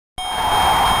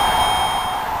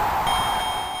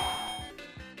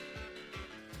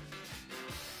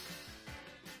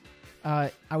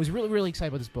I was really, really excited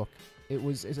about this book.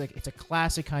 It's a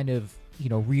classic kind of,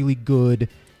 really good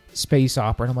space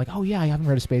opera. And I'm like, oh yeah, I haven't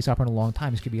read a space opera in a long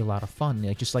time. This could be a lot of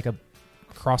fun. Just like a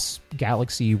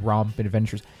cross-galaxy romp and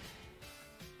adventures.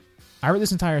 I read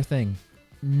this entire thing.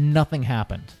 Nothing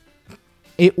happened.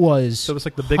 It was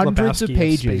like the Big hundreds of Lebowski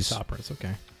pages. Of space operas.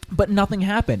 Okay. But nothing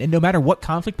happened. And no matter what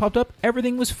conflict popped up,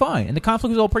 everything was fine. And the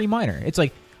conflict was all pretty minor. It's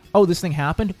like, oh, this thing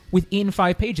happened. Within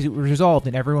 5 pages, it was resolved.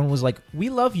 And everyone was like, we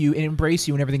love you and embrace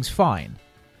you and everything's fine.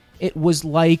 It was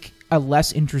like a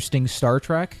less interesting Star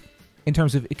Trek in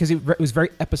terms of... Because it was very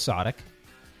episodic.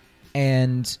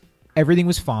 And everything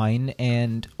was fine.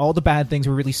 And all the bad things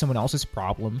were really someone else's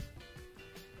problem.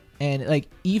 And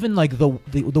even the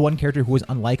one character who was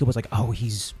unlikable was like, oh,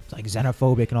 he's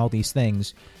xenophobic and all these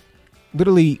things.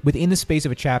 Literally within the space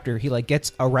of a chapter, he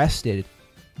gets arrested.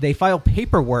 They file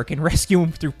paperwork and rescue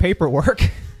him through paperwork.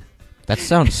 That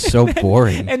sounds so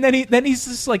boring. And then he's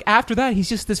just after that, he's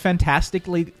just this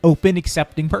fantastically open,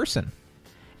 accepting person.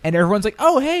 And everyone's like,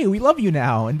 oh, hey, we love you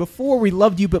now. And before we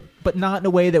loved you, but not in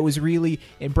a way that was really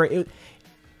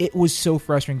it was so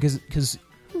frustrating because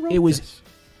it was. This?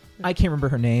 I can't remember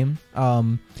her name.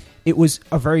 It was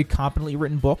a very competently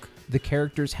written book. The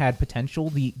characters had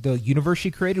potential. The universe she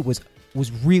created was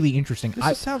really interesting.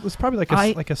 It's probably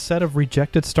like a set of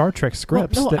rejected Star Trek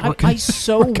scripts. I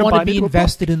so want to be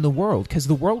invested in the world because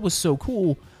the world was so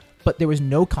cool, but there was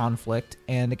no conflict,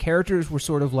 and the characters were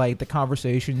sort of like the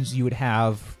conversations you would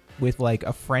have with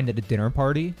a friend at a dinner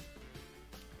party,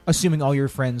 assuming all your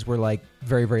friends were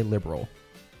very, very liberal.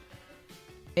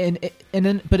 And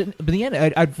then, but in the end,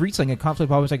 I'd reach a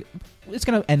conflict. I was like, it's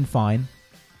gonna end fine,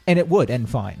 and it would end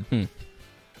fine.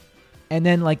 And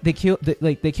then they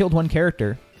killed one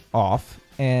character off,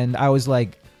 and I was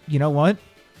like, you know what?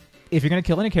 If you're gonna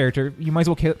kill any character, you might as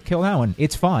well kill that one.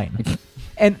 It's fine.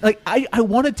 And I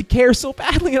wanted to care so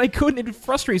badly, and I couldn't. It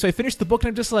frustrated me. So I finished the book, and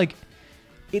I'm just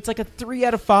it's a 3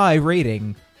 out of 5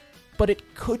 rating. But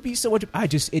it could be so much.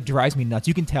 It drives me nuts.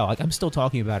 You can tell. I'm still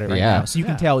talking about it right now. So you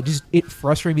can tell. It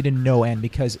frustrated me to no end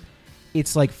because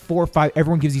it's 4 or 5.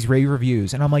 Everyone gives these rave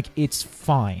reviews, and I'm like, it's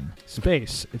fine.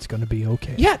 Space. It's going to be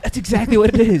okay. Yeah, that's exactly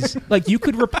what it is. You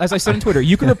could, as I said on Twitter,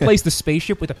 you could replace the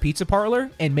spaceship with a pizza parlor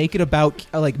and make it about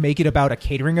a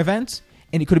catering event,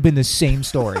 and it could have been the same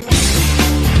story.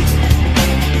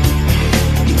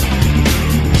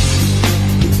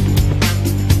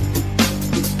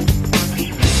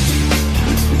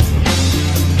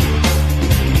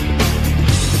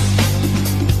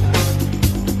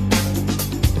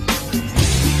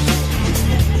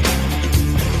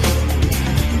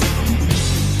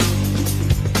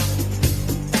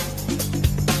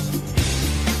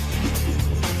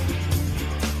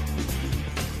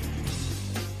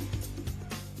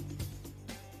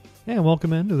 And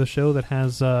welcome into the show that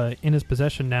has in his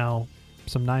possession now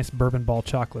some nice bourbon ball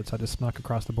chocolates I just snuck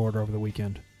across the border over the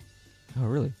weekend. Oh,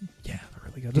 really? Yeah, they're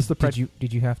really good.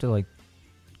 Did you have to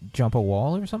jump a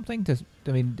wall or something?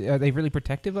 Are they really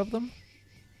protective of them?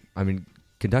 I mean,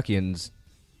 Kentuckians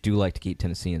do like to keep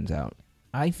Tennesseans out.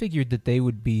 I figured that they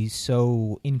would be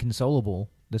so inconsolable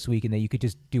this week and that you could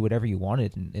just do whatever you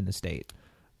wanted in the state.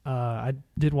 I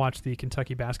did watch the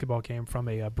Kentucky basketball game from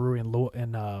a brewery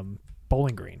in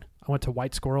Bowling Green. I went to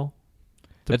White Squirrel.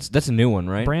 That's a new one,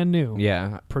 right? Brand new.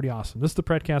 Yeah. Pretty awesome. This is the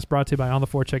Predcast brought to you by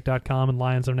OnTheForecheck.com and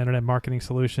Lions on Internet Marketing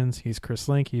Solutions. He's Chris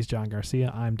Link. He's John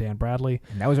Garcia. I'm Dan Bradley.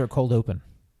 And that was our cold open.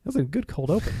 That was a good cold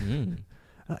open.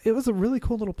 It was a really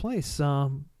cool little place.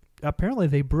 Apparently,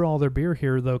 they brew all their beer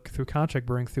here, though, through Contract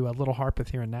Brewing through a Little Harpeth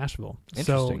here in Nashville.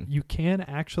 Interesting. So you can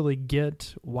actually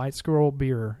get White Squirrel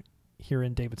beer here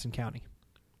in Davidson County.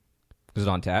 Is it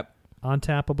on tap? On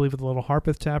tap, I believe, at the Little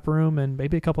Harpeth tap room and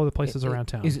maybe a couple other places around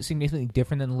town. Is it significantly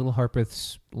different than Little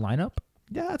Harpeth's lineup?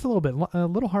 Yeah, it's a little bit.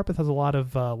 Little Harpeth has a lot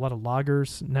of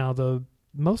lagers. Now,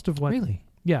 most of what... Really?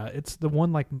 Yeah, it's the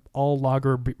one all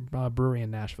lager brewery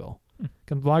in Nashville.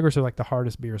 Lagers are the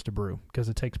hardest beers to brew because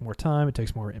it takes more time, it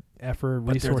takes more effort,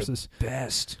 resources. They're the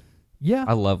best. Yeah,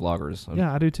 I love lagers.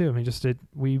 Yeah, I do too. that's the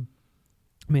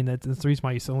reason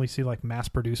why you only see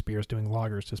mass-produced beers doing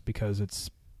lagers, just because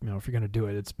it's if you're going to do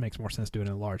it, it makes more sense to do it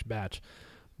in a large batch.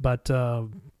 But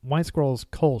White Squirrel's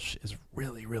Kolsch is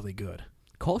really, really good.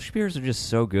 Kolsch beers are just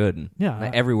so good.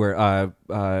 Yeah, everywhere.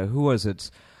 Who was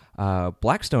it?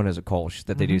 Blackstone has a Kolsch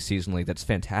that they do seasonally. That's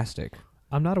fantastic.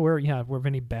 I'm not aware of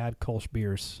any bad Kolsch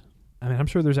beers. I mean, I'm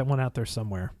sure there's that one out there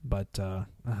somewhere, but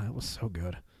it was so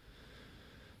good.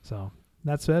 So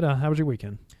that's it. How was your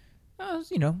weekend?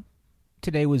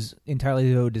 Today was entirely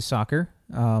devoted to soccer,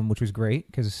 which was great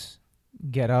because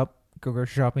get up, go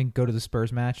grocery shopping, go to the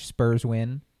Spurs match, Spurs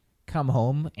win, come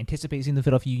home, anticipate seeing the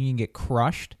Philadelphia Union get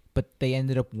crushed, but they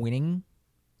ended up winning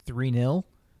 3-0,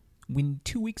 win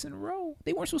 2 weeks in a row.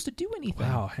 They weren't supposed to do anything.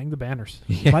 Wow, hang the banners.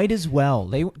 Might as well.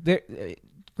 They're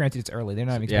granted, it's early. They're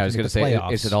not even I was going to say,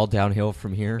 playoffs. is it all downhill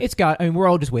from here? We're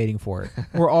all just waiting for it.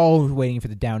 We're all waiting for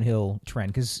the downhill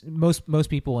trend because most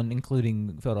people, and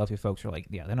including Philadelphia folks, are like,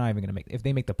 yeah, they're not even going to make. If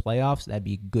they make the playoffs, that'd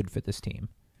be good for this team.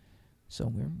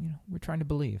 So we're trying to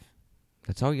believe.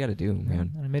 That's all you got to do,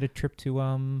 man. And I made a trip to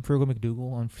Frugal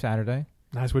McDougal on Saturday.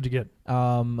 Nice. What'd you get?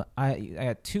 I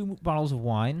got 2 bottles of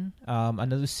wine,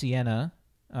 another Sienna,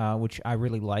 which I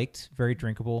really liked, very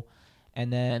drinkable,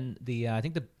 and then I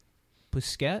think the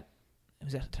Busquet.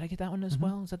 Did I get that one as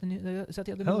well? Is that the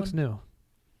other That one? looks new.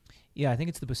 Yeah, I think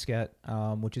it's the Busquet,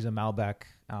 which is a Malbec.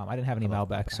 I didn't have any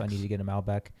Malbec, so I needed to get a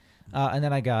Malbec. And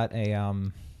then I got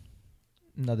another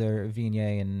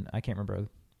Viognier, and I can't remember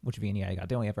which Viognier I got.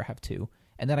 They only ever have 2.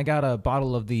 And then I got a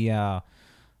bottle of the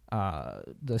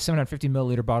 750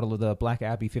 milliliter bottle of the Black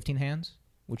Abbey 15 hands,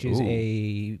 which is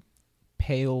a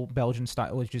pale Belgian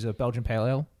style, which is a Belgian pale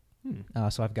ale.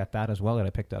 So I've got that as well that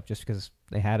I picked up just because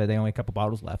they had it. They only had a couple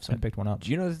bottles left, so I picked one up. Do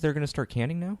you know that they're going to start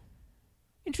canning now?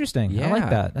 Interesting. Yeah, I like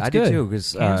that. That's I good. do too.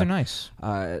 Because cans are nice.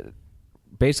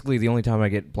 Basically, the only time I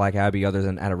get Black Abbey other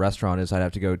than at a restaurant is I'd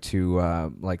have to go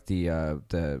to like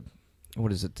the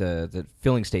what is it, the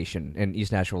filling station in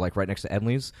East Nashville, like right next to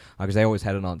Edley's, because they always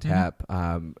had it on tap.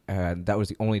 And that was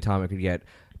the only time I could get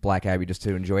Black Abbey just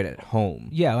to enjoy it at home.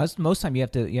 Yeah, that's most time you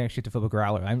actually have to fill up a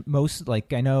growler. I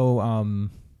know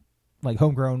like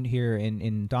Homegrown here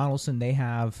in Donaldson, they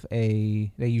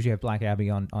usually have Black Abbey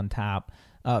on tap.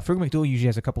 Frugal McDougal usually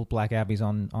has a couple of Black Abbeys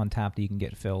on tap that you can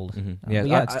get filled.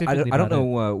 Mm-hmm. I don't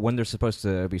know when they're supposed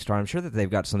to be starting. I'm sure that they've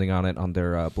got something on it on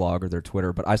their blog or their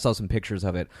Twitter, but I saw some pictures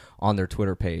of it on their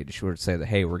Twitter page where it say that,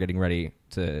 hey, we're getting ready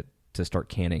to start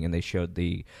canning, and they showed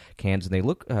the cans, and they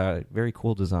look very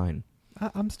cool design.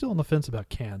 I'm still on the fence about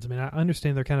cans. I mean, I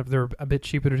understand they're a bit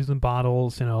cheaper to do than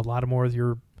bottles. You know, a lot of more of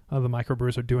your other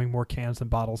microbrewers are doing more cans than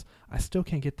bottles. I still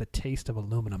can't get the taste of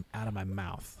aluminum out of my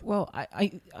mouth. Well,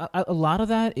 I a lot of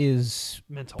that is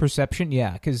mental perception.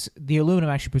 Yeah, because the aluminum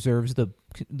actually preserves the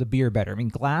beer better. I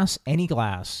mean, any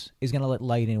glass is going to let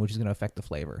light in, which is going to affect the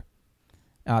flavor.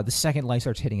 The second light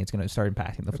starts hitting, it's going to start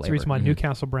impacting the flavor. That's the reason why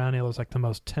Newcastle Brown Ale is like the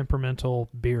most temperamental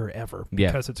beer ever,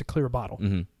 because it's a clear bottle.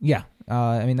 Mm-hmm. Yeah,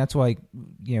 I mean that's why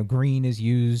green is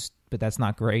used, but that's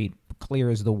not great.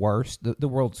 Clear is the worst. The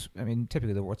world's, I mean,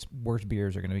 typically the worst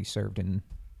beers are going to be served in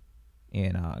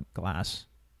glass,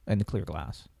 in the clear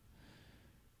glass.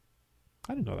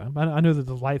 I didn't know that. I know that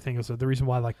the light thing is the reason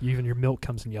why, like, even your milk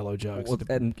comes in yellow jugs. Well,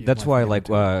 and that's why, like,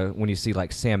 when you see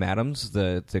like Sam Adams,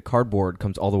 the cardboard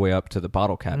comes all the way up to the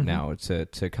bottle cap now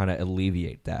to kind of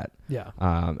alleviate that. Yeah.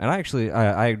 And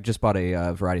I just bought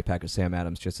a variety pack of Sam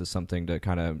Adams just as something to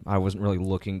kind of. I wasn't really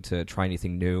looking to try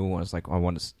anything new. I was like, I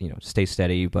want to stay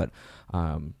steady, but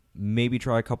maybe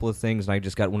try a couple of things. And I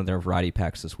just got one of their variety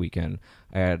packs this weekend,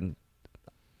 and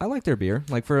I like their beer,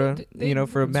 like for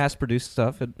for mass-produced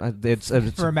stuff. It's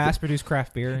for a mass-produced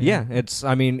craft beer. Yeah, it's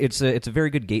a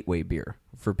very good gateway beer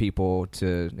for people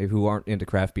who aren't into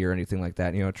craft beer or anything like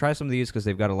that. Try some of these because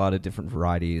they've got a lot of different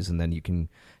varieties, and then you can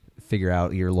figure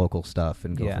out your local stuff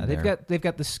and go. Yeah, they've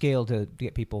got the scale to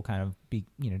get people kind of be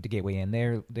to gateway in.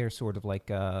 They're sort of like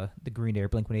the Green Day,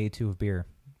 Blink-182 of beer.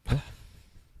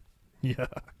 Yuck.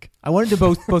 I wanted to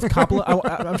both compliment.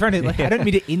 I'm trying to I didn't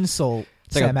mean to insult.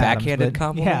 It's like Sam a backhanded Adams,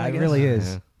 compliment. Yeah, it really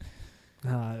is.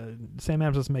 Sam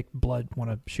Adams doesn't make blood want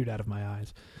to shoot out of my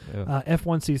eyes. Yeah.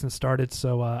 F1 season started,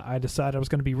 so I decided I was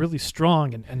going to be really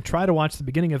strong and try to watch the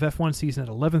beginning of F1 season at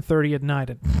 11:30 at night,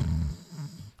 and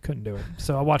couldn't do it.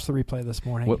 So I watched the replay this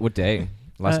morning. What day?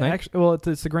 Last night? Actually,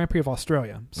 it's the Grand Prix of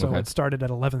Australia, so it started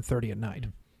at 11:30 at night.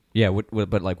 Yeah,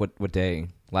 but what day?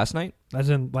 Last night? As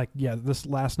in, this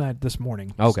last night, this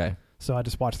morning. Okay. So I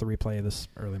just watched the replay this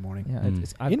early morning. Yeah,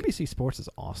 NBC Sports is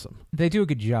awesome. They do a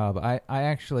good job. I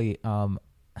actually I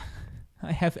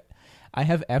have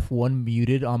F1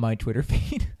 muted on my Twitter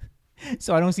feed,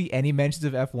 so I don't see any mentions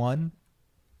of F1.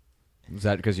 Is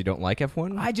that because you don't like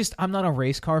F1? I'm not a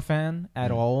race car fan at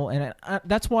all, and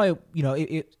that's why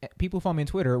people follow me on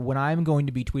Twitter when I'm going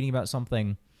to be tweeting about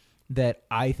something that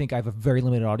I think I have a very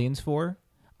limited audience for.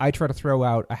 I try to throw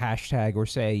out a hashtag or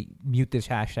say, mute this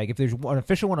hashtag. If there's an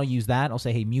official one, I'll use that. I'll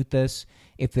say, hey, mute this.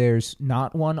 If there's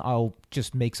not one, I'll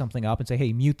just make something up and say,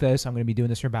 hey, mute this. I'm going to be doing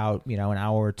this for about an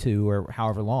hour or two or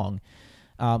however long.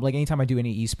 Like anytime I do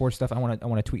any esports stuff, I want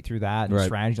to tweet through that and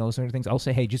strategy and all those sort of things. I'll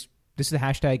say, hey, this is the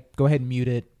hashtag. Go ahead and mute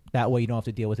it. That way you don't have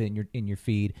to deal with it in your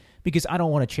feed, because I don't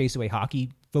want to chase away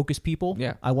hockey-focused people.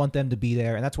 Yeah. I want them to be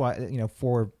there, and that's why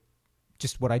for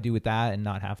just what I do with that and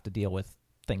not have to deal with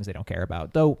things they don't care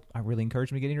about, though I really encourage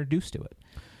them to get introduced to it.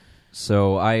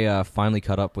 So I finally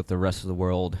caught up with the rest of the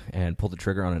world and pulled the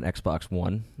trigger on an Xbox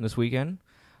One this weekend.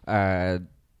 And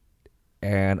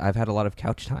I've had a lot of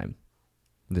couch time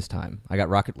this time. I got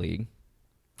Rocket League.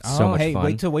 So much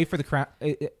fun. Wait for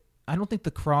the I don't think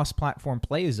the cross-platform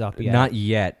play is up yet. Not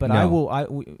yet, but no.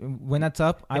 when that's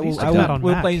up,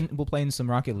 we'll play in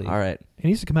some Rocket League. All right. It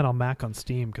needs to come out on Mac on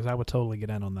Steam because I would totally get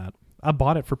in on that. I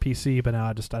bought it for PC, but now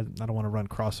I don't want to run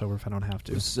crossover if I don't have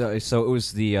to. So it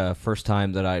was the first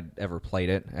time that I'd ever played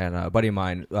it, and a buddy of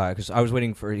mine, because I was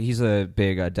waiting for, he's a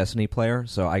big Destiny player,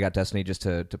 so I got Destiny just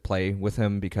to play with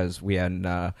him because we haven't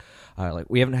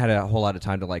had a whole lot of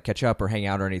time to catch up or hang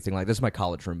out or anything like this. Is my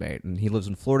college roommate, and he lives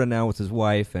in Florida now with his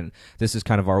wife, and this is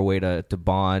kind of our way to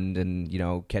bond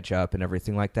and catch up and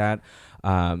everything like that.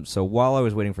 So while I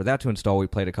was waiting for that to install, we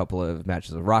played a couple of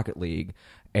matches of Rocket League.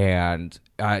 And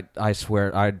I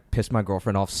swear I pissed my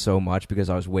girlfriend off so much because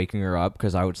I was waking her up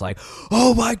because I was like,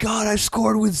 oh my God, I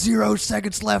scored with 0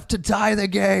 seconds left to tie the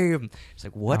game. It's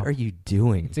like, what are you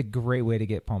doing? It's a great way to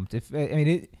get pumped.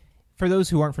 For those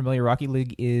who aren't familiar, Rocket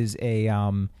League is a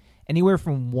anywhere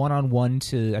from 1-on-1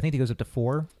 to I think it goes up to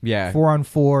 4. Yeah,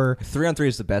 4-on-4. 3-on-3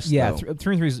 is the best. Yeah, though.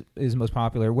 3-on-3 is most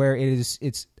popular. Where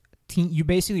it's you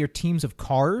basically are teams of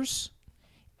cars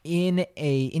in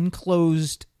a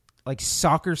enclosed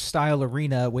soccer style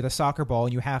arena with a soccer ball,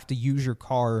 and you have to use your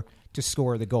car to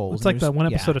score the goals. It's like that one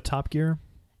episode of Top Gear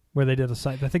where they did I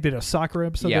think they did a soccer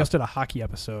episode. Yeah. They just did a hockey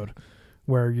episode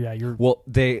where you're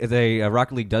they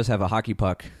Rocket League does have a hockey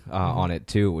puck on it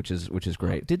too, which is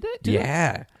great. Did they?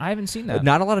 Yeah, I haven't seen that.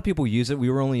 Not a lot of people use it. We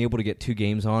were only able to get 2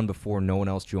 games on before no one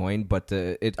else joined, but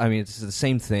it's the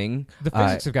same thing. The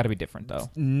physics have got to be different though.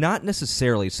 Not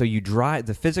necessarily. So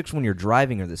the physics when you're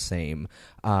driving are the same,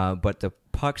 but the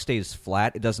puck stays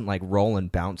flat. It doesn't roll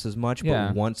and bounce as much,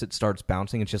 but once it starts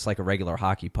bouncing, it's just like a regular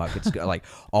hockey puck. It's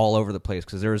all over the place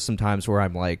because there was some times where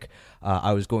I'm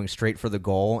I was going straight for the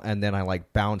goal and then I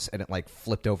bounced and it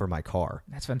flipped over my car.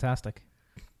 That's fantastic.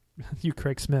 You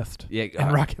Craig Smithed. Yeah, in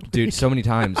Rocket League. Dude, so many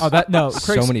times.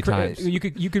 So many times. You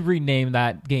could rename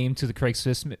that game to the Craig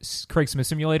Smith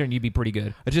Simulator, and you'd be pretty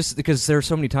good. Just because there are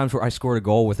so many times where I scored a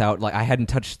goal without I hadn't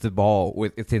touched the ball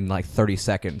within 30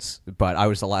 seconds, but I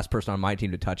was the last person on my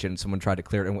team to touch it, and someone tried to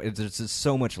clear it. And there's just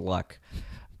so much luck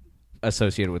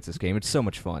associated with this game. It's so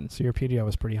much fun. So your PDO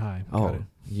was pretty high.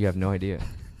 You have no idea.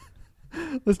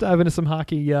 Let's dive into some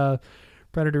hockey.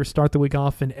 Predators start the week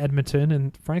off in Edmonton,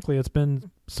 and frankly, it's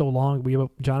been so long.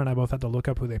 John and I both had to look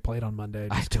up who they played on Monday.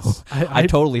 I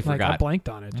totally forgot. I blanked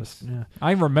on it.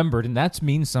 I remembered, and that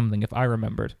means something if I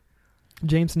remembered.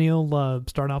 James Neal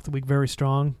started off the week very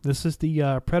strong. This is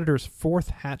the Predators' 4th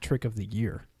hat trick of the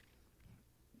year.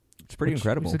 It's pretty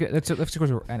incredible. That's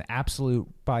an absolute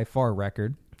by far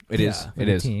record. It is. It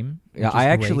is. Team. Yeah, I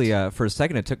actually, for a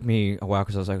second, it took me a while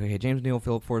because I was like, okay, James Neal,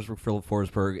 Philip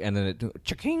Forsberg, and then it,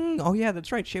 oh yeah,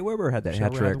 that's right, Shea Weber had that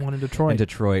hat trick. One in Detroit. In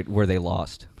Detroit, where they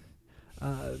lost.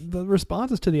 The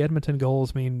responses to the Edmonton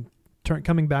goals, coming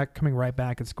right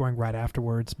back and scoring right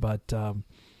afterwards, but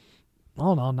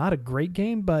all in all, not a great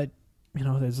game, but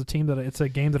it's a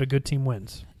game that a good team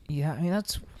wins. Yeah,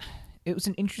 it was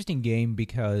an interesting game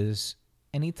because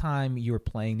anytime you're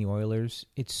playing the Oilers,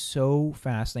 it's so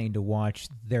fascinating to watch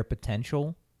their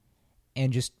potential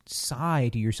and just sigh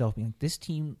to yourself, being like, this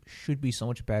team should be so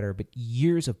much better, but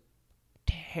years of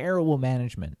terrible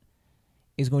management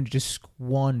is going to just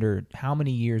squander how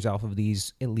many years off of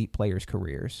these elite players'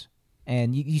 careers.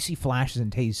 And you see flashes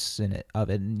and tastes of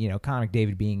it, and Connor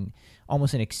McDavid being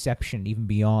almost an exception even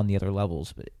beyond the other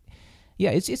levels. But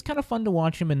yeah, it's kind of fun to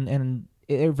watch him, and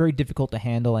they're very difficult to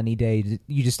handle any day.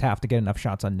 You just have to get enough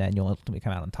shots on net, and you'll ultimately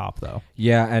come out on top, though.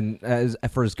 Yeah, and as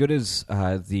good as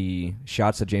the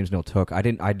shots that James Neal took, I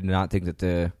did not think that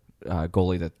the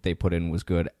goalie that they put in was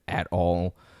good at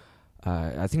all.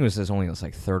 I think it was only his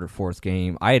 3rd or 4th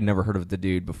game. I had never heard of the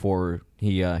dude before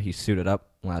he suited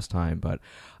up last time, but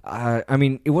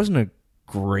it wasn't a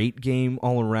great game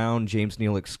all around, James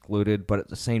Neal excluded, but at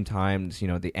the same time,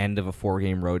 the end of a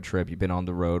 4-game road trip, you've been on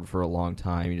the road for a long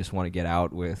time, you just want to get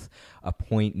out with a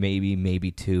point,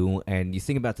 maybe 2, and you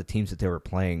think about the teams that they were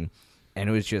playing, and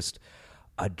it was just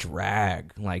a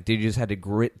drag. They just had to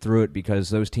grit through it because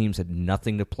those teams had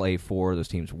nothing to play for, those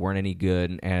teams weren't any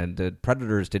good, and the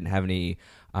Predators didn't have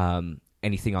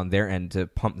anything on their end to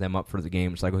pump them up for the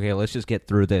game. It's okay, let's just get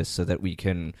through this so that we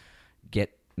can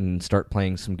get and start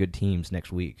playing some good teams next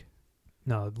week.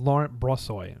 No, Laurent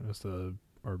Brossoit was the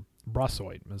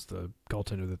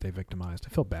goaltender that they victimized. I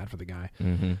feel bad for the guy.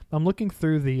 Mm-hmm. I'm looking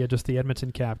through the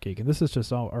Edmonton Cap Geek, and this is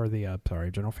just General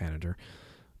Manager,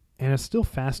 and it's still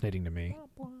fascinating to me.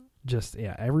 Just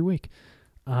every week.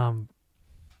 The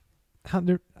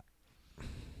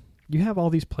you have all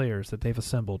these players that they've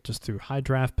assembled just through high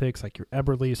draft picks like your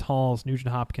Eberle's, Halls,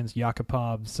 Nugent Hopkins,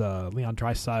 Jakupovs, Leon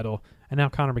Draisaitl, and now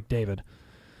Connor McDavid.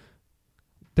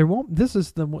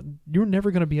 You're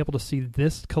never going to be able to see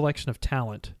this collection of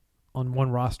talent on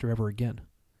one roster ever again,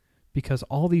 because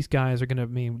all these guys are going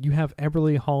to you have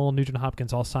Eberle, Hall, Nugent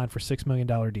Hopkins all signed for $6 million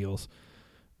deals.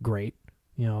 Great.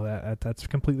 That's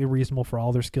completely reasonable for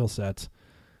all their skill sets.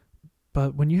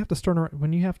 But when you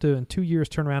have to in 2 years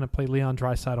turn around and play Leon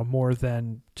Draisaitl more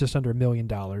than just under $1 million,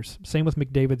 same with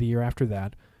McDavid the year after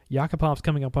that. Jakupov's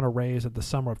coming up on a raise at the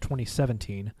summer of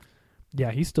 2017.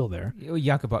 Yeah, he's still there.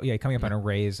 Jakubov, coming up on a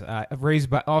raise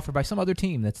offered by some other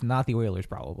team that's not the Oilers,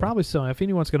 probably. Probably so. If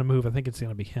anyone's going to move, I think it's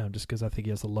going to be him, just because I think he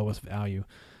has the lowest value.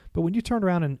 But when you turn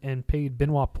around and paid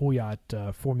Benoit Pouliot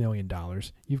 $4 million,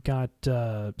 you've got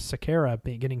Sekera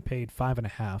getting paid $5.5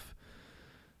 million.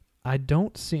 I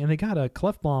don't see, and they got a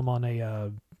Klefbom on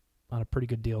a pretty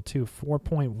good deal too,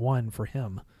 4.1 for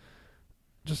him.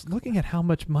 Just looking at how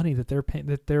much money that they're paying,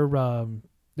 that they're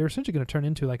essentially going to turn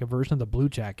into like a version of the Blue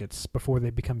Jackets before they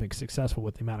become successful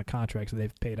with the amount of contracts that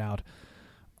they've paid out.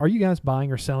 Are you guys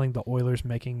buying or selling the Oilers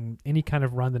making any kind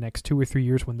of run the next 2 or 3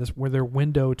 years where their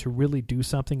window to really do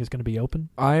something is going to be open?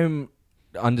 I'm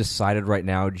undecided right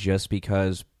now just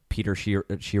because Peter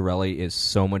Chiarelli is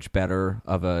so much better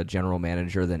of a general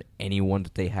manager than anyone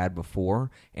that they had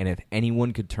before, and if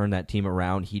anyone could turn that team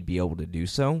around, he'd be able to do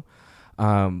so.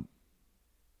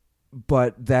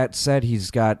 But that said,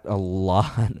 he's got a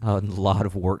lot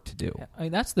of work to do. I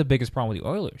mean, that's the biggest problem with the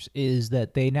Oilers, is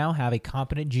that they now have a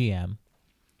competent GM,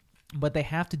 but they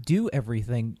have to do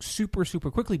everything super, super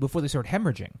quickly before they start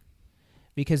hemorrhaging.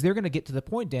 Because they're going to get to the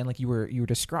point, Dan, like you were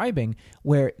describing,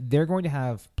 where they're going to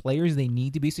have players they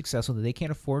need to be successful that they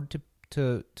can't afford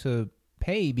to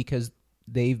pay because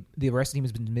the rest of the team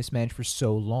has been mismanaged for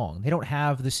so long. They don't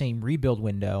have the same rebuild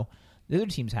window the other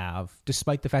teams have,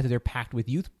 despite the fact that they're packed with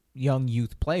young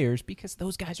youth players, because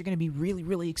those guys are going to be really,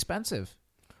 really expensive.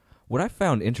 What I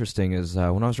found interesting is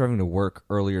when I was driving to work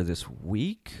earlier this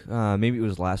week, maybe it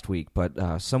was last week,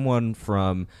 but someone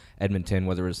from Edmonton,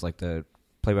 whether it was like the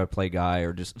play-by-play guy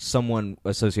or just someone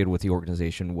associated with the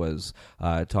organization, was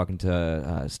talking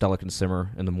to Stella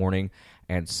Consumer in the morning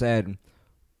and said,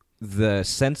 the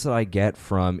sense that I get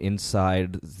from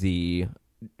inside the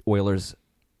Oilers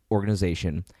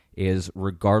organization is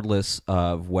regardless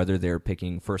of whether they're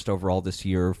picking first overall this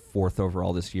year, fourth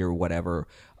overall this year, whatever,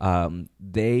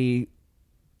 they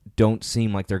don't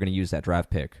seem like they're going to use that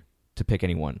draft pick to pick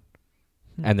anyone.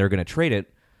 And they're going to trade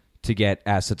it to get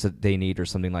assets that they need or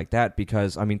something like that,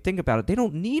 because, I mean, think about it. They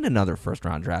don't need another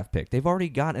first-round draft pick. They've already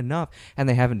got enough, and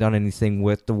they haven't done anything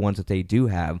with the ones that they do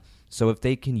have. So if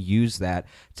they can use that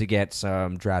to get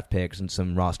some draft picks and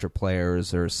some roster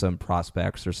players or some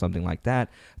prospects or something like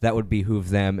that, that would behoove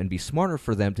them and be smarter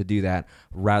for them to do that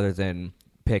rather than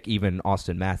pick even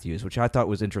Austin Matthews, which I thought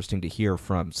was interesting to hear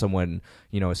from someone,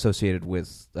 associated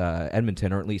with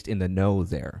Edmonton, or at least in the know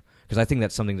there, because I think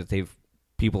that's something that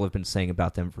people have been saying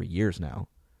about them for years now.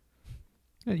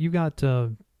 Yeah, you got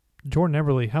Jordan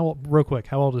Eberle. Real quick,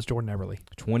 how old is Jordan Eberle?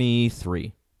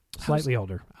 23. Slightly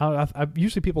older. I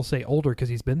usually people say older because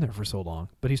he's been there for so long,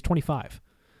 but he's 25.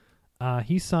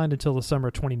 He's signed until the summer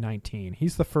of 2019.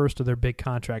 He's the first of their big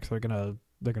contracts they're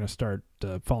gonna start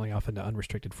falling off into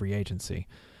unrestricted free agency.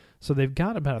 So they've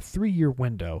got about a 3-year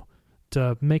window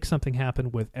to make something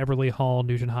happen with Eberle, Hall,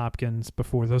 Nugent Hopkins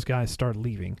before those guys start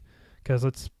leaving. Because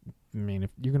if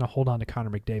you're going to hold on to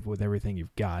Connor McDavid with everything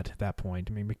you've got at that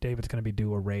point, McDavid's going to be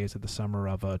due a raise at the summer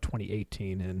of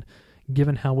 2018, and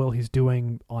given how well he's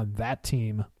doing on that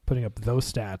team, putting up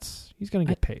those stats, he's going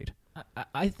to get paid.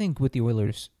 I think with the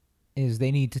Oilers is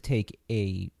they need to take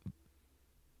it'd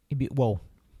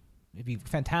be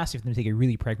fantastic for them to take a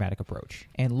really pragmatic approach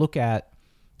and look at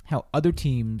how other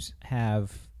teams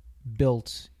have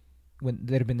built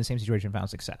that have been in the same situation and found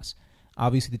success.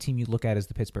 Obviously, the team you look at is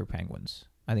the Pittsburgh Penguins.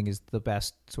 I think is the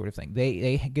best sort of thing.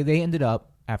 They ended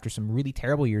up, after some really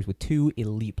terrible years, with 2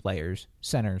 elite players,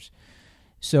 centers.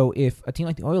 So if a team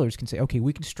like the Oilers can say, okay,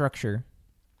 we can structure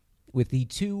with the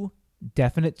 2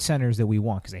 definite centers that we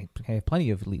want, because they have plenty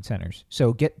of elite centers.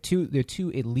 So get the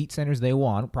 2 elite centers they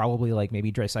want, probably like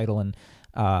maybe Draisaitl and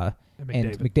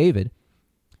McDavid,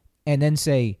 and then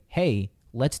say, hey,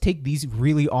 let's take these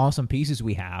really awesome pieces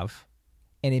we have,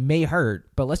 and it may hurt,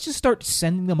 but let's just start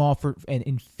sending them off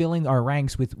and filling our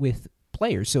ranks with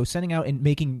players. So sending out and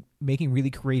making really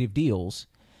creative deals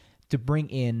to bring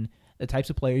in the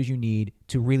types of players you need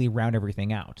to really round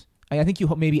everything out. I think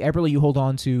maybe Eberle, you hold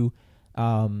on to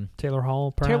Taylor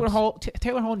Hall, perhaps?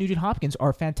 Taylor Hall and Nugent Hopkins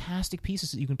are fantastic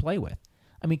pieces that you can play with.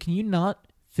 I mean, can you not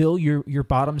fill your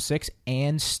bottom 6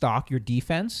 and stock your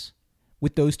defense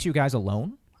with those two guys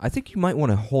alone. I think you might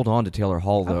want to hold on to Taylor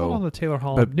Hall, though. Hold on to Taylor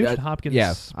Hall. But, Nugent Hopkins.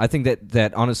 Yeah, I think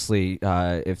that honestly,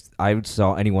 if I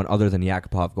saw anyone other than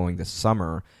Yakupov going this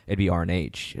summer, it'd be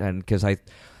RNH. And because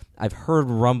I've heard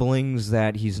rumblings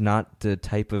that he's not the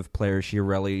type of player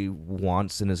Chiarelli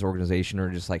wants in his organization,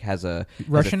 or just like has a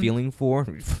feeling for.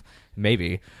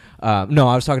 Maybe. No,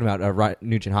 I was talking about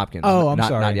Nugent Hopkins. Oh, I'm not,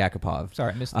 sorry. Not Yakupov.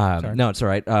 Sorry, I missed that. Sorry. No, it's all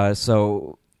right.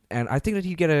 And I think that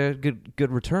he'd get a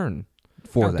good return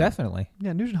for that. Definitely.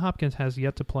 Yeah, Nugent Hopkins has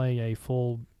yet to play a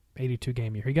full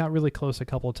 82-game year. He got really close a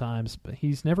couple of times, but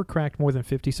he's never cracked more than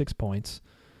 56 points.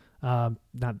 Not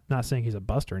saying he's a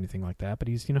bust or anything like that, but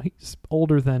he's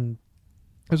older than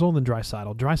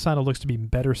Draisaitl. Draisaitl looks to be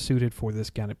better suited for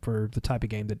this for the type of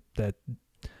game that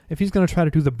if he's going to try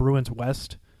to do the Bruins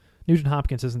West, Nugent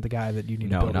Hopkins isn't the guy that you need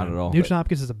to build. No, not at all. Nugent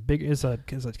Hopkins is a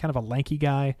kind of a lanky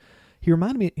guy. He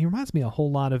reminds me a whole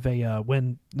lot of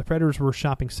when the Predators were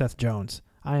shopping Seth Jones.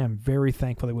 I am very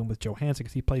thankful they went with Johansson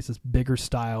because he plays this bigger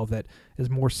style that is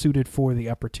more suited for the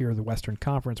upper tier of the Western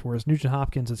Conference, whereas Nugent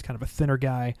Hopkins is kind of a thinner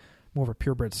guy, more of a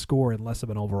purebred scorer and less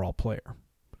of an overall player.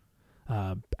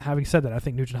 Having said that, I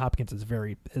think Nugent Hopkins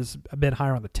is a bit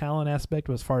higher on the talent aspect,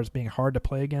 but as far as being hard to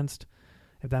play against,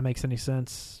 if that makes any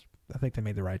sense, I think they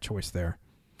made the right choice there.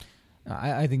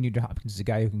 I think Nugent Hopkins is a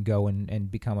guy who can go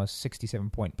and become a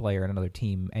 67-point player in another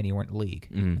team anywhere in the league.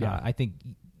 Mm-hmm. I think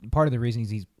part of the reason is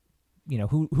he's,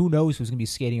 who knows who's going to be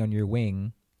skating on your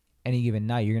wing any given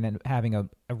night. You're going to end up having a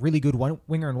really good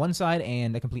winger on one side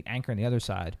and a complete anchor on the other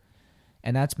side.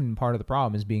 And that's been part of the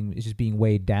problem is just being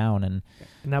weighed down. And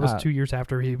that was 2 years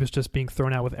after he was just being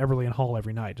thrown out with Everly and Hall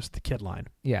every night, just the kid line.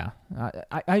 Yeah.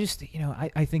 I just,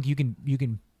 I think you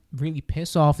can really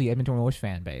piss off the Edmonton Oilers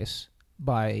fan base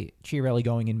by Chiarelli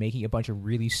going and making a bunch of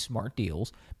really smart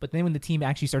deals. But then when the team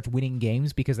actually starts winning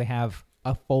games because they have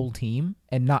a full team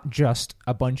and not just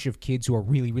a bunch of kids who are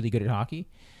really, really good at hockey,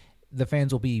 the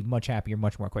fans will be much happier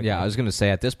much more quickly. Yeah, I was going to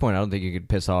say, at this point, I don't think you could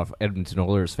piss off Edmonton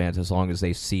Oilers fans as long as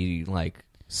they see like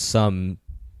some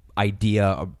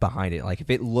idea behind it. Like if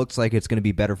it looks like it's going to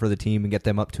be better for the team and get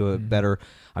them up to a better...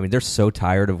 I mean, they're so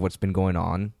tired of what's been going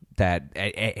on that,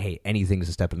 hey, anything's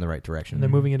a step in the right direction. And they're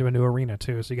moving into a new arena,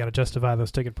 too, so you got to justify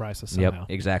those ticket prices somehow. Yep,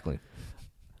 exactly.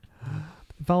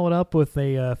 Followed up with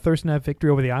a Thursday night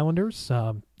victory over the Islanders.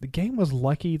 The game was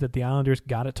lucky that the Islanders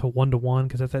got it to 1-1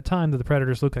 because at that time the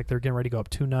Predators looked like they were getting ready to go up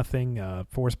 2-0.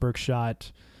 Forsberg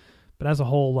shot. But as a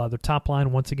whole, their top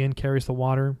line once again carries the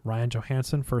water. Ryan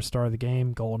Johansson, first star of the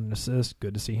game, goal and assist.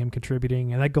 Good to see him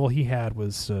contributing. And that goal he had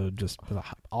was just an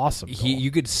awesome goal. You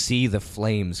could see the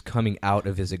flames coming out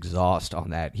of his exhaust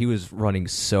on that. He was running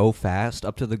so fast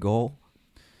up to the goal.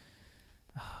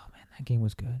 Oh, man, that game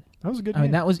was good. That was a good game. I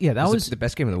mean, that was the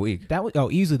best game of the week. That was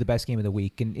easily the best game of the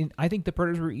week. And I think the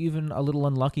Predators were even a little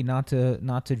unlucky not to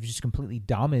just completely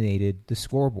dominated the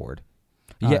scoreboard.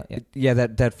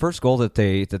 That first goal that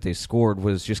they scored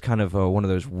was just kind of one of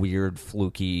those weird,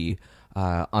 fluky,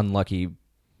 unlucky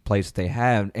plays they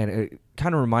had, and it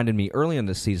kind of reminded me early in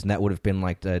the season that would have been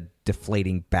like the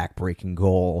deflating, back-breaking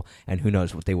goal, and who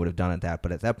knows what they would have done at that.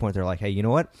 But at that point, they're like, hey, you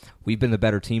know what? We've been the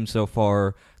better team so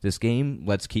far this game.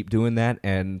 Let's keep doing that,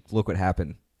 and look what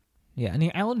happened. Yeah, and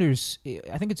the Islanders,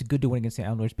 I think it's good to win against the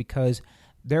Islanders because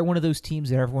they're one of those teams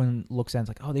that everyone looks at and is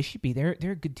like, oh, they should be. They're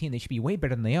a good team. They should be way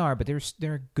better than they are, but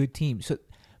they're a good team. So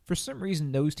for some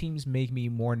reason, those teams make me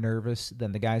more nervous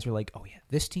than the guys who are like, oh yeah,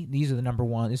 this team, these are the number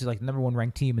one. This is like the number one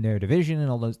ranked team in their division, and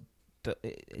all those.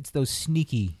 It's those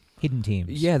sneaky hidden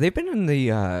teams. Yeah, they've been in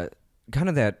the kind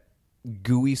of that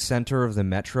gooey center of the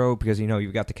Metro because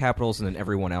you've got the Capitals and then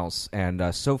everyone else,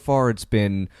 and so far it's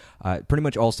been pretty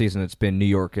much all season. It's been New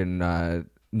York and.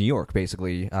 New York,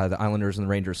 basically. The Islanders and the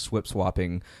Rangers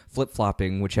flip-flopping,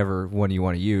 whichever one you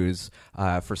want to use,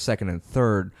 for second and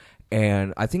third.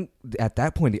 And I think at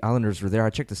that point, the Islanders were there. I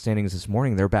checked the standings this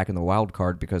morning. They're back in the wild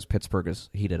card because Pittsburgh is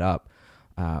heated up.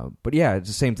 But yeah, it's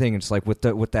the same thing. It's like with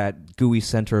that gooey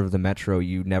center of the Metro,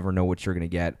 you never know what you're going to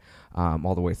get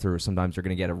all the way through. Sometimes you're going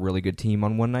to get a really good team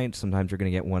on one night. Sometimes you're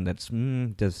going to get one that's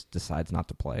just decides not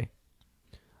to play.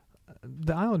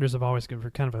 The Islanders have always been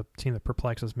kind of a team that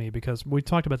perplexes me because we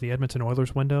talked about the Edmonton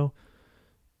Oilers window.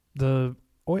 The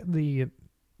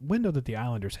window that the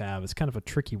Islanders have is kind of a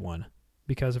tricky one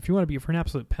because if you're an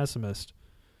absolute pessimist,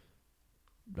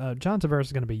 John Tavares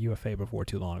is going to be UFA before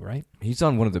too long, right? He's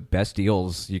on one of the best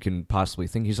deals you can possibly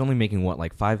think. He's only making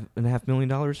like $5.5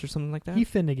 million or something like that. He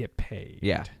finna get paid.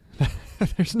 Yeah.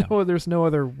 There's no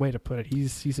other way to put it.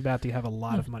 He's about to have a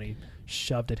lot of money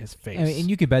shoved at his face. I mean, and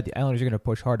you can bet the Islanders are going to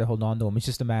push hard to hold on to him. It's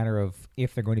just a matter of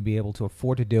if they're going to be able to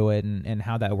afford to do it and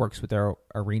how that works with their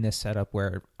arena setup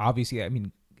where obviously, I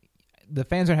mean, the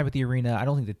fans aren't happy with the arena. I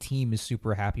don't think the team is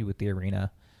super happy with the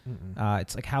arena.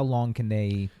 It's like, how long can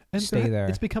they stay there?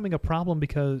 It's becoming a problem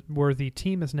because where the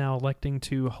team is now electing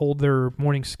to hold their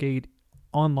morning skate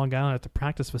on Long Island at the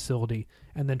practice facility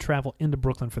and then travel into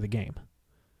Brooklyn for the game.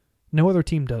 No other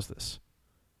team does this,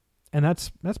 and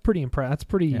that's pretty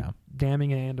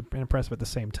damning and impressive at the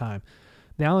same time.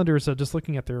 The Islanders, just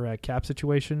looking at their cap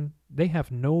situation, they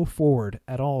have no forward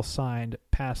at all signed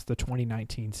past the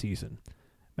 2019 season.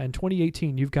 In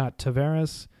 2018, you've got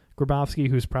Tavares, Grabowski,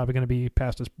 who's probably going to be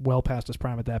past his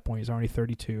prime at that point. He's already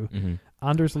 32.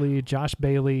 Anders Lee, Josh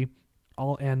Bailey,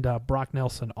 and Brock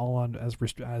Nelson, all on as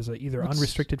either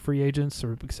unrestricted free agents,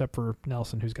 or except for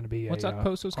Nelson, who's going to be. What's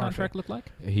Okposo's contract look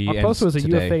like? Okposo is a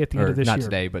UFA at the end of this year. Not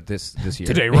today, but this year.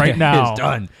 Today, right now, it's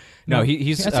done. No,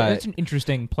 he's that's an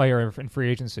interesting player in free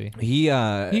agency. He's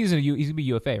gonna be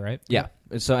UFA, right? Yeah.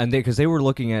 So because they were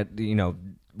looking at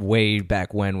way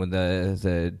back when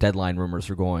the deadline rumors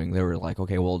were going, they were like,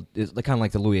 okay, well, it's kind of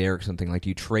like the Louis Eriksson thing. Like, do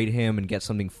you trade him and get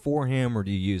something for him, or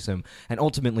do you use him? And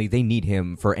ultimately, they need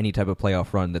him for any type of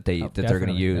playoff run that they're going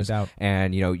to use. No doubt.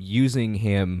 And using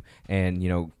him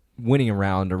and winning a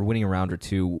round or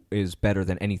two is better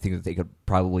than anything that they could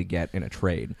probably get in a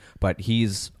trade. But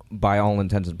he's, by all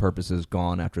intents and purposes,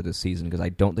 gone after this season because I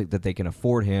don't think that they can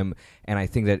afford him. And I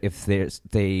think that if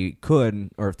they could,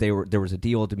 or if there was a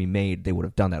deal to be made, they would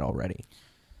have done that already.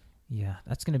 Yeah,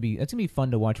 that's gonna be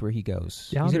fun to watch where he goes.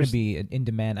 Yeah, he's gonna be in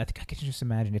demand. I think I can just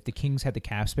imagine if the Kings had the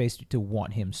cap space to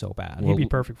want him so bad. He'd be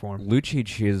perfect for him.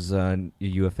 Lucic is a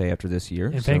UFA after this year,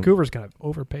 and Vancouver's gonna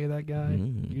overpay that guy.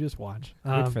 You just watch.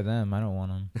 Good for them. I don't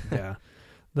want him.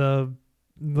 Yeah,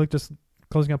 just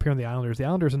closing up here on the Islanders. The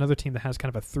Islanders, another team that has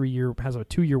kind of a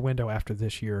 2-year window after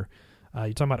this year.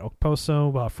 You're talking about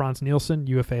Okposo, Franz Nielsen,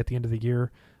 UFA at the end of the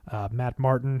year. Matt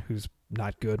Martin, who's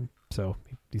not good, so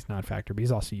he's not a factor, but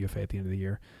he's also UFA at the end of the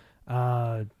year.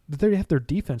 They have their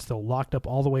defense, though, locked up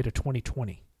all the way to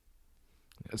 2020.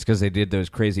 It's because they did those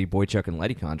crazy Boychuk and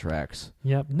Leddy contracts.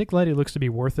 Yeah, Nick Leddy looks to be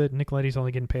worth it. Nick Leddy's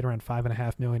only getting paid around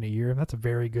 $5.5 million a year. That's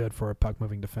very good for a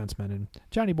puck-moving defenseman. And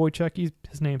Johnny Boychuk,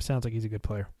 his name sounds like he's a good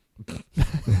player.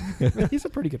 He's a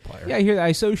pretty good player. Yeah, I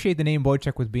associate the name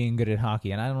Boychuk with being good at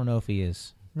hockey, and I don't know if he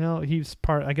is. No, he's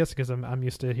part. I guess because I'm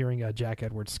used to hearing Jack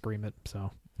Edwards scream it.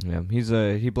 So yeah,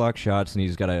 he blocks shots and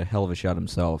he's got a hell of a shot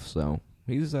himself. So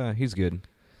he's good.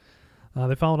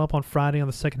 They followed up on Friday on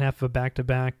the second half of a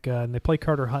back-to-back, and they play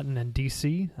Carter Hutton and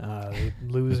DC. They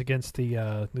lose against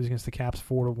the Caps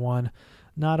 4-1.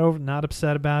 Not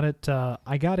upset about it.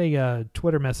 I got a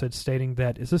Twitter message stating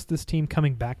that is this team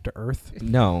coming back to earth?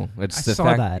 No, it's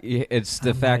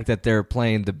the fact that they're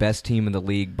playing the best team in the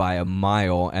league by a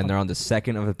mile, and they're on the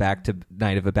second of a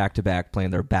back-to-back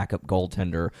playing their backup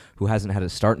goaltender who hasn't had a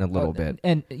start in a little bit.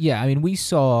 And yeah, I mean, we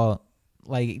saw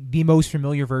like the most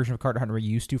familiar version of Carter Hutton we're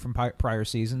used to from prior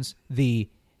seasons.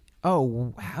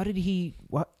 How did he?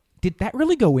 What did that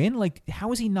really go in? Like,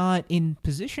 how is he not in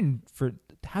position for?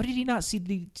 How did he not see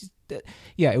the?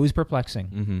 Yeah, it was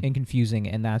perplexing and confusing,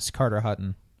 and that's Carter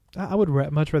Hutton. I would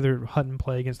much rather Hutton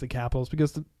play against the Capitals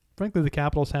because, frankly, the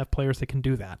Capitals have players that can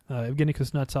do that. Evgeny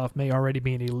Kuznetsov may already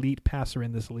be an elite passer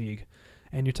in this league.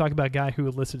 And you talk about a guy who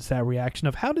elicits that reaction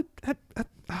of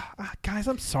guys,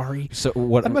 I'm sorry. So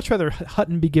what? I'd much rather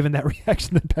Hutton be given that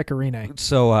reaction than Pecorine.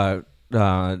 So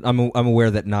I'm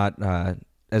aware that not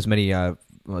as many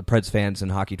Preds fans and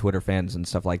hockey Twitter fans and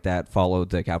stuff like that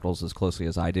followed the Capitals as closely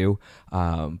as I do.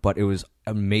 But it was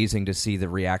amazing to see the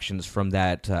reactions from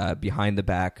that behind the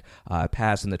back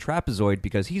pass in the trapezoid,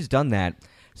 because he's done that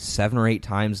 7 or 8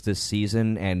 times this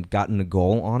season and gotten a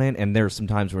goal on it, and there's some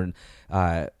times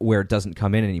where it doesn't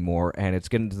come in anymore, and it's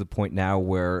getting to the point now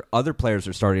where other players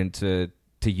are starting to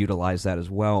utilize that as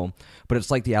well. But it's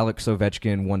like the Alex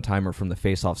Ovechkin one-timer from the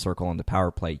face-off circle on the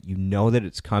power play. You know that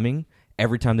it's coming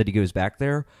every time that he goes back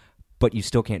there, but you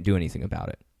still can't do anything about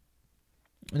it.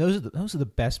 And those are the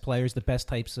best players. The best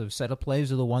types of setup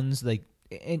plays are the ones like.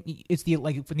 And it's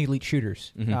for the elite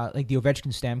shooters, like the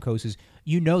Ovechkin Stamkos,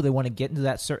 they want to get into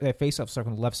that face-off circle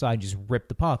on the left side and just rip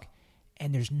the puck,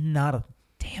 and there's not a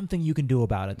damn thing you can do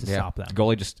about it to stop them. The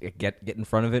goalie just get in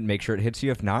front of it and make sure it hits you.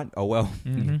 If not, oh well.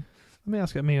 Let me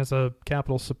ask you, as a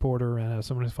Capitals supporter and as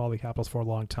someone who's followed the Capitals for a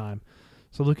long time,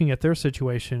 so looking at their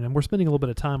situation, and we're spending a little bit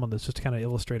of time on this just to kind of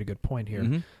illustrate a good point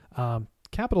here.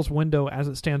 Capitals window as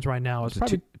it stands right now is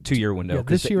probably a 2-year window. Yeah,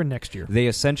 this year and next year. They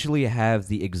essentially have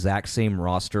the exact same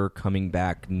roster coming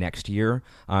back next year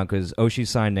because Oshie's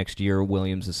signed next year,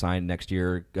 Williams is signed next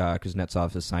year,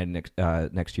 Kuznetsov is signed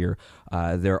next year.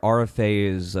 Their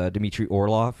RFA is Dmitry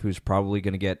Orlov, who's probably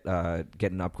going to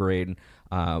get an upgrade.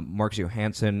 Marcus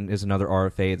Johansson is another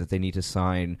RFA that they need to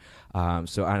sign.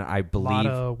 So I believe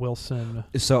Lotta, Wilson.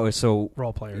 So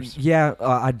role players. Yeah,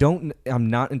 I'm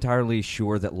not entirely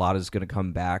sure that Lotta's going to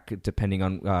come back, depending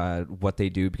on what they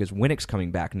do, because Winnick's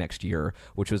coming back next year,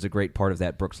 which was a great part of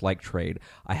that Brooks-like trade.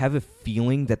 I have a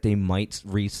feeling that they might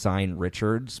re-sign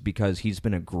Richards because he's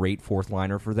been a great fourth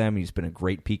liner for them. He's been a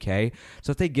great PK.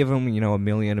 So if they give him, $1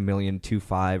 million,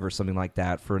 2.5 or something like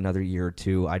that for another year or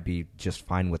two, I'd be just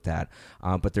fine with that.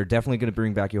 But they're definitely going to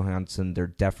bring back Johansson. They're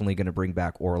definitely going to bring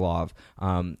back Orlov.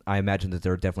 I imagine that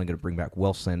they're definitely going to bring back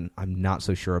Wilson. I'm not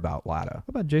so sure about Latta. How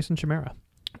about Jason Chimera?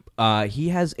 He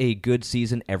has a good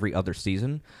season every other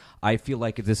season. I feel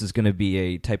like this is going to be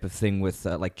a type of thing with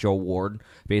like Joe Ward,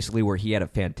 basically, where he had a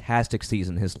fantastic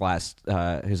season his last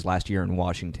year in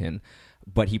Washington,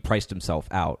 but he priced himself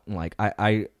out. Like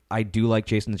I do like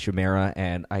Jason Chimera,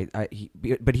 and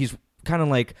but he's kind of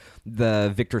like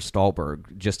the Victor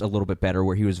Stahlberg, just a little bit better,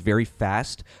 where he was very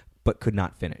fast but could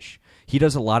not finish. He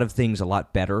does a lot of things a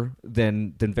lot better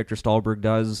than Victor Stahlberg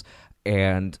does,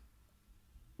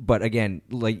 but again,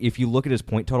 like if you look at his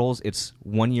point totals, it's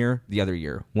 1 year, the other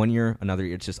year, 1 year, another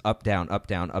year. It's just up, down, up,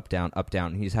 down, up, down, up,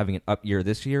 down. He's having an up year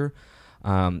this year.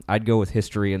 I'd go with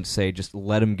history and say just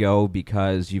let him go,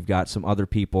 because you've got some other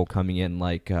people coming in,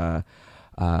 like who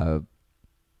are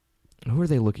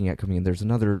they looking at coming in? There's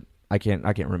another. I can't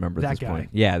remember at this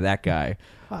point. Yeah, that guy.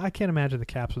 I can't imagine the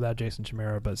Caps without Jason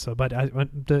Chimera, but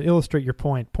to illustrate your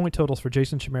point totals for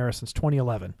Jason Chimera since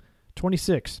 2011: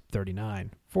 26,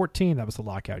 39, 14. That was the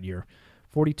lockout year.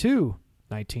 42,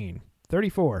 19,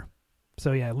 34.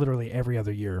 So yeah, literally every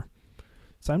other year.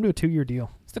 So I'm to a 2-year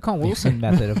deal. It's the Colin Wilson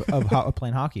method of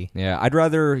playing hockey. Yeah, I'd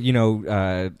rather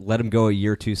let him go a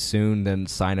year too soon than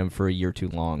sign him for a year too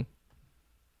long.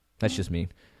 That's just me.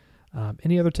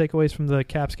 Any other takeaways from the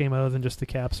Caps game other than just the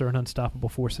Caps are an unstoppable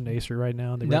force in Acer right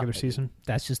now in the regular season?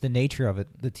 That's just the nature of it.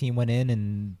 The team went in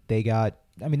and they got.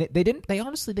 I mean, they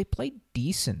honestly played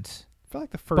decent. I feel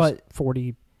like the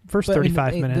first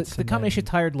 35 minutes. The combination of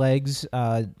tired legs,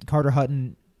 Carter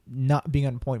Hutton not being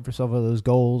on point for several of those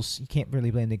goals. You can't really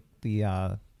blame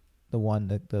the one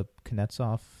that the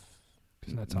Kuznetsov.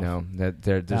 No,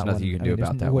 there's nothing you can do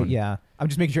about that one. Yeah, I'm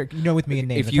just making sure with me in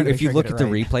names. If you look at the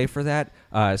replay for that,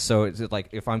 so it's like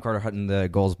if I'm Carter Hutton, the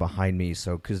goal's behind me,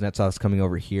 so Kuznetsov's coming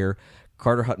over here.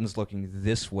 Carter Hutton's looking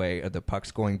this way, the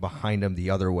puck's going behind him the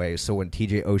other way. So when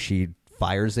TJ Oshie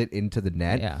fires it into the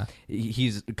net,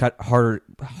 he's cut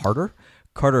harder.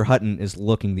 Carter Hutton is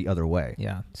looking the other way.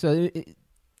 Yeah, so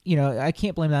I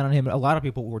can't blame that on him. A lot of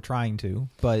people were trying to,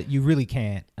 but you really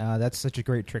can't. That's such a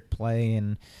great trick play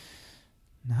and.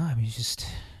 No, I mean,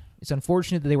 it's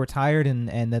unfortunate that they were tired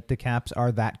and that the Caps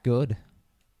are that good.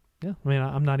 Yeah, I mean,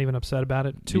 I'm not even upset about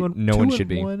it. No one should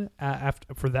be.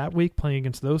 After for that week playing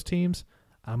against those teams,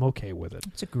 I'm okay with it.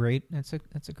 That's a great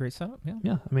setup. Yeah.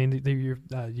 Yeah, I mean,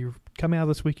 you're coming out of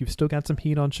this week. You've still got some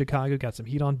heat on Chicago, got some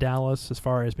heat on Dallas as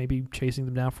far as maybe chasing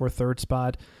them down for a third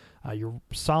spot. You're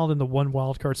solid in the one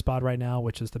wild card spot right now,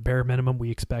 which is the bare minimum we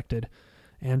expected.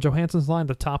 And Johansson's line,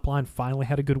 the top line, finally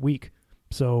had a good week.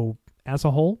 So. As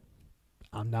a whole,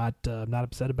 I'm not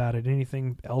upset about it.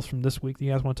 Anything else from this week that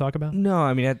you guys want to talk about? No,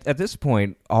 I mean, at this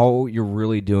point, all you're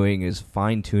really doing is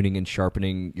fine-tuning and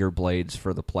sharpening your blades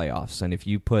for the playoffs. And if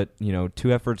you put, 2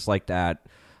 efforts like that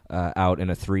out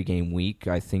in a 3-game week,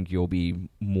 I think you'll be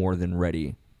more than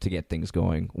ready to get things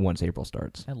going once April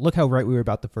starts. And look how right we were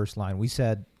about the first line. We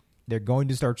said they're going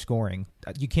to start scoring.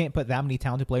 You can't put that many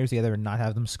talented players together and not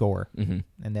have them score. Mm-hmm.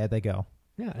 And there they go.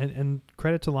 Yeah, and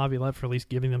credit to Laviolette for at least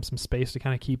giving them some space to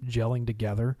kind of keep gelling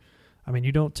together. I mean,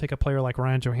 you don't take a player like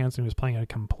Ryan Johansson who's playing in a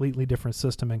completely different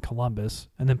system in Columbus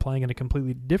and then playing in a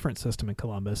completely different system in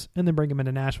Columbus and then bring him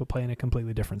into Nashville playing in a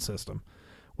completely different system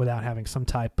without having some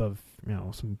type of,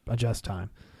 some adjust time.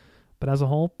 But as a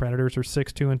whole, Predators are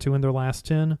 6-2-2 in their last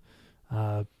 10.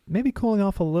 Maybe cooling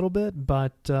off a little bit,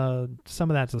 but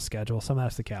some of that's the schedule, some of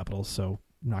that's the Capitals, so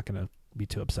I'm not going to be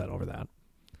too upset over that.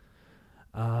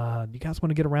 You guys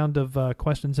want to get a round of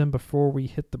questions in before we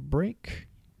hit the break?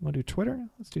 Want to do Twitter?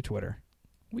 Let's do Twitter.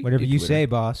 Whatever you say,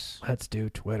 boss. Let's do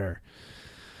Twitter.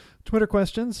 Twitter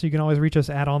questions. You can always reach us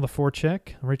at On The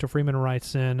Forecheck. Rachel Freeman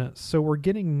writes in, so we're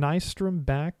getting Nystrom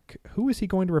back. Who is he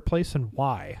going to replace and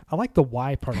why? I like the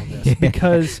why part on this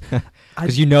because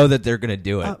you know that they're going to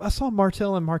do it. I saw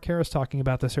Martel and Mark Harris talking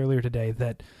about this earlier today,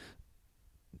 that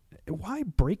why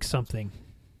break something?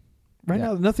 Right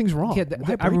now, nothing's wrong.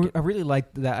 Yeah, I really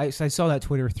liked that. I saw that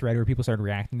Twitter thread where people started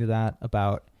reacting to that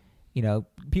about,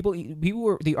 people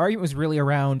were, the argument was really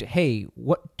around, hey,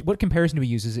 what comparison do we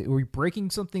use? Are we breaking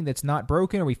something that's not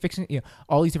broken? Are we fixing,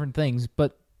 all these different things?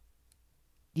 But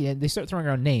they start throwing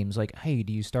around names like, hey,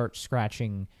 do you start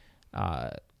scratching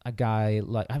a guy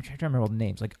like, I'm trying to remember all the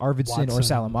names, like Arvidsson or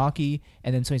Salomaki,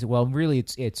 and then somebody said, well, really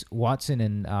it's Watson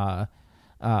and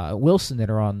Wilson that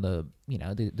are on the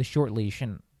the short leash.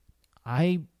 And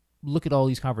I look at all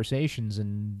these conversations,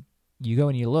 and you go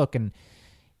and you look, and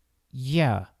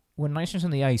when Nystrom's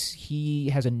on the ice, he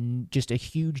has just a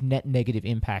huge net negative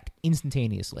impact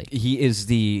instantaneously. He is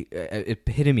the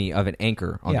epitome of an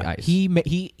anchor on the ice.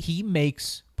 He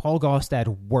makes Paul Gaustad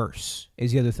worse,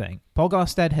 is the other thing. Paul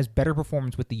Gaustad has better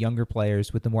performance with the younger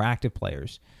players, with the more active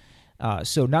players.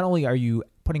 So not only are you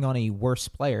putting on a worse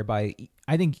player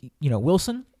I think,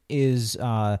 Wilson is...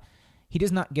 he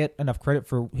does not get enough credit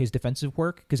for his defensive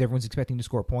work because everyone's expecting to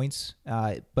score points,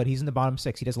 but he's in the bottom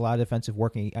six. He does a lot of defensive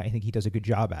work, and I think he does a good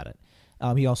job at it.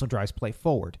 He also drives play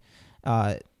forward.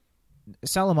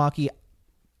 Salomaki,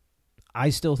 I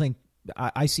still think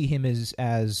I see him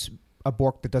as a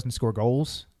Bork that doesn't score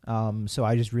goals. So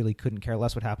I just really couldn't care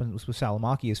less what happens with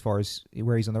Salomaki as far as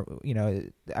where he's on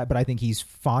the but I think he's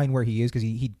fine where he is because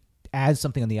he adds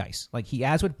something on the ice. Like he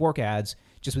adds what Bork adds,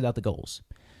 just without the goals.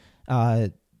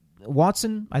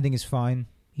 Watson, I think, is fine.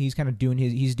 He's kind of doing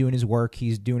his work.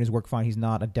 He's doing his work fine. He's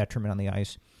not a detriment on the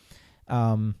ice.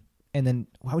 And then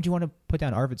why would you want to put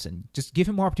down Arvidsson? Just give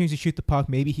him more opportunities to shoot the puck.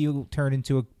 Maybe he'll turn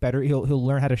into a better. He'll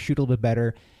learn how to shoot a little bit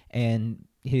better. And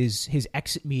his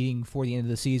exit meeting for the end of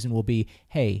the season will be,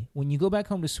 hey, when you go back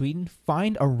home to Sweden,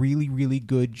 find a really, really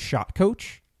good shot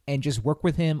coach and just work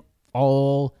with him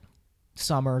all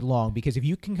summer long. Because if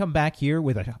you can come back here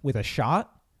with a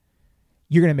shot,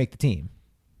 you're going to make the team.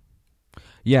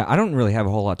 Yeah, I don't really have a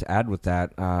whole lot to add with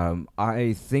that.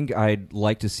 I think I'd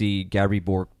like to see Gabby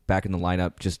Bork back in the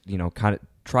lineup, just, kind of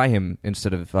try him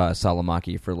instead of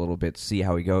Salomaki for a little bit, see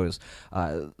how he goes.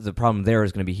 The problem there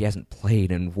is going to be he hasn't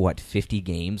played in, 50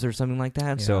 games or something like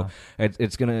that? Yeah. So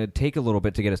it's going to take a little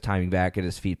bit to get his timing back, get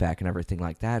his feet back and everything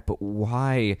like that. But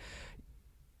why,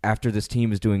 after this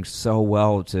team is doing so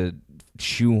well, to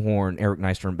shoehorn Eric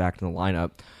Nystrom back in the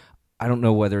lineup? I don't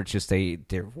know whether it's just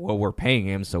we're paying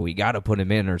him, so we got to put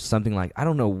him in or something like. I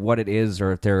don't know what it is,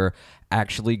 or if they're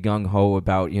actually gung ho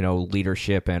about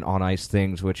leadership and on ice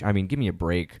things. Which, I mean, give me a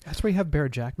break. That's where you have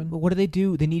Barrett Jackman. But what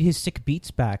do? They need his sick beats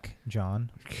back,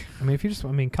 John. I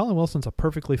mean, Colin Wilson's a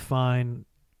perfectly fine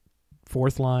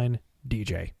fourth line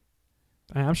DJ.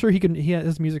 I'm sure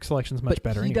his music selection's much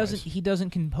better. He doesn't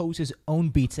compose his own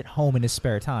beats at home in his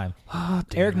spare time.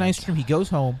 Eric Nystrom, he goes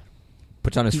home.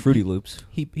 Puts on his Fruity Loops.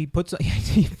 He puts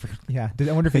yeah.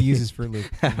 I wonder if he uses Fruit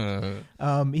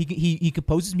Loop. He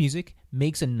composes music,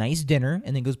 makes a nice dinner,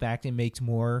 and then goes back and makes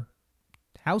more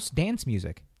house dance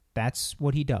music. That's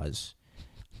what he does.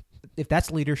 If that's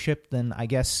leadership, then I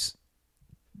guess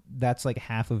that's like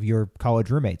half of your college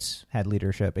roommates had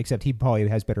leadership. Except he probably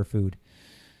has better food.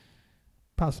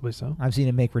 Possibly so. I've seen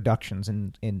him make reductions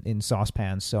in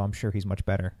saucepans, so I'm sure he's much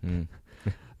better.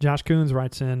 Josh Coons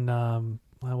writes in.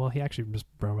 Well, he actually just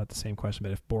brought about the same question,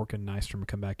 but if Bork and Nystrom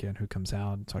come back in, who comes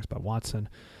out and talks about Watson?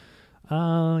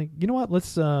 You know what?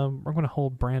 Let's. We're going to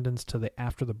hold Brandon's to the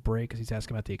after the break because he's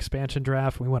asking about the expansion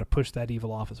draft. We want to push that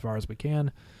evil off as far as we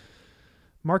can.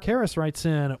 Mark Harris writes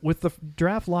in, with the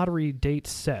draft lottery date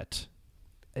set,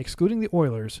 excluding the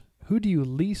Oilers, who do you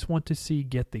least want to see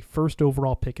get the first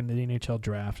overall pick in the NHL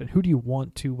draft, and who do you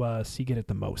want to see get it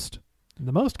the most? And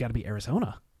the most got to be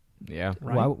Arizona. Yeah.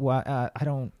 Right? Why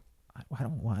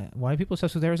are people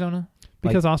obsessed with Arizona?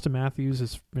 Because Austin Matthews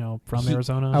is from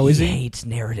Arizona. Oh, is he? Hates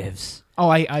narratives. Oh,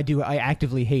 I do. I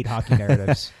actively hate hockey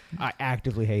narratives. I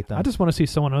actively hate them. I just want to see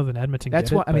someone other than Edmonton.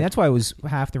 That's why. That's why I was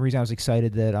half the reason I was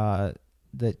excited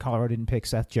that Colorado didn't pick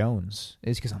Seth Jones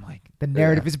is because I'm like the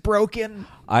narrative is broken.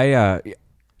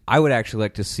 I would actually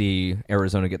like to see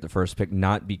Arizona get the first pick,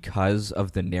 not because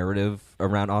of the narrative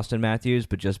around Austin Matthews,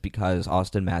 but just because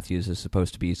Austin Matthews is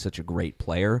supposed to be such a great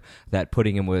player that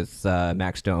putting him with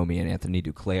Max Domi and Anthony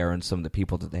Duclair and some of the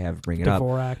people that they have bringing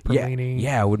Dvorak, up,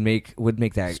 Perlini, would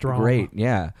make that Strong. Great.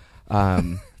 Yeah,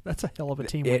 that's a hell of a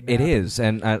team. It is,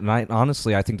 and I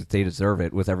honestly I think that they deserve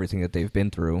it with everything that they've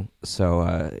been through. So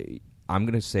I'm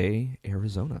going to say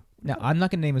Arizona. Now I'm not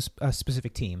going to name a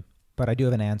specific team, but I do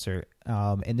have an answer.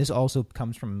 And this also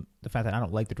comes from the fact that I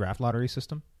don't like the draft lottery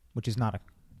system, which is not an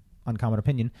uncommon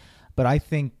opinion. But I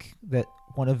think that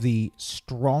one of the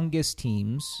strongest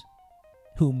teams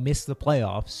who miss the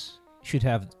playoffs should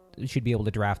be able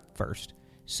to draft first.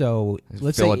 So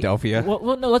let's say Philadelphia.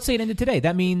 Well, no. Let's say it ended today.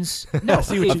 That means no.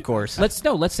 Of course. Let's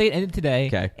say it ended today.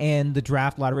 Okay. And the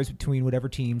draft lottery is between whatever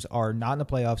teams are not in the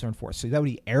playoffs or in fourth. So that would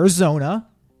be Arizona,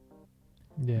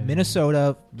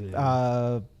 Minnesota.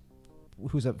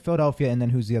 Who's up? Philadelphia, and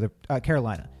then who's the other?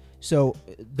 Carolina. So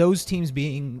those teams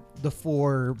being the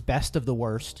 4 best of the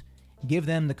worst, give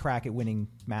them the crack at winning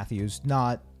Matthews,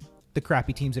 not the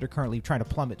crappy teams that are currently trying to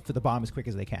plummet for the bottom as quick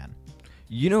as they can.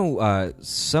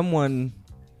 Someone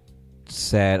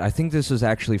said, I think this was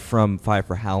actually from Five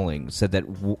for Howling, said that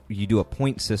you do a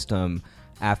point system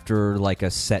after like a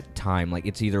set time. Like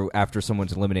it's either after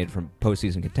someone's eliminated from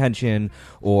postseason contention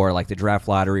or like the draft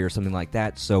lottery or something like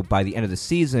that. So by the end of the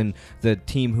season, the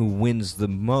team who wins the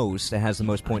most and has the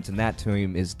most points in that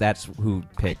team that's who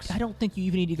picks. I don't think you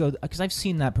even need to go, because I've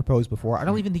seen that proposed before. I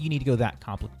don't even think you need to go that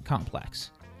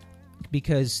complex,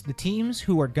 because the teams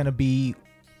who are going to be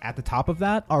at the top of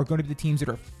that are going to be the teams that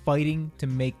are fighting to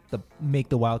make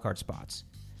the wild card spots.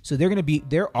 So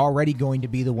they're already going to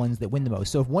be the ones that win the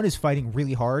most. So if one is fighting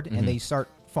really hard and they start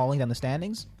falling down the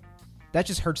standings, that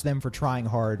just hurts them for trying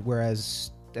hard.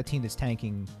 Whereas a team that's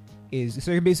tanking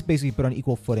so you're basically put on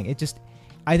equal footing.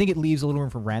 I think it leaves a little room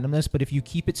for randomness. But if you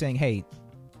keep it saying, hey,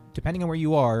 depending on where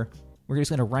you are, we're just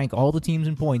going to rank all the teams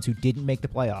in points who didn't make the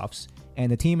playoffs,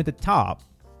 and the team at the top,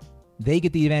 they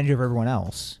get the advantage over everyone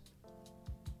else.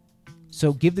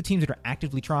 So give the teams that are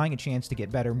actively trying a chance to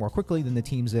get better more quickly than the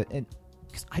teams that...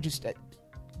 Because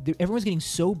everyone's getting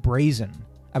so brazen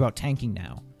about tanking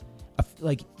now.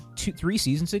 Like 3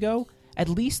 seasons ago, at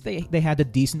least they had the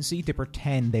decency to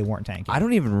pretend they weren't tanking. I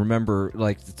don't even remember,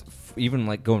 like, even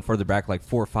like going further back, like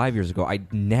 4 or 5 years ago, I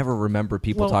never remember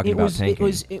people talking about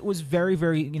tanking. It was very,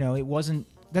 very, it wasn't...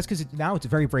 That's because now it's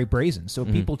very, very brazen. So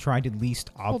people tried to at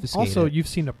least obfuscate Also, it. you've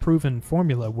seen a proven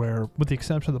formula where, with the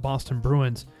exception of the Boston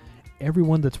Bruins,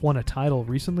 everyone that's won a title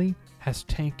recently has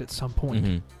tanked at some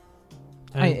point.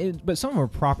 But some of them were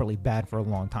properly bad for a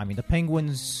long time. I mean, the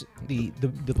Penguins, the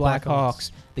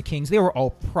Blackhawks, the Kings, they were all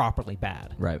properly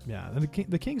bad. Right. Yeah, and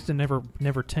the Kings never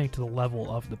tanked to the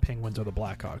level of the Penguins or the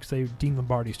Blackhawks. Dean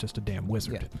Lombardi's just a damn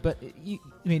wizard. Yeah, but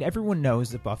everyone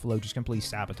knows that Buffalo just completely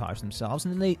sabotaged themselves,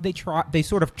 and then they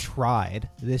sort of tried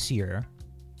this year,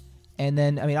 and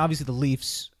then obviously the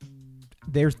Leafs.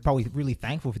 They're probably really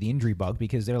thankful for the injury bug,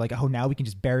 because they're like, oh, now we can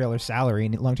just bury all our salary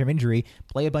in long-term injury,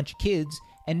 play a bunch of kids,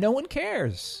 and no one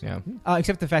cares. Yeah.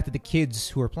 Except the fact that the kids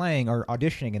who are playing are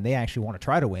auditioning and they actually want to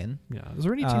try to win. Yeah. Is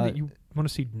there any team that you want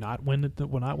to see not win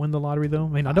the lottery, though? I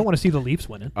mean, I don't want to see the Leafs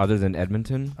win it. Other than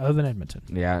Edmonton?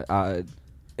 Yeah.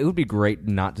 It would be great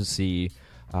not to see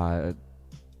the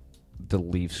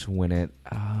Leafs win it.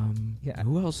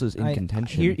 Who else is in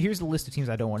contention? Here's the list of teams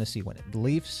I don't want to see win it. The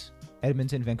Leafs,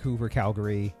 Edmonton, Vancouver,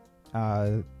 Calgary,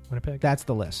 Winnipeg. That's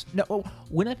the list. No,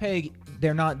 Winnipeg.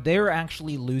 They're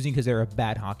actually losing because they're a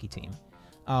bad hockey team.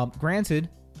 Granted,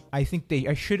 I think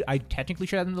I technically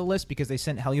should add them to the list because they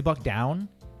sent Hellebuyck down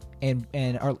and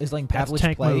is letting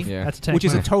Pavlich play. Move. Yeah. That's a tank which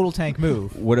move. Is a total tank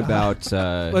move. What about?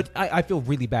 But I feel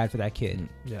really bad for that kid.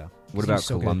 Yeah. What about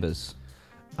Columbus?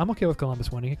 I'm okay with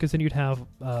Columbus winning it, because then you'd have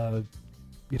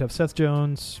Seth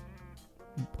Jones,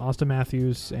 Austin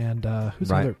Matthews, and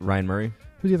Ryan Murray.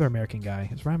 Who's the other American guy?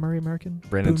 Is Ryan Murray American?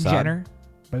 Brandon Saad.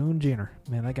 Boone Jenner.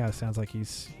 Man, that guy sounds like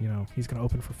he's going to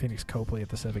open for Phoenix Copley at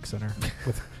the Civic Center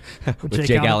with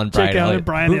Jake Allen, Brian Elliott.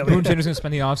 Boone Jenner's going to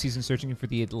spend the offseason searching for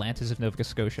the Atlantis of Nova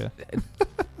Scotia.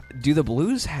 Do the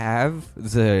Blues have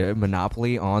the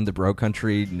monopoly on the bro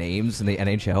country names in the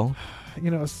NHL?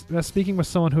 Speaking with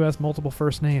someone who has multiple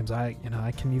first names, I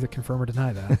can neither confirm or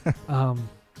deny that.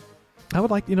 I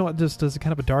would like, just as a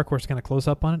kind of a dark horse to kind of close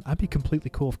up on it, I'd be completely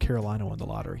cool if Carolina won the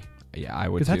lottery. Yeah, I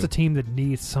would, because that's a team that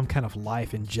needs some kind of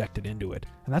life injected into it.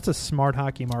 And that's a smart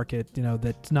hockey market,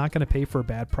 that's not going to pay for a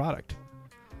bad product.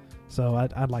 So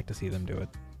I'd like to see them do it.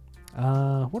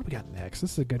 What do we got next?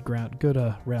 This is a good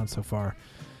round so far.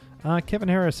 Kevin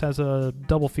Harris has a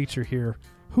double feature here.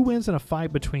 Who wins in a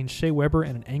fight between Shea Weber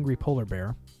and an angry polar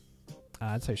bear?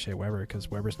 I'd say Shea Weber, because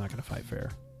Weber's not going to fight fair.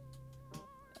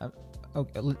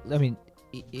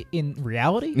 In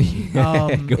reality, it's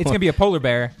going to be a polar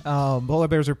bear. Polar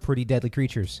bears are pretty deadly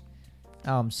creatures.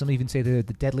 Some even say they're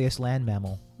the deadliest land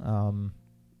mammal. Then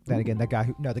again, the guy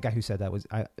who said that was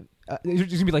there's just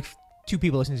going to be like 2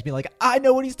 people listening to me like, I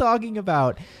know what he's talking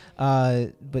about.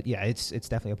 But yeah, it's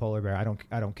definitely a polar bear.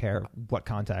 I don't care what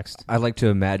context. I like to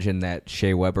imagine that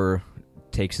Shea Weber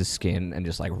takes his skin and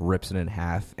just like rips it in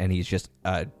half, and he's just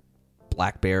a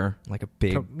black bear, like a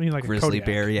big grizzly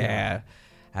bear. Yeah.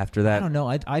 After that, I don't know.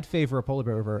 I'd favor a polar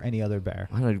bear over any other bear.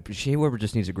 I don't know. Shea Weber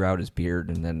just needs to grow out his beard,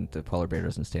 and then the polar bear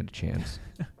doesn't stand a chance.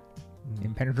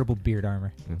 Impenetrable beard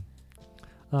armor.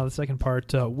 The second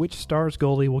part: which Stars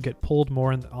goalie will get pulled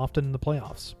more often in the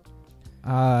playoffs?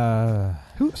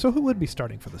 Who would be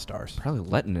starting for the Stars? Probably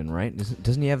Lettinen, right?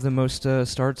 Doesn't he have the most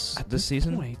starts this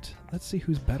season? Wait, let's see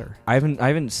who's better. I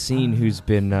haven't seen who's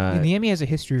been. Niemi has a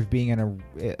history of being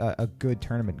a good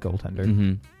tournament goaltender.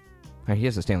 Mm-hmm. He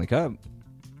has a Stanley Cup.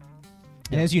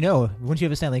 And as you know, once you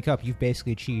have a Stanley Cup, you've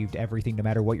basically achieved everything, no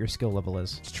matter what your skill level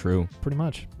is. It's true. Pretty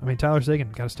much. I mean, Tyler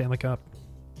Seguin got a Stanley Cup.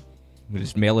 We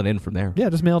just mail it in from there. Yeah,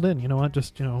 just mailed in. You know what?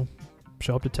 Just,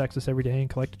 show up to Texas every day and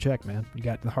collect a check, man. You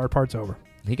got the hard parts over.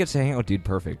 He gets to hang out with Dude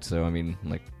Perfect, so, I mean,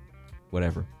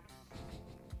 whatever.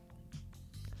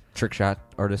 Trick shot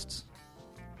artists.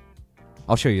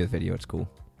 I'll show you the video. It's cool.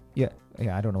 Yeah,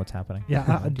 I don't know what's happening.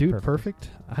 Yeah, Dude Perfect?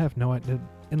 I have no idea.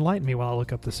 Enlighten me while I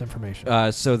look up this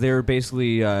information. So they're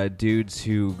basically dudes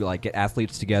who get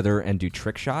athletes together and do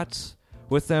trick shots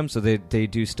with them. So they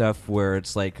do stuff where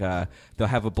it's they'll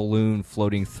have a balloon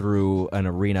floating through an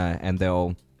arena, and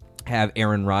they'll have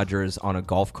Aaron Rodgers on a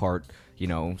golf cart,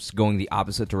 going the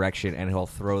opposite direction, and he'll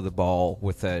throw the ball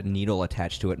with a needle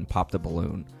attached to it and pop the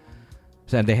balloon.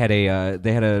 So they had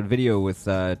a video with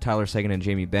Tyler Seguin and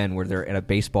Jamie Benn where they're at a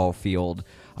baseball field,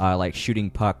 shooting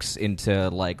pucks into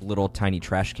little tiny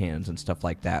trash cans and stuff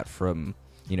like that from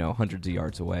hundreds of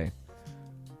yards away.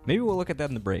 Maybe we'll look at that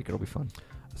in the break. It'll be fun.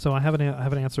 So I have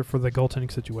an answer for the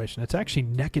goaltending situation. It's actually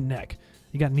neck and neck.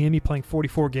 You got Niemi playing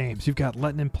 44 games. You've got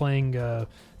Lettinen playing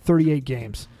 38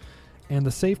 games. And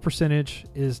the save percentage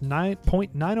is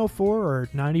 9.904 or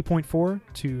 90.4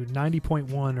 to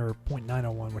 90.1 or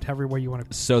 .901, whatever way you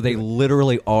want to. So they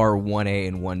literally are 1A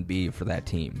and 1B for that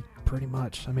team. Pretty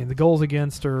much. I mean, the goals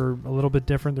against are a little bit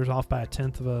different. There's off by a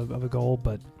tenth of a goal,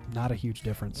 but not a huge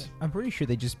difference. I'm pretty sure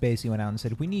they just basically went out and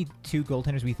said, we need two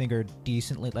goaltenders we think are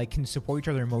decently, can support each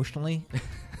other emotionally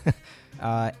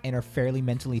and are fairly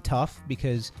mentally tough,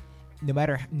 because no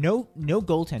matter no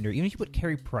goaltender, even if you put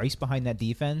Carey Price behind that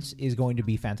defense, is going to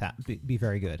be fantastic, be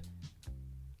very good.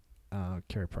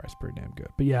 Carey Price pretty damn good,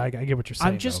 but yeah, I get what you're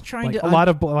saying. I'm just though. trying to a lot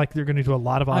of they're going to do a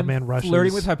lot of odd man rushes.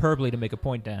 Flirting with hyperbole to make a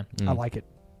point, Dan. I like it.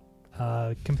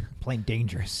 Playing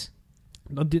dangerous.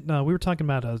 No, we were talking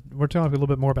about we're talking a little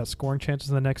bit more about scoring chances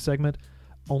in the next segment.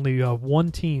 Only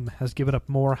one team has given up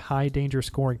more high danger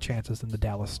scoring chances than the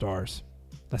Dallas Stars.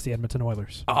 That's the Edmonton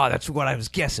Oilers. Oh, that's what I was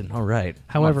guessing. All right.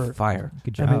 However, fire.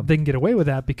 Good job. I mean, they can get away with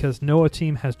that because no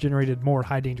team has generated more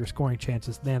high danger scoring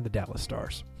chances than the Dallas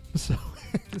Stars.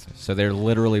 So they're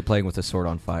literally playing with a sword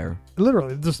on fire.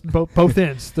 Literally, just both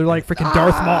ends. They're like freaking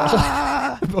Darth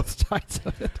Maul. Both sides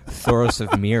of it. Thoros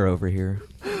of Mir over here.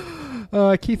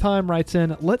 Keith Heim writes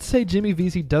in, let's say Jimmy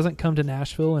Vesey doesn't come to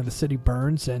Nashville and the city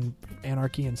burns and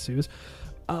anarchy ensues.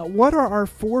 What are our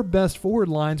 4 best forward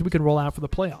lines we could roll out for the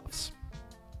playoffs?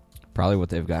 Probably what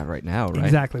they've got right now, right?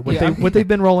 Exactly. What they've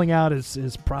been rolling out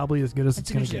is probably as good as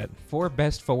it's going to get. 4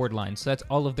 best forward lines. So that's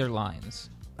all of their lines.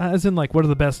 As in, what are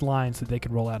the best lines that they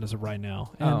could roll out as of right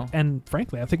now? And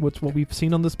frankly, I think what we've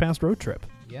seen on this past road trip.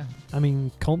 Yeah. I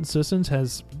mean, Colton Sissons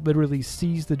has literally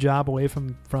seized the job away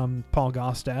from Paul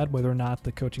Gaustad, whether or not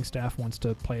the coaching staff wants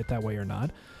to play it that way or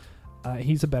not.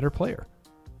 He's a better player.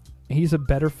 He's a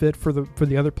better fit for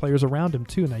the other players around him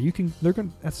too. Now they're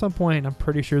going at some point. I'm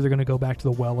pretty sure they're going to go back to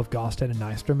the well of Gaustad and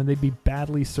Nystrom, and they'd be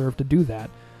badly served to do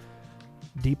that.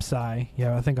 Deep sigh.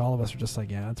 Yeah, I think all of us are just like,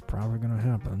 yeah, it's probably going to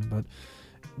happen. But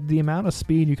the amount of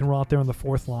speed you can roll out there on the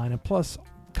fourth line, and plus,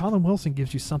 Colin Wilson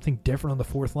gives you something different on the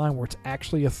fourth line where it's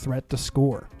actually a threat to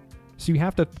score. So you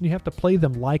have to play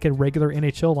them like a regular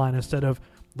NHL line instead of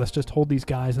let's just hold these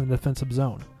guys in the defensive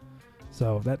zone.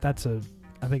 So I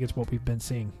think it's what we've been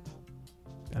seeing.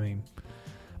 I mean,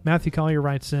 Matthew Collier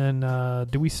writes in,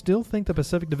 do we still think the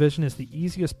Pacific Division is the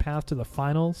easiest path to the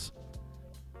finals?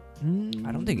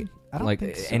 I don't think so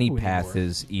any path anymore.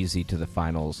 is easy to the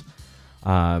finals.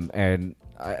 And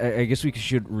I guess we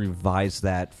should revise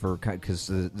that because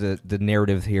the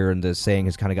narrative here and the saying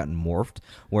has kind of gotten morphed.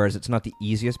 Whereas it's not the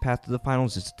easiest path to the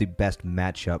finals; it's the best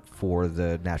matchup for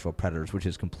the Nashville Predators, which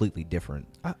is completely different.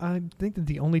 I think that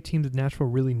the only team that Nashville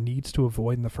really needs to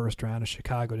avoid in the first round is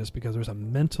Chicago, just because there's a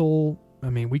mental. I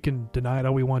mean, we can deny it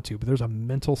all we want to, but there's a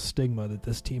mental stigma that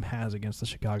this team has against the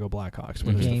Chicago Blackhawks.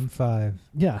 Game 5.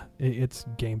 Yeah, it's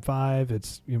Game 5.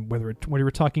 It's whether you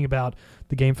were talking about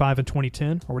the Game 5 in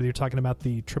 2010 or whether you're talking about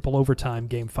the triple overtime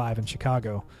Game 5 in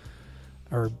Chicago,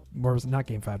 or was it not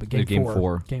Game 5, but Game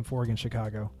 4. Game 4 against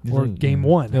Chicago, or Game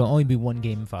 1. There'll only be one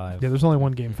Game 5. Yeah, there's only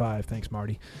one Game 5. Thanks,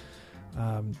 Marty.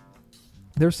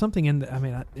 There's something in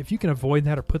if you can avoid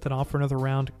that or put that off for another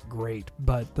round, great.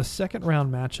 But the second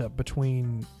round matchup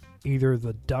between either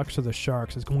the Ducks or the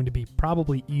Sharks is going to be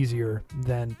probably easier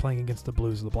than playing against the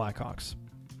Blues or the Blackhawks.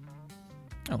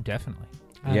 Oh, definitely.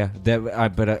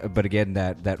 But again,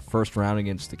 that first round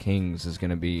against the Kings is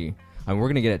going to be. I mean, we're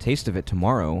going to get a taste of it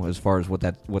tomorrow as far as what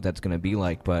that's going to be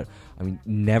like. But I mean,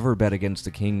 never bet against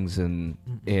the Kings in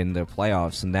the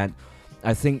playoffs, and that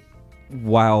I think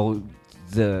while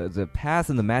the path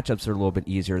and the matchups are a little bit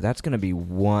easier, that's going to be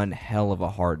one hell of a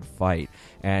hard fight.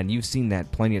 And you've seen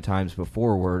that plenty of times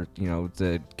before where,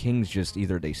 the Kings just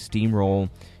either they steamroll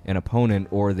an opponent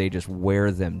or they just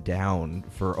wear them down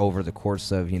for over the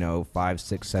course of, 5,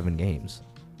 6, 7 games.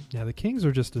 Yeah, the Kings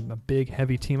are just a big,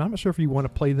 heavy team. I'm not sure if you want to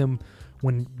play them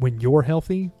when you're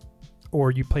healthy or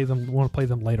you want to play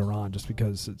them later on, just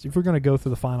because if we're going to go through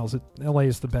the finals, LA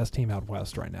is the best team out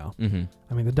west right now. Mm-hmm.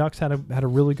 I mean, the Ducks had a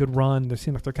really good run. They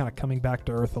seem like they're kind of coming back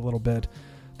to earth a little bit.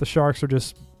 The Sharks are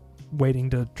just waiting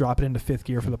to drop it into fifth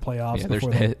gear for the playoffs.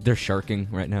 Yeah, they're sharking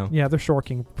right now. Yeah, they're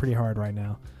sharking pretty hard right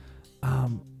now. I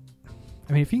mean,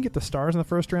 if you can get the Stars in the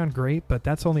first round, great, but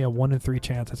that's only a 1 in 3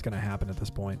 chance that's going to happen at this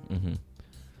point. Mm-hmm.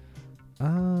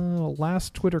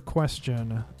 Last Twitter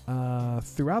question.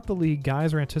 Throughout the league,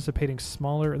 guys are anticipating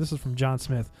smaller... This is from John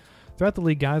Smith. Throughout the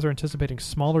league, guys are anticipating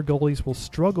smaller goalies will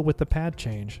struggle with the pad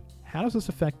change. How does this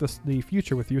affect the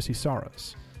future with Juuse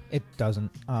Saros? It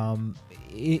doesn't.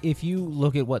 If you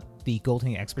look at what the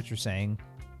goaltending experts are saying,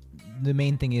 the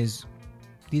main thing is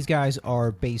these guys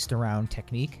are based around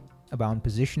technique, about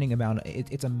positioning,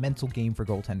 it's a mental game for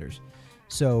goaltenders.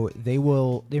 So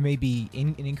there may be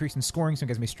an increase in scoring. Some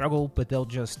guys may struggle, but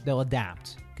they'll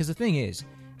adapt. Because the thing is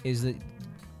that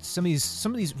some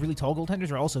of these really tall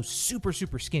goaltenders are also super,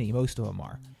 super skinny. Most of them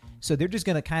are. So they're just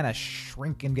going to kind of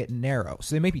shrink and get narrow.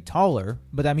 So they may be taller,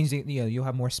 but that means you'll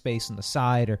have more space on the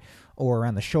side or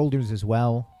around the shoulders as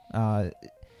well.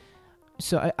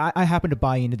 So I happen to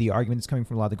buy into the argument that's coming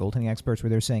from a lot of the goaltending experts where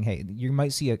they're saying, hey, you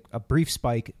might see a brief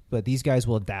spike, but these guys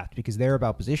will adapt because they're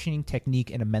about positioning, technique,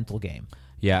 and a mental game.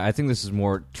 Yeah, I think this is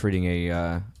more treating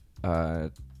a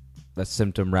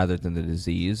symptom rather than the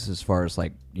disease as far as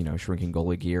shrinking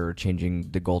goalie gear or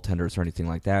changing the goaltenders or anything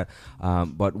like that.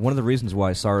 But one of the reasons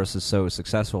why Saros is so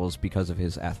successful is because of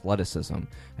his athleticism.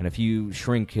 And if you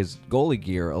shrink his goalie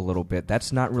gear a little bit,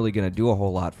 that's not really going to do a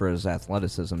whole lot for his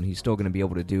athleticism. He's still going to be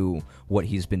able to do what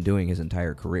he's been doing his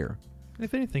entire career.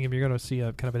 If anything, if you're going to see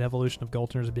a kind of an evolution of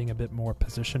goaltenders being a bit more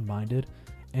position-minded,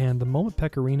 and the moment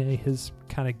Pecorine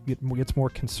gets more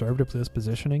conservative with his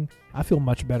positioning, I feel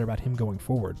much better about him going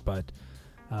forward. But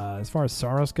as far as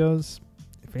Saros goes,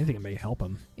 if anything, it may help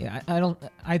him. Yeah,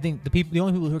 I think the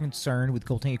only people who are concerned with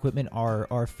goaltending equipment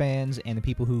are fans and the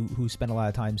people who spend a lot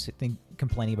of time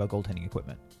complaining about goaltending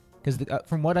equipment. Because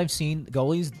from what I've seen,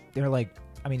 goalies, they're like,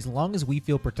 as long as we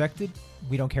feel protected,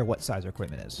 we don't care what size our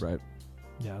equipment is. Right.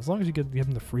 Yeah, as long as you give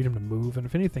them the freedom to move, and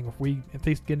if anything, if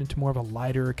they get into more of a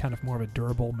lighter, kind of more of a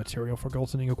durable material for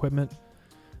goaltending equipment,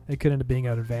 it could end up being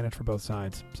an advantage for both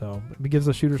sides. So if it gives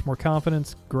the shooters more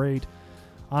confidence, great.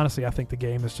 Honestly, I think the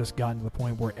game has just gotten to the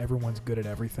point where everyone's good at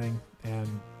everything, and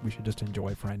we should just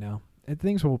enjoy it for right now. And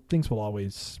things will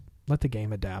always let the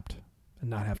game adapt and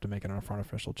not have to make an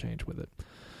artificial change with it.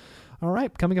 All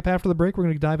right, coming up after the break, we're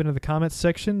going to dive into the comments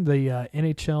section. The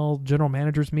NHL general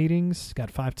managers meetings. Got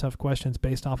 5 tough questions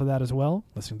based off of that as well.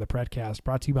 Listening to the Predcast,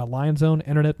 brought to you by LionZone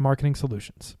Internet Marketing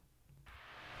Solutions.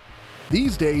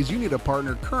 These days, you need a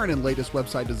partner current in latest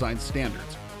website design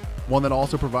standards. One that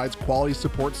also provides quality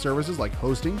support services like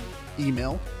hosting,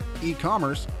 email,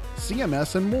 e-commerce,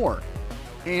 CMS, and more.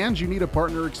 And you need a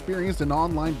partner experienced in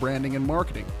online branding and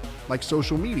marketing, like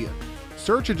social media,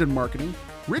 search engine marketing,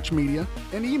 rich media,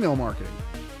 and email marketing.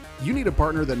 You need a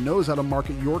partner that knows how to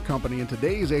market your company in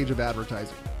today's age of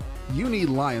advertising. You need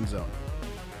LionZone.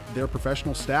 Their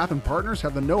professional staff and partners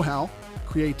have the know-how,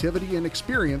 creativity, and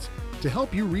experience to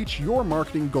help you reach your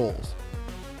marketing goals.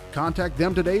 Contact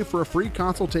them today for a free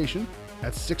consultation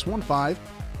at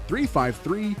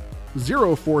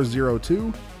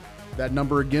 615-353-0402. That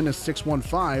number again is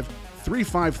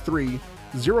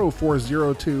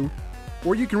 615-353-0402.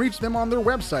 Or you can reach them on their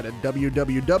website at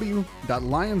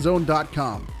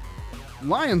www.lionzone.com.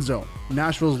 LionZone,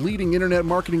 Nashville's leading internet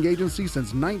marketing agency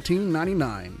since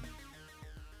 1999.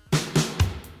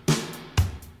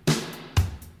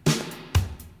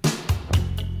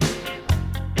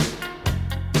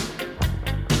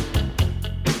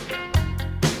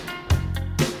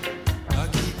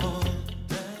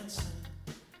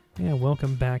 Yeah,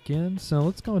 welcome back in. So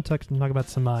let's go and talk about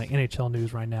some NHL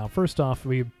news right now. First off,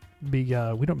 we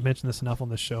don't mention this enough on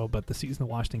the show, but the season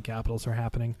the Washington Capitals are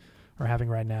having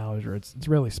right now it's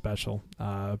really special.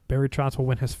 Barry Trotz will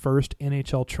win his first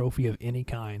NHL trophy of any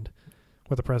kind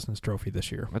with the President's Trophy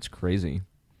this year. That's crazy.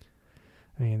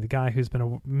 I mean, the guy who's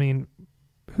been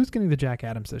who's getting the Jack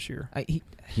Adams this year? Barry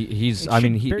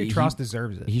Trotz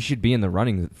deserves it. He should be in the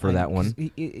running for that one.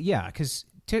 Because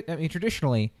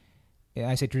traditionally,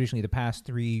 I say traditionally, the past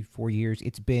 3-4 years,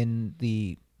 it's been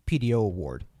the PDO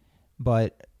award,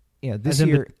 but this as in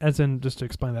year, as in, just to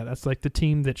explain that, that's like the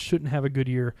team that shouldn't have a good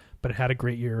year but it had a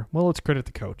great year. Well, let's credit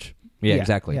the coach. Yeah,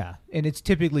 exactly. Yeah, and it's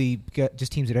typically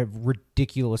just teams that have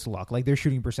ridiculous luck. Like their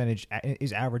shooting percentage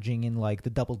is averaging in like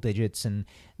the double digits, and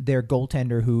their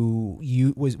goaltender, who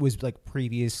was like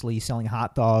previously selling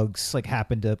hot dogs, like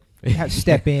happened to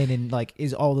step in and like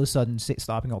is all of a sudden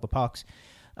stopping all the pucks.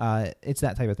 It's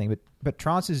that type of thing. But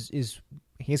Trotz is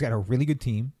he has got a really good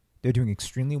team. They're doing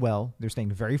extremely well. They're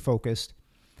staying very focused,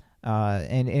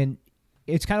 and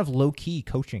it's kind of low key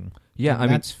coaching. Yeah, I mean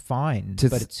that's fine.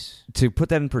 But it's to put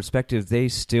that in perspective, they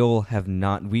still have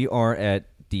not. We are at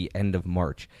the end of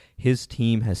March. His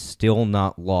team has still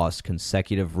not lost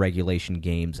consecutive regulation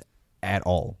games at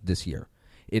all this year.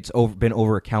 It's been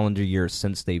over a calendar year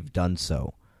since they've done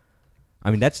so.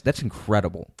 I mean, that's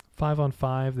incredible.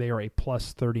 5-on-5, they are a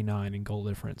plus 39 in goal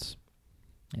difference.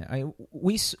 Yeah,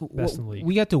 we Best in the league.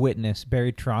 We got to witness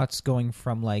Barry Trotz going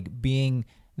from like being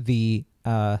the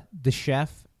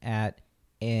chef at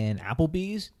an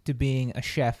Applebee's to being a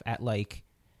chef at like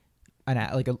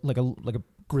a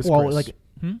Ruth's well, Chris. like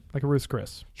Like a Ruth's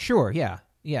Chris. Sure,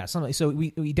 yeah, something. So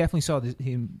we definitely saw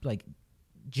him like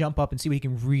jump up and see what he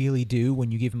can really do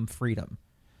when you give him freedom,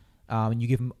 and you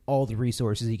give him all the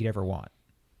resources he could ever want.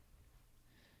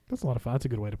 That's a lot of fun. That's a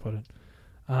good way to put it.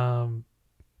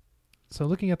 So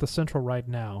looking at the Central right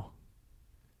now,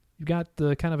 you've got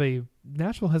the kind of a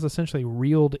Nashville has essentially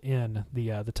reeled in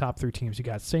the top three teams. You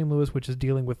got St. Louis, which is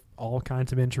dealing with all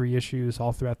kinds of injury issues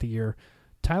all throughout the year.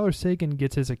 Tyler Seguin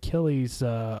gets his Achilles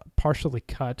partially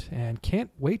cut and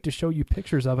can't wait to show you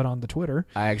pictures of it on the Twitter.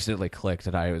 I accidentally clicked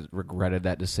and I regretted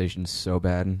that decision so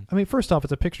bad. I mean, first off,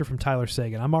 it's a picture from Tyler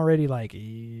Seguin. I'm already like,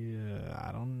 I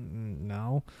don't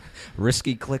know.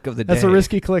 Risky click of the day. That's a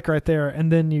risky click right there.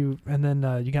 And then you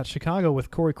got Chicago with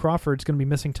Corey Crawford's going to be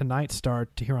missing tonight's start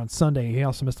here on Sunday. He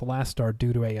also missed the last start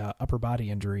due to a upper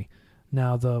body injury.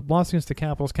 Now the loss against the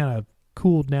Capitals kind of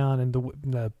cooled down, and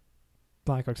the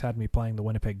Blackhawks had me playing the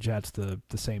Winnipeg Jets the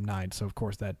same night, so of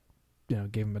course that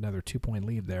gave them another 2-point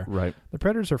lead there. Right. The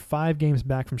Predators are 5 games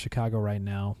back from Chicago right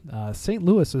now. St.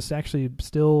 Louis is actually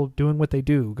still doing what they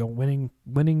do,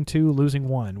 winning 2, losing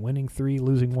 1, winning 3,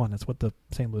 losing 1. That's what the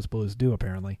St. Louis Blues do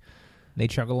apparently. They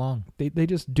chug along. They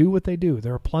just do what they do.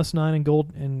 They're a +9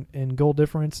 in goal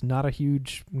difference. Not a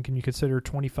huge. Can you consider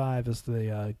 25 as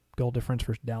the goal difference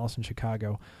for Dallas and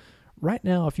Chicago? Right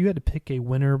now, if you had to pick a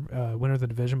winner of the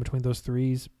division between those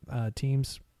three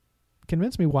teams,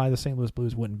 convince me why the St. Louis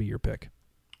Blues wouldn't be your pick.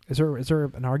 Is there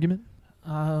an argument?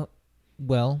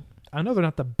 Well, I know they're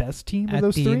not the best team of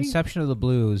those three. At the inception of the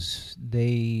Blues,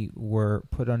 they were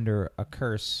put under a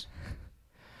curse.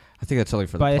 I think that's only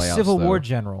for the by playoffs, a Civil though. War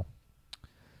general,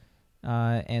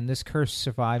 and this curse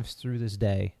survives through this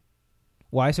day.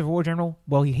 Why Civil War general?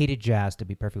 Well, he hated jazz. To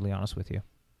be perfectly honest with you.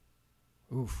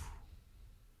 Oof.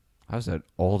 I was that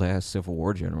old-ass Civil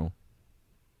War general.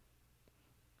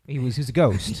 He was a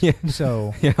ghost. Yeah.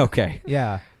 So Yeah, okay.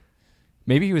 yeah.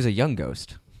 Maybe he was a young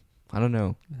ghost. I don't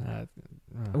know.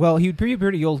 Well, he would be a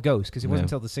pretty old ghost because it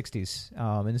wasn't Yeah. until the 60s.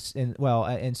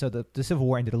 And so the Civil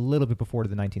War ended a little bit before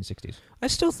the 1960s. I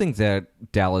still think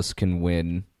that Dallas can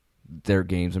win their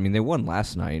games. I mean, they won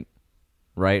last night,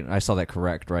 right? I saw that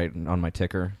correct, right, on my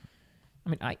ticker.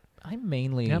 I mean, I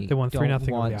mainly They won 3-0 don't over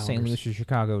the want St. Islanders. Louis or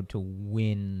Chicago to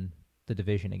win the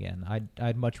division again.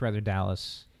 I'd much rather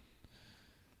Dallas.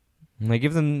 And they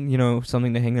give them,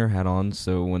 something to hang their hat on,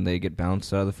 so when they get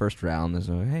bounced out of the first round, there's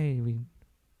a, hey, we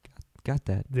got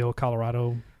that. The old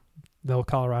Colorado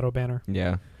banner.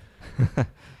 Yeah.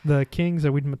 The Kings,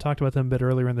 we talked about them a bit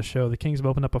earlier in the show. The Kings have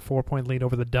opened up a 4-point lead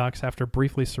over the Ducks after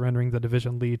briefly surrendering the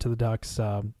division lead to the Ducks.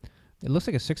 It looks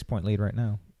like a 6-point lead right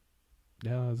now.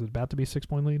 Yeah, is it about to be a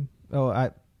 6-point lead?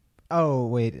 Oh,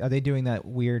 wait. Are they doing that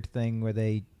weird thing where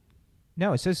they...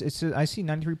 No, it says I see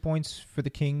 93 points for the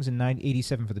Kings and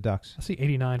 87 for the Ducks. I see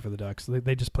 89 for the Ducks.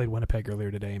 They just played Winnipeg earlier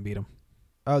today and beat them.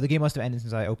 Oh, the game must have ended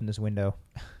since I opened this window.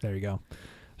 There you go.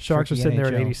 Sharks are Tricky sitting there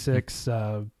at NHL. 86.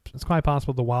 It's quite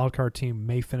possible the wild card team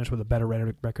may finish with a better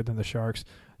record than the Sharks.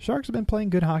 Sharks have been playing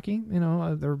good hockey.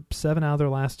 They're 7 out of their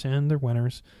last 10. They're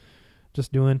winners.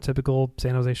 Just doing typical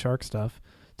San Jose Sharks stuff.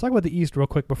 Talk about the East real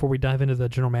quick before we dive into the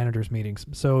general managers meetings.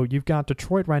 So you've got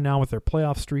Detroit right now with their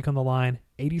playoff streak on the line,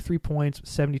 83 points,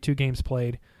 72 games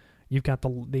played. You've got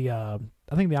I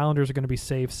think the Islanders are going to be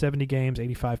safe, 70 games,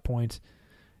 85 points.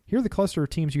 Here are the cluster of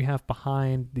teams you have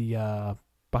behind the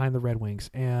Red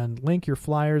Wings. And Link, your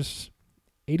Flyers,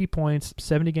 80 points,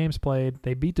 70 games played.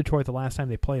 They beat Detroit the last time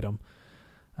they played them.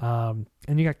 And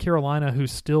you got Carolina,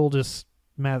 who's still just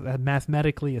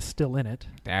mathematically is still in it.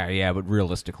 Yeah, but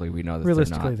realistically, we know that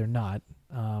Realistically, they're not.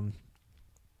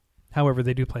 However,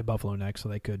 they do play Buffalo next, so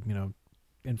they could,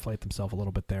 inflate themselves a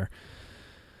little bit there.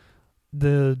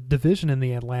 The division in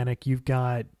the Atlantic, you've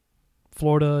got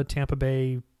Florida, Tampa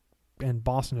Bay, and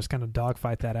Boston just kind of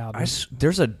dogfight that out.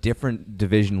 There's a different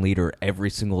division leader every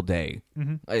single day.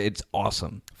 Mm-hmm. It's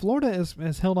awesome. Florida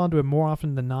has held on to it more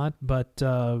often than not, but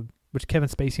which Kevin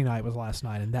Spacey night was last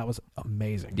night, and that was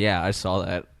amazing. Yeah, I saw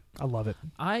that. I love it.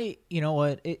 You know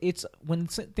what? It's when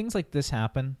things like this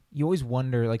happen, you always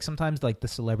wonder. Like sometimes, like the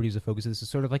celebrities that focus this is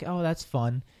sort of like, oh, that's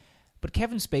fun, but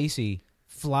Kevin Spacey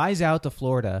flies out to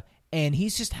Florida, and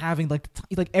he's just having like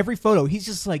every photo, he's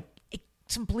just like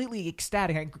completely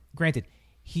ecstatic. Granted,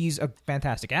 he's a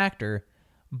fantastic actor,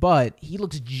 but he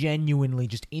looks genuinely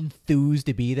just enthused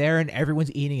to be there, and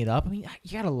everyone's eating it up. I mean,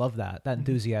 you gotta love that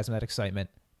enthusiasm, that excitement.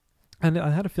 And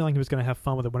I had a feeling he was going to have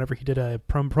fun with it whenever he did a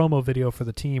promo video for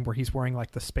the team where he's wearing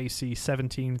like the Spacey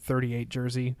 1738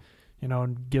 jersey,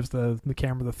 and gives the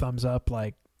camera the thumbs up.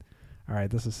 Like, all right,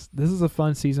 this is a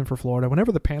fun season for Florida.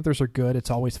 Whenever the Panthers are good, it's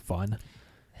always fun.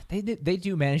 They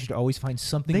do manage to always find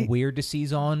something weird to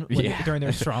seize on during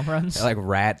their strong runs, like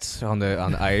rats on the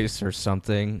ice or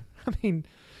something. I mean,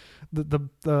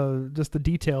 the just the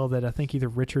detail that I think either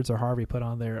Richards or Harvey put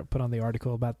on the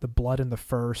article about the blood in the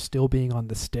fur still being on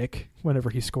the stick whenever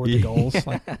he scored the goals.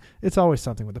 Like, it's always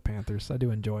something with the Panthers. I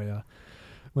do enjoy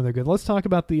when they're good. Let's talk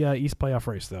about the East playoff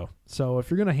race though. So if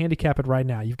you're going to handicap it right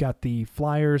now, you've got the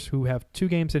Flyers who have 2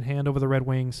 games in hand over the Red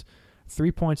Wings,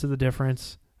 3 points of the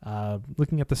difference.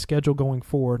 Looking at the schedule going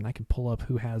forward, and I can pull up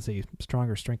who has a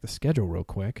stronger strength of schedule real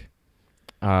quick.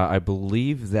 I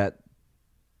believe that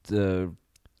the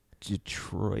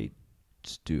Detroits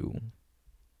do.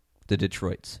 The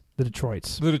Detroits.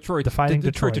 The Fighting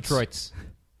Detroits.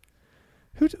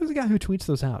 Who's the guy who tweets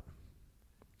those out?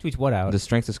 Tweets what out? The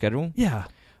strength of schedule? Yeah.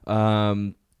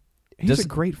 He's a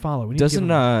great follow. Isn't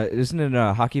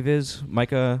it Hockey Viz,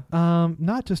 Micah?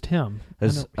 Not just him.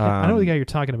 I know the guy you're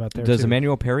talking about there. Does too.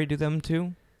 Emmanuel Perry do them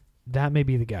too? That may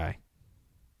be the guy.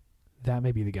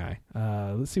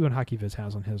 Let's see what Hockey Viz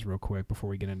has on his real quick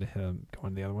before we get into him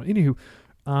going to the other one. Anywho,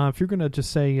 if you're going to just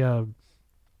say,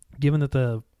 given that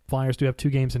the Flyers do have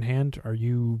 2 games in hand, are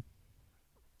you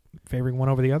favoring one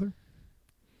over the other?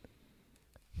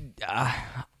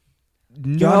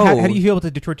 No. How do you feel about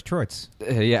the Detroits?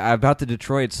 Yeah, about the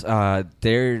Detroits. I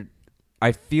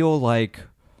feel like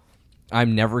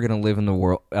I'm never going to live in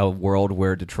a world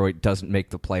where Detroit doesn't make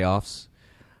the playoffs.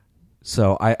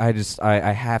 So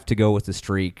I have to go with the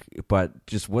streak. But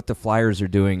just what the Flyers are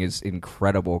doing is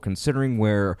incredible, considering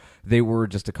where they were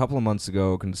just a couple of months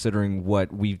ago, considering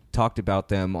what we talked about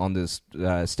them on this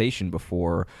station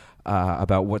before,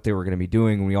 about what they were going to be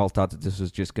doing. We all thought that this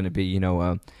was just going to be,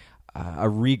 a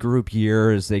regroup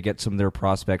year as they get some of their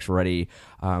prospects ready.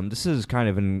 This is kind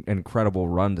of an incredible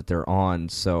run that they're on.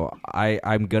 So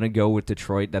I'm going to go with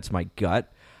Detroit. That's my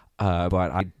gut. But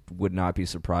I would not be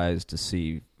surprised to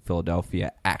see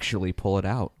Philadelphia actually pull it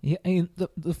out. Yeah, I mean,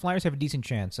 the Flyers have a decent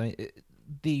chance.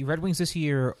 The Red Wings this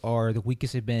year are the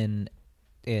weakest they've been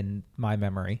in my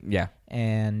memory. Yeah.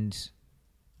 And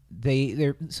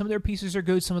they're some of their pieces are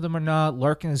good, some of them are not.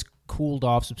 Larkin has cooled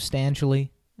off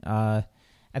substantially.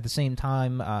 At the same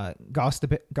time,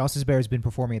 Gostisbehere has been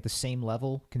performing at the same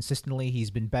level consistently.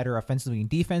 He's been better offensively and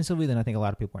defensively than I think a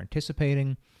lot of people are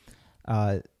anticipating.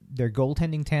 Their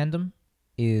goaltending tandem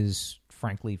is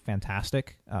frankly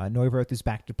fantastic. Neuwirth is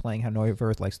back to playing how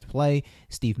Neuwirth likes to play.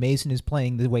 Steve Mason is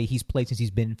playing the way he's played since he's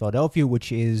been in Philadelphia,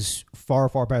 which is far,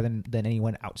 far better than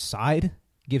anyone outside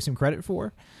gives him credit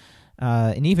for.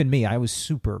 And even me, I was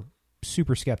super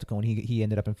skeptical when he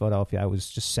ended up in Philadelphia. I was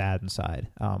just sad inside.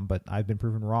 But I've been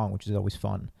proven wrong, which is always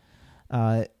fun.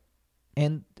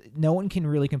 And no one can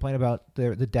really complain about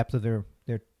the depth of their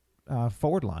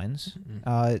forward lines.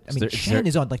 I mean, Shen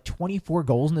is on like 24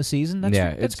 goals in the season.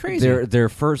 That's crazy. Their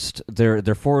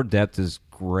forward depth is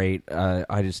great.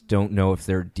 I just don't know if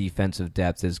their defensive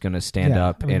depth is going to stand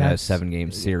up in a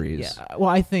 7-game series. Yeah. Well,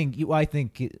 I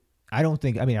don't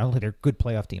think they're a good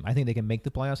playoff team. I think they can make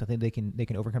the playoffs. I think they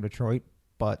can overcome Detroit,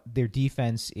 but their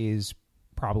defense is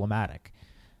problematic.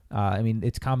 I mean,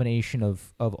 it's a combination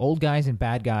of old guys and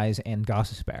bad guys and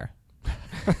Gostisbehere.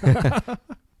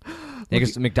 I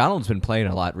guess McDonald's been playing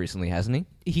a lot recently, hasn't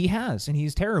he? He has, and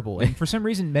he's terrible. And for some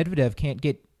reason, Medvedev can't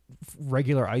get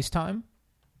regular ice time.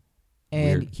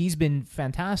 And Weird. He's been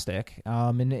fantastic.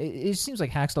 And it seems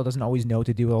like Hackstall doesn't always know what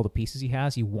to do with all the pieces he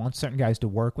has. He wants certain guys to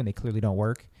work when they clearly don't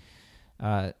work.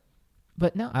 But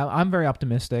no, I'm very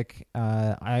optimistic.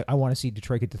 I want to see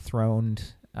Detroit get dethroned.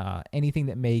 Anything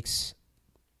that makes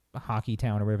Hockey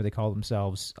Town or whatever they call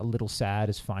themselves a little sad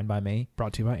is fine by me.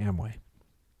 Brought to you by Amway.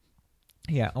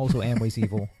 Yeah, also Amway's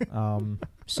evil.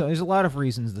 So there's a lot of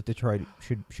reasons that Detroit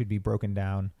should be broken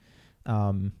down.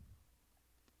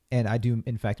 And I do,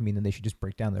 in fact, mean that they should just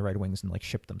break down the Red Wings and like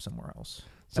ship them somewhere else.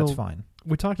 That's fine.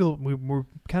 We talked a little. We're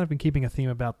kind of been keeping a theme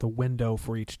about the window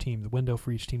for each team. The window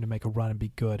for each team to make a run and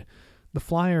be good. The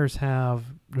Flyers have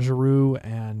Giroux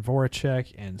and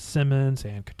Voracek and Simmons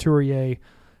and Couturier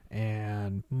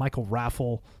and Michael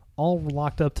Raffle all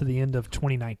locked up to the end of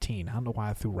 2019. I don't know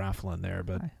why I threw Raffle in there,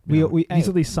 but we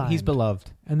easily signed. He's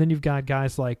beloved. And then you've got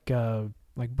guys like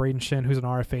Braden Shen, who's an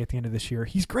RFA at the end of this year.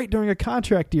 He's great during a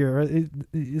contract year.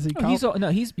 Is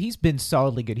he? He's been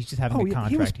solidly good. He's just having a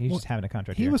contract. He's just having a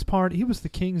contract. He was the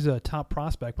Kings' top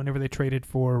prospect whenever they traded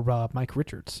for Mike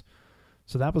Richards.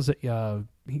 So that was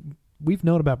we've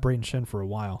known about Braden Shen for a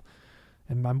while,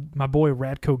 and my boy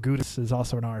Radko Gudas is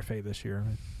also an RFA this year.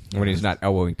 When he's not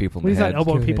elbowing people in the head. When he's not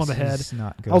elbowing people in the head.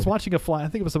 Not good. I was watching I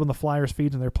think it was on the Flyers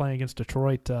feeds, and they're playing against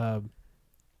Detroit.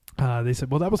 They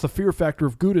said, well, that was the fear factor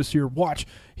of Gudas here. Watch,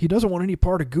 he doesn't want any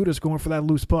part of Gudas going for that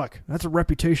loose puck. That's a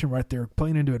reputation right there,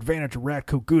 playing into advantage of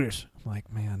Radko Gudas. I'm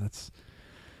like, man,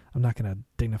 I'm not going to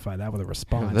dignify that with a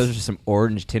response. Those are just some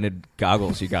orange-tinted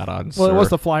goggles you got on, Well, sir. It was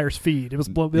the Flyers feed. It was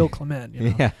Bill Clement. You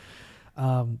know? Yeah.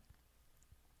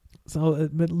 So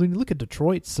when you look at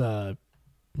Detroit's, kind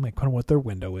of what their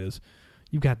window is,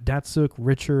 you've got Datsuk,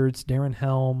 Richards, Darren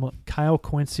Helm, Kyle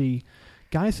Quincy,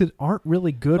 guys that aren't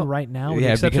really good right now. With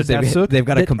the exception because of Datsuk, they've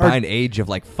got a combined age of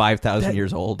like 5,000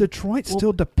 years old. Detroit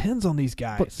still depends on these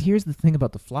guys. But here's the thing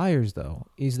about the Flyers, though,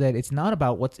 is that it's not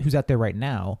about who's out there right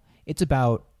now. It's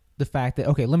about the fact that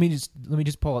let me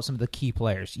just pull out some of the key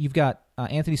players. You've got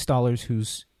Anthony Stollers,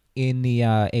 who's in the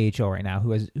AHL right now,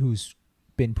 who's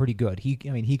been pretty good. He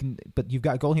can, but you've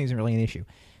got goaltending isn't really an issue.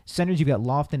 Centers, you've got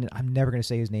Lofton. I'm never going to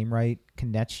say his name right.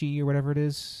 Konechny or whatever it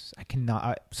is. I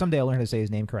cannot. Someday I'll learn how to say his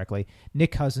name correctly.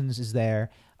 Nick Cousins is there,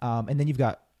 and then you've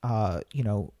got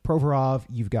Provorov.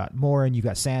 You've got Morin. You've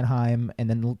got Sanheim, and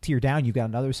then tier down, you've got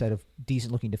another set of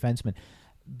decent looking defensemen.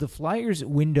 The Flyers'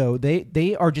 window,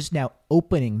 they are just now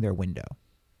opening their window.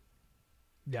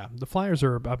 Yeah, the Flyers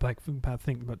are I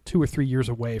think about 2 or 3 years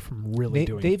away from really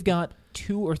doing. They've got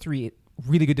 2 or 3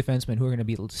 really good defensemen who are going to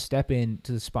be able to step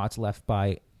into the spots left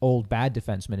by old bad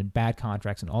defensemen and bad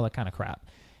contracts and all that kind of crap.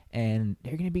 And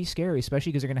they're going to be scary,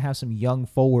 especially because they're going to have some young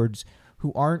forwards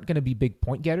who aren't going to be big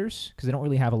point getters because they don't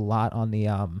really have a lot on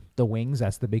the wings.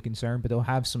 That's the big concern. But they'll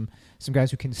have some guys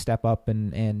who can step up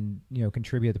and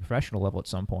contribute at the professional level at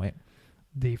some point.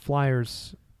 The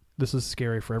Flyers, this is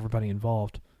scary for everybody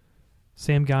involved.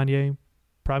 Sam Gagner,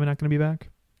 probably not going to be back.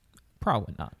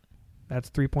 Probably not. That's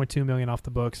 $3.2 million off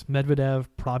the books. Medvedev,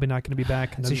 probably not going to be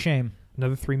back. It's a shame.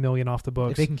 Another $3 million off the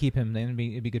books. If they can keep him, then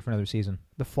it'd be good for another season.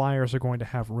 The Flyers are going to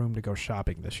have room to go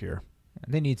shopping this year.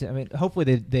 They need to. I mean,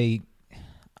 hopefully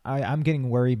I'm getting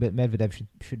worried, but Medvedev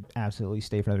should absolutely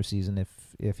stay for another season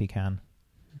if he can.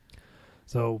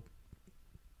 So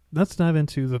let's dive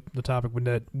into the topic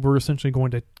that we're essentially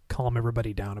going to calm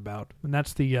everybody down about, and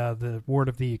that's the word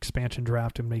of the expansion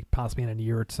draft, and maybe possibly in a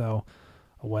year or so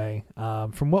away.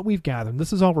 From what we've gathered,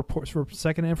 this is all reports for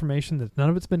second information that none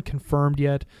of it's been confirmed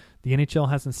yet. The NHL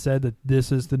hasn't said that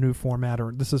this is the new format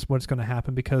or this is what's going to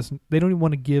happen because they don't even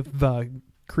want to give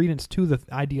credence to the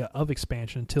idea of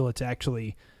expansion until it's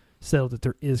actually settled that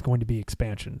there is going to be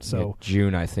expansion. So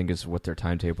June, I think, is what their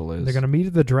timetable is. They're going to meet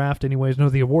at the draft anyways,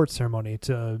 the award ceremony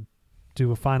to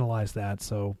finalize that.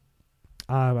 So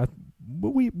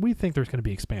we think there's going to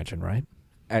be expansion, right?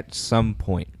 At some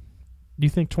point. Do you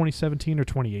think 2017 or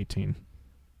 2018?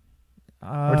 Or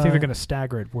do you think they're going to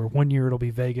stagger it, where 1 year it'll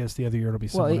be Vegas, the other year it'll be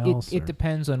someone else? It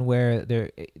depends on where there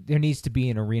needs to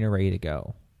be an arena ready to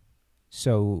go.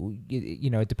 So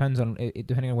it depends on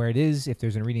depending on where it is. If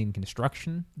there's an arena in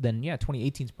construction, then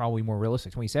 2018 is probably more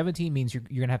realistic. 2017 means you're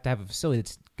going to have a facility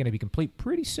that's going to be complete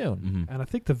pretty soon. Mm-hmm. And I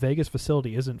think the Vegas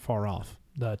facility isn't far off.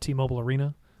 The T-Mobile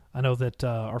Arena. I know that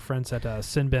our friends at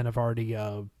Sinbin have already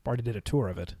did a tour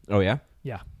of it. Oh yeah.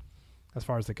 Yeah. As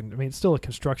far as it's still a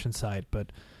construction site,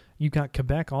 but you've got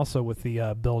Quebec also with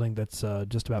the building that's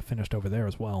just about finished over there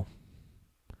as well.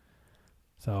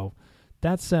 So,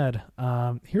 that said,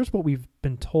 here's what we've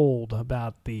been told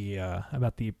about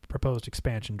the proposed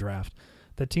expansion draft.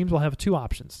 That teams will have 2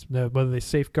 options, whether they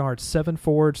safeguard 7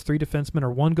 forwards, 3 defensemen,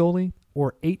 or 1 goalie,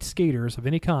 or 8 skaters of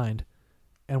any kind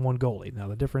and 1 goalie. Now,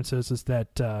 the difference is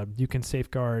that you can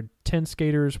safeguard 10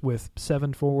 skaters with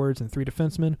 7 forwards and 3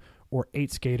 defensemen, or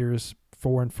 8 skaters,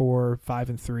 4 and 4, 5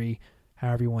 and 3,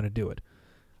 however you want to do it.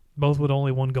 Both with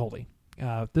only 1 goalie.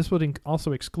 This would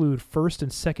also exclude first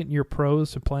and second year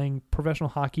pros who playing professional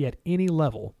hockey at any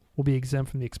level will be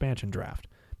exempt from the expansion draft.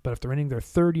 But if they're entering their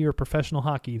 3rd year of professional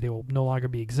hockey, they will no longer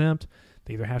be exempt.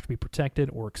 They either have to be protected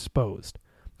or exposed.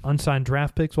 Unsigned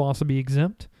draft picks will also be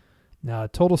exempt. Now,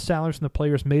 total salaries from the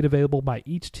players made available by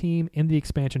each team in the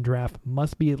expansion draft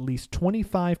must be at least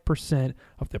 25%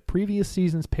 of the previous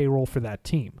season's payroll for that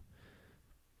team.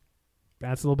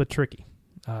 That's a little bit tricky.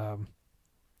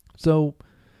 So,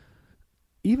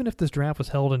 even if this draft was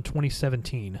held in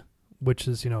 2017, which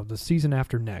is, the season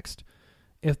after next,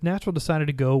 if Nashville decided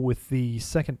to go with the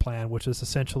second plan, which is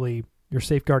essentially you're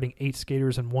safeguarding 8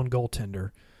 skaters and 1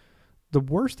 goaltender, the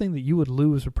worst thing that you would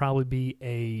lose would probably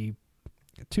be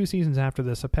 2 seasons after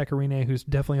this, a Pekka Rinne who's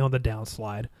definitely on the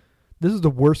downslide. This is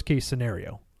the worst case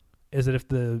scenario, is that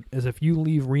if you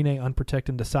leave Rinne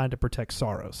unprotected and decide to protect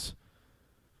Saros.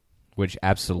 Which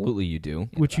absolutely you do.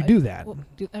 Which you do that. Well,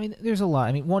 there's a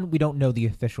lot. One, we don't know the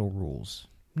official rules.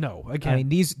 No, again,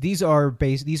 these are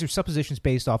suppositions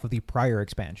based off of the prior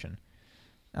expansion.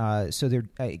 So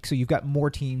you've got more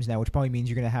teams now, which probably means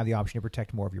you're going to have the option to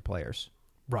protect more of your players,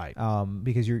 right?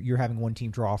 Because you're having one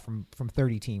team draw from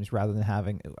 30 teams rather than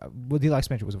having. The last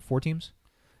expansion was it 4 teams?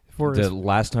 The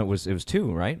last time it was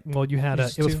 2, right? Well, you had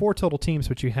it was 4 total teams,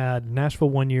 but you had Nashville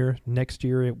one year. Next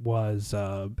year it was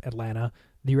Atlanta.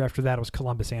 The year after that, it was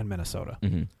Columbus and Minnesota.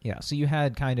 Mm-hmm. Yeah, so you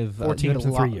had kind of 4 teams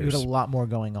in 3 years. You had a lot more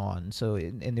going on. So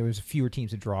and there was fewer teams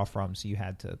to draw from, so you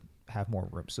had to have more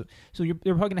room. So you're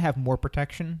probably going to have more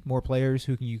protection, more players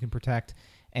who you can protect.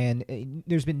 And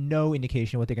there's been no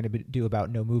indication of what they're going to do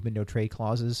about no movement, no trade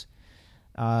clauses.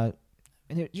 And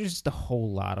there's just a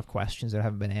whole lot of questions that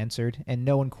haven't been answered, and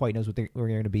no one quite knows what they're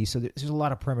going to be. So there's a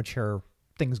lot of premature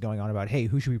things going on about, hey,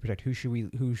 who should we protect? Who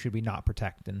should we not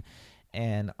protect?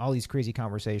 And all these crazy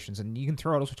conversations, and you can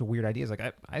throw out all sorts of weird ideas.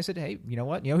 Like I said, hey, you know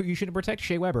what? You shouldn't protect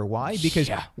Shea Weber. Why? Because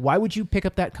why would you pick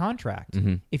up that contract?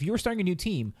 Mm-hmm. If you were starting a new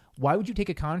team, why would you take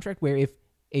a contract where if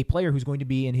a player who's going to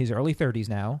be in his early 30s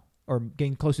now, or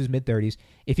getting close to his mid-30s,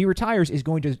 if he retires, is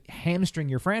going to hamstring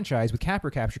your franchise with cap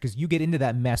recapture because you get into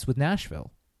that mess with Nashville?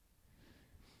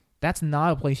 That's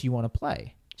not a place you want to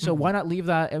play. So why not leave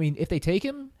that? If they take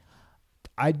him,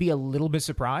 I'd be a little bit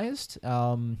surprised.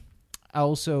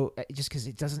 Also, just because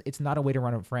it's not a way to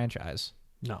run a franchise.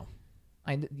 No.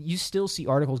 And you still see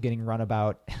articles getting run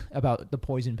about the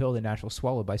poison pill that Nashville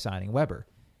swallowed by signing Weber.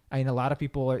 A lot of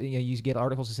people you get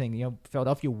articles saying,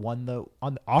 Philadelphia won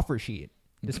on the offer sheet,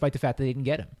 despite the fact that they didn't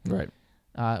get him. Right.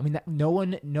 No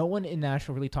one in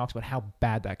Nashville really talks about how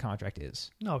bad that contract is.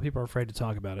 No, people are afraid to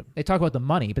talk about it. They talk about the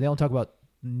money, but they don't talk about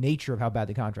nature of how bad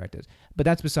the contract is. But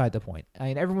that's beside the point.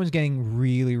 Everyone's getting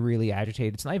really, really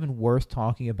agitated. It's not even worth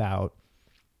talking about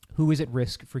who is at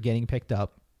risk for getting picked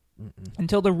up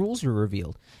until the rules are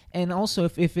revealed. And also,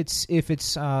 if it's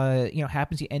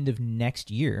happens the end of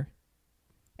next year,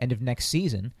 end of next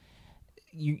season,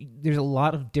 there's a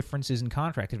lot of differences in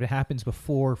contract. If it happens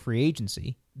before free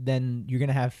agency, then you're going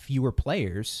to have fewer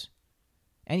players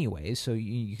anyways. So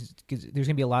there's going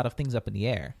to be a lot of things up in the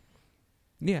air.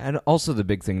 Yeah, and also the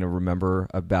big thing to remember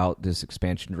about this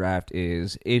expansion draft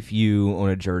is if you own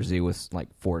a jersey with like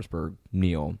Forsberg,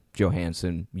 Neal,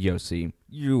 Johansson, Yossi,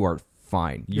 you are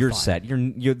fine. You're set.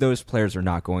 You're those players are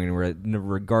not going anywhere.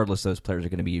 Regardless, those players are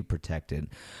going to be protected.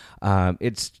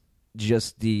 It's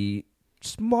just the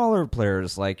smaller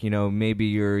players like maybe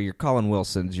your Colin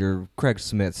Wilsons, your Craig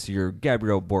Smiths, your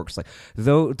Gabriel Borks, like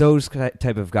those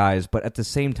type of guys. But at the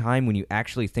same time, when you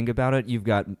actually think about it, you've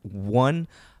got one.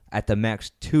 At the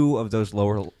max, 2 of those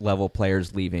lower-level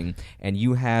players leaving, and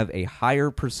you have a higher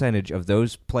percentage of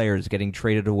those players getting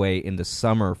traded away in the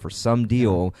summer for some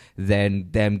deal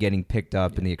than them getting picked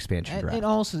up in the expansion draft. And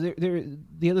also,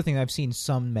 the other thing I've seen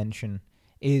some mention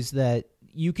is that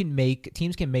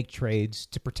teams can make trades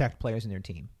to protect players in their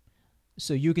team.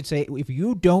 So you could say, if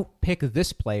you don't pick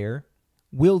this player,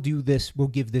 we'll do this. We'll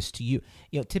give this to you.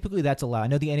 Typically that's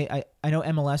allowed. I know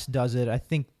MLS does it. I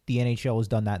think the NHL has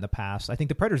done that in the past. I think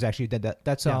the Predators actually did that.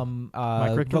 That's Mike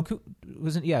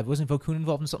wasn't Vaucoon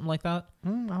involved in something like that? I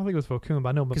don't think it was Vaucoon, but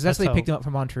I know because that's they picked him up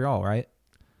from Montreal, right?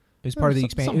 It was part of the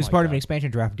expansion. It was part of an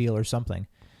expansion draft deal or something.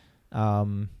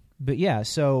 But yeah,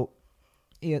 so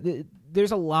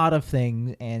there's a lot of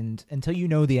things, and until you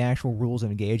know the actual rules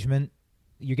of engagement,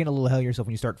 you're getting a little hell yourself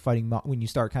when you start fighting, when you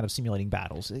start kind of simulating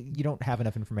battles. You don't have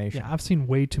enough information. Yeah, I've seen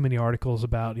way too many articles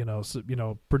about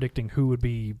predicting who would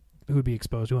be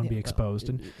exposed, who wouldn't be exposed,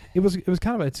 and it was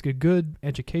kind of it's a good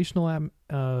educational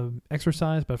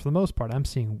exercise, but for the most part, I'm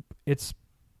seeing it's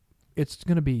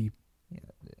going to be.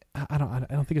 I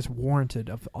don't think it's warranted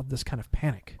of this kind of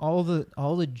panic. All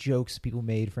the jokes people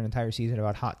made for an entire season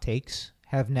about hot takes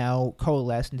have now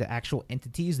coalesced into actual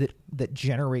entities that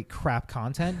generate crap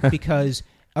content because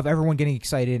of everyone getting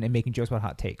excited and making jokes about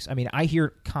hot takes. I hear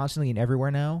it constantly and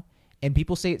everywhere now, and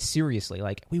people say it seriously,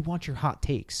 like, we want your hot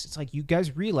takes. It's like, you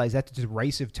guys realize that's a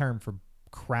derisive term for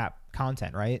crap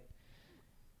content, right?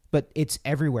 but it's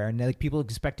everywhere, and like people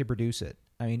expect to produce it.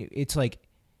 I mean, it's like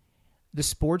the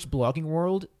sports blogging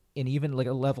world and even like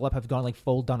a level up have gone like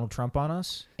full Donald Trump on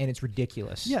us, and it's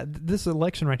ridiculous. Yeah, this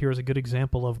election right here is a good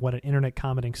example of what an internet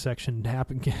commenting section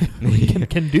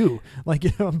can do, like,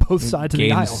 you know, on both sides of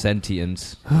the aisle. Gain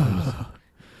sentience.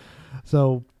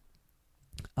 So,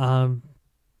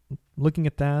 looking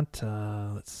at that,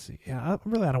 let's see. Yeah, I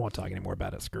don't want to talk anymore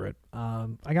about it. Screw it.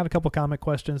 I got a couple comment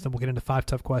questions, then we'll get into 5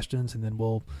 tough questions, and then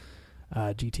we'll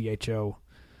GTHO.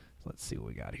 Let's see what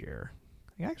we got here.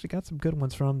 I actually got some good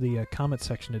ones from the comment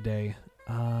section today.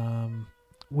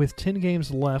 With 10 games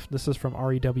left, this is from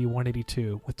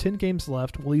REW182. With 10 games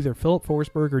left, will either Philip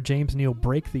Forsberg or James Neal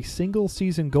break the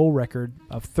single-season goal record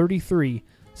of 33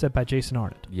 set by Jason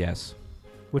Arnott? Yes.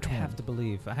 Which I one? have to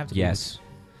believe. Yes.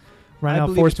 Right I now,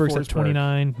 believe it's Forsberg's at Forsberg.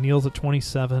 29, Neal's at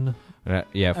 27. Yeah,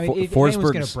 I mean, if anyone's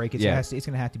going Forsberg's to break it, yeah. it's going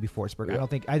to have to be Forsberg. I don't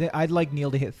think I'd like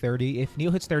Neal to hit 30. If Neal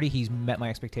hits 30, he's met my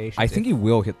expectations. I think he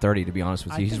will hit 30. To be honest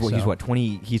with I you, think he's so. what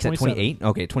 20. He's at 28.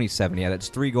 Okay, 27. Yeah, that's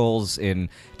 3 goals in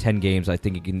 10 games. I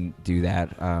think he can do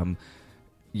that.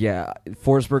 Yeah,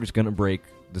 Forsberg is going to break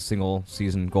the single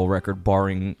season goal record,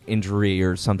 barring injury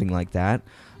or something like that.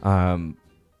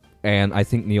 And I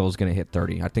think Neal is going to hit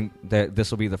 30. I think that this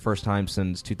will be the first time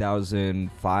since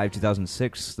 2005,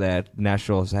 2006 that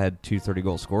Nashville has had 2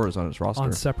 30-goal scorers on its roster.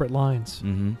 On separate lines.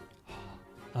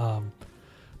 Mm-hmm.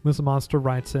 Musa Monster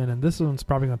writes in, and this one's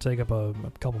probably going to take up a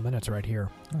couple minutes right here.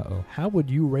 Uh-oh. How would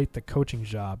you rate the coaching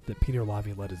job that Peter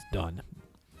Laviolette has done?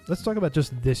 Let's talk about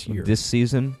just this year. This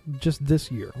season? Just this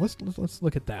year. Let's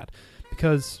look at that.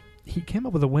 Because he came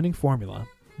up with a winning formula,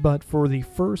 but for the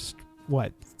first,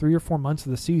 3 or 4 months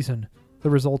of the season, the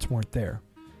results weren't there.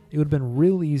 It would have been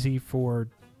real easy for,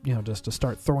 just to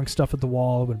start throwing stuff at the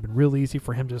wall. It would have been real easy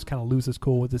for him to just kind of lose his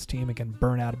cool with his team and can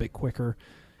burn out a bit quicker.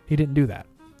 He didn't do that.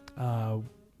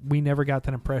 We never got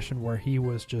that impression where he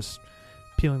was just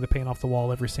peeling the paint off the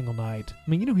wall every single night. I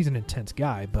mean, he's an intense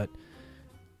guy, but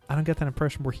I don't get that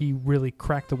impression where he really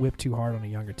cracked the whip too hard on a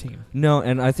younger team. No,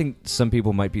 and I think some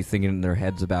people might be thinking in their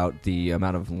heads about the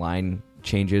amount of line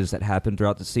changes that happened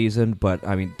throughout the season, but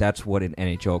I mean that's what an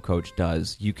NHL coach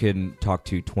does. You can talk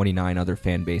to 29 other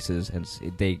fan bases and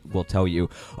they will tell you,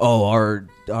 "Oh,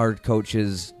 our coach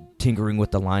is tinkering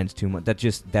with the lines too much."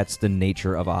 That's the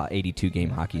nature of a 82 game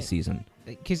hockey season.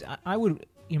 Because I would,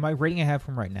 my rating I have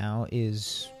from right now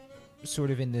is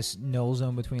sort of in this null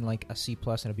zone between like a C+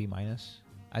 and a B-.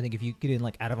 I think if you get in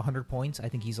like out of 100 points, I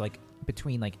think he's like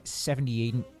between like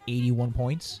 78 and 81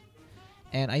 points.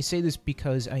 And I say this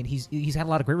because he's had a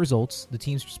lot of great results. The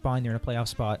team's fine; they're in a playoff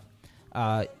spot.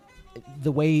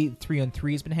 The way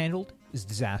 3-on-3 has been handled is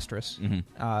disastrous.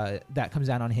 Mm-hmm. That comes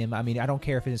down on him. I mean, I don't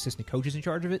care if an assistant coach is in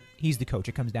charge of it. He's the coach.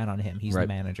 It comes down on him. He's right. the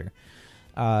manager.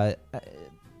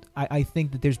 I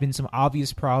think that there's been some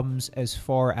obvious problems as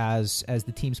far as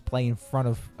the teams play in front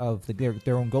of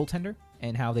their own goaltender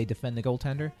and how they defend the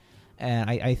goaltender. And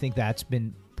I think that's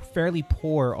been fairly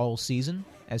poor all season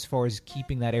as far as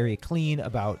keeping that area clean,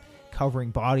 about covering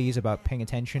bodies, about paying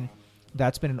attention.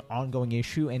 That's been an ongoing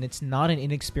issue, and it's not an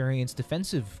inexperienced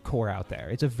defensive core out there.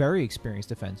 It's a very experienced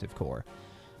defensive core.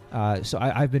 So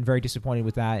I've been very disappointed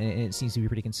with that, and it seems to be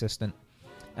pretty consistent.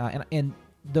 And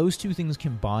those two things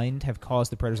combined have caused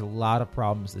the Predators a lot of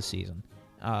problems this season.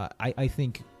 I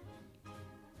think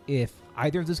if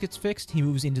either of those gets fixed, he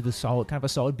moves into the kind of a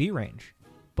solid B range.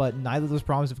 But neither of those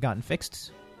problems have gotten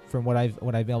fixed from what I've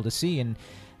been able to see, and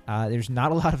there's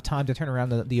not a lot of time to turn around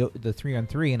the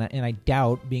 3-on-3, and I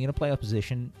doubt, being in a playoff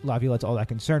position, Laviolette's all that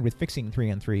concerned with fixing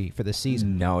 3-on-3 for this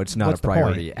season. No, it's not What's a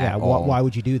priority the point? at all. Why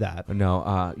would you do that?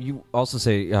 No, you also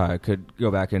say could go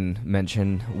back and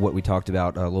mention what we talked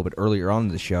about a little bit earlier on in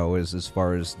the show is as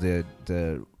far as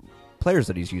the players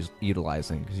that he's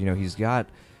utilizing. Because he's got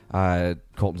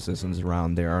Colton Sissons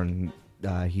around there, and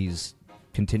he's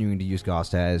continuing to use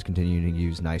Gostaz, continuing to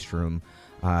use Nystrom,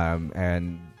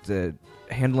 and the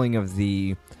handling of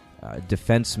the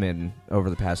defensemen over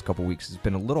the past couple weeks has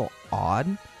been a little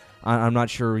odd. I'm not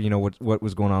sure, what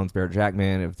was going on with Barrett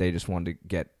Jackman, if they just wanted to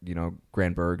get,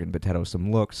 Granberg and Boteto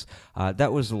some looks.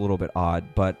 That was a little bit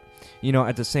odd, but,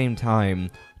 at the same time,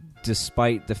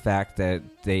 despite the fact that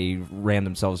they ran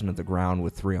themselves into the ground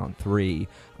with 3-on-3,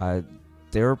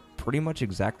 they're pretty much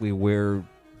exactly where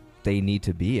they need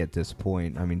to be at this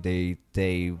point. I mean,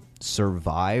 they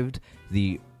survived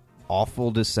the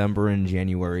awful December and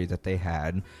January that they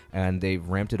had, and they've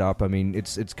ramped it up. I mean,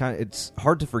 it's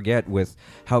hard to forget with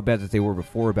how bad that they were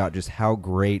before about just how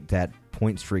great that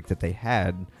point streak that they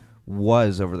had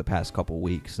was over the past couple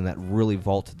weeks, and that really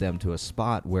vaulted them to a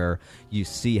spot where you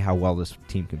see how well this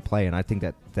team can play. And I think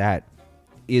that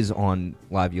is on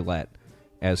Laviolette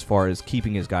as far as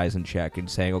keeping his guys in check and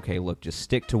saying, okay, look, just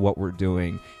stick to what we're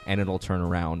doing and it'll turn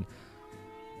around.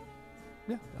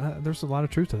 Yeah, there's a lot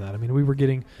of truth to that. I mean,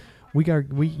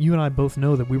 you and I both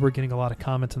know that we were getting a lot of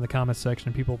comments in the comments section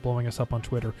and people blowing us up on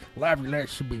Twitter. Laviolette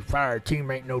should be fired.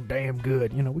 Team ain't no damn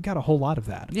good. You know, we got a whole lot of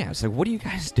that. Yeah, it's like, what are you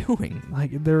guys doing?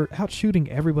 Like, they're out shooting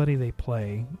everybody they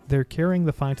play. They're carrying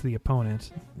the fight to the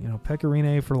opponent. You know,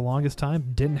 Pecorine for the longest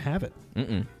time didn't have it.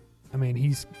 Mm-mm. I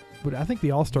mean, but I think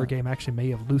the All-Star game actually may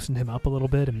have loosened him up a little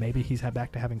bit, and maybe he's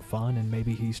back to having fun, and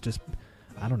maybe he's just,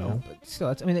 I don't know. But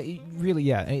still, really,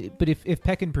 yeah. But if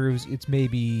Peck improves, it's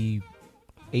maybe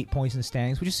 8 points in the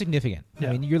standings, which is significant. Yeah.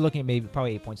 I mean, you're looking at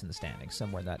probably 8 points in the standings,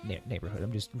 somewhere in that neighborhood.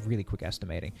 I'm just really quick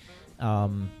estimating. So,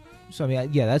 I mean,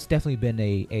 yeah, that's definitely been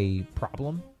a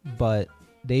problem, but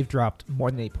they've dropped more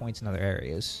than 8 points in other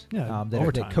areas. Yeah,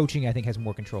 that coaching, I think, has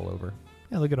more control over.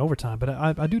 Yeah, look at overtime. But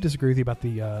I do disagree with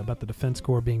you about the defense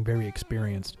core being very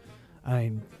experienced. I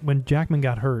mean, when Jackman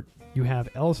got hurt, you have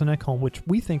Ellis and Ekholm, which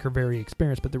we think are very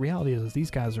experienced, but the reality is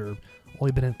these guys are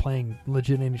only been playing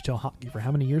legit NHL hockey for how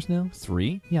many years now?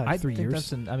 3? Yeah, I 3 think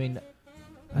years. And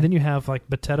then you have like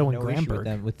Boteto and no issue with Granberg.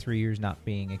 them with 3 years not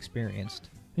being experienced.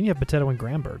 Then you have Boteto and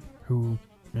Granberg, who,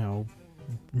 you know,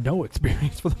 no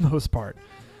experience for the most part.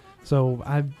 So,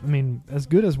 I mean, as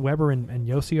good as Weber and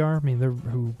Yossi are, I mean, they're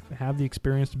who have the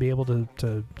experience to be able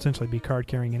to essentially be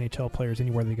card-carrying NHL players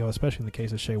anywhere they go, especially in the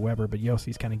case of Shea Weber, but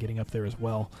Yossi's kind of getting up there as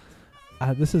well.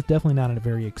 This is definitely not a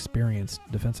very experienced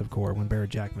defensive core when Barrett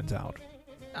Jackman's out.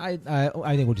 I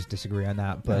think we'll just disagree on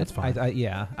that, but that's fine.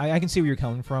 I can see where you're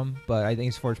coming from, but I think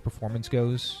as far as performance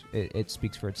goes, it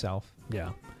speaks for itself.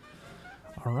 Yeah.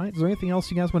 All right. Is there anything else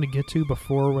you guys want to get to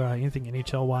before anything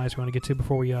NHL wise you want to get to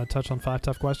before we touch on 5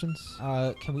 tough questions?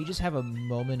 Can we just have a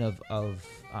moment of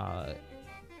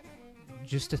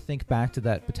just to think back to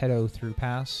that Boteto through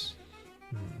pass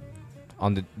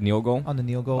On the Neil goal? on the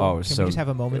Neil goal? Oh, Can so we just have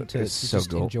a moment to so just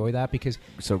cool. enjoy that? Because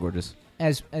So gorgeous.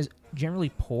 as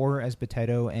generally poor as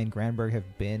Boteto and Granberg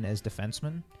have been as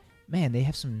defensemen, man, they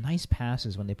have some nice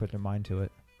passes when they put their mind to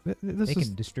it. They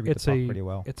can distribute the puck pretty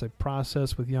well. It's a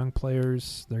process with young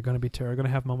players. They're going to be going to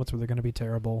have moments where they're going to be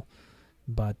terrible,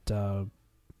 but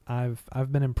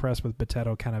I've been impressed with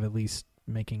Boteto kind of at least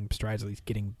making strides, at least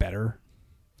getting better.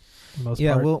 For the most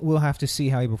part. We'll have to see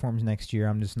how he performs next year.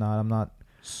 I'm not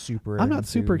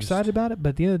super excited about it, but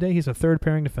at the end of the day, he's a third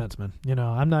pairing defenseman. You know,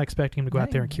 I'm not expecting him to go out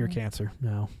there and cure cancer.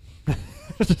 No,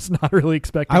 just not really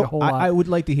expecting a whole lot. I would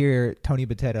like to hear Tony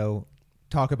Boteto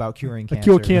talk about curing cancer.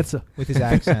 Cure cancer with his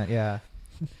accent. Yeah,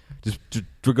 Just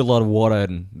drink a lot of water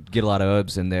and get a lot of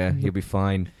herbs in there. You'll be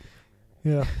fine.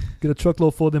 Yeah, get a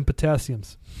truckload full of them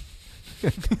potassiums.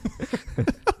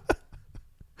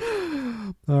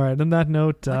 All right. On that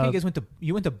note, I think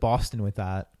you went to Boston with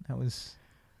that. It's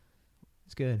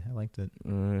good. I liked it.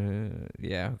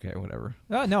 Yeah. Okay. Whatever.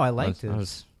 Oh no, I liked it.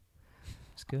 It's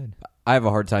good. I have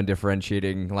a hard time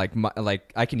differentiating. Like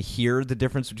I can hear the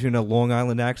difference between a Long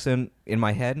Island accent in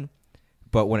my head,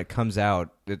 but when it comes out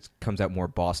more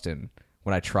Boston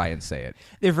when I try and say it.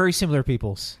 They're very similar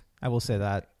peoples. I will say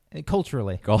that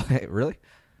culturally. Really?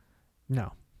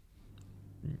 No.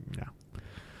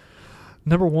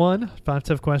 Number 1, 5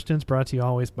 tough questions brought to you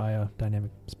always by a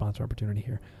dynamic sponsor opportunity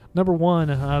here. Number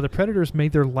 1, the Predators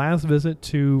made their last visit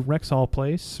to Rexall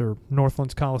Place or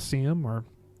Northlands Coliseum or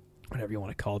whatever you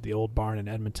want to call it, the old barn in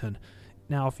Edmonton.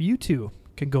 Now, if you two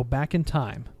can go back in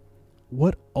time,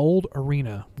 what old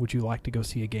arena would you like to go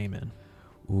see a game in?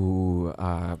 Ooh,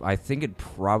 I think it'd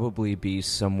probably be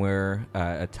somewhere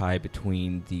a tie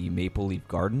between the Maple Leaf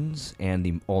Gardens and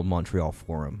the old Montreal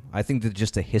Forum. I think that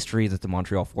just the history that the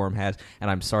Montreal Forum has,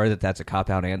 and I'm sorry that that's a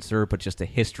cop-out answer, but just the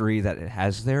history that it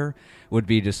has there would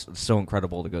be just so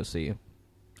incredible to go see. I'm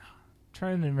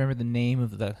trying to remember the name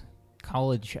of the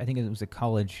college. I think it was a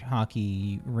college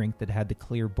hockey rink that had the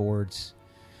clear boards.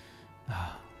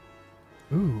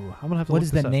 Ooh, I'm gonna have to. What look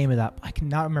is this the up. name of that? I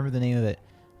cannot remember the name of it.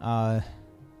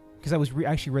 Because I was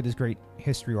actually read this great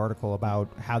history article about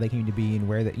how they came to be and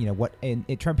where people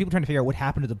trying to figure out what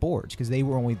happened to the boards because they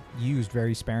were only used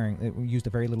very sparing. They were used a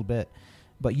very little bit,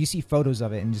 but you see photos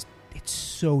of it and just it's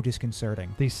so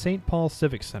disconcerting. The St. Paul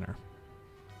Civic Center.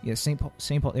 Yeah, St.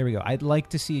 Paul. There we go. I'd like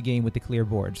to see a game with the clear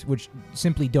boards, which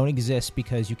simply don't exist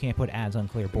because you can't put ads on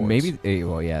clear boards. Maybe.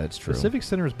 Well, yeah, that's true. The Civic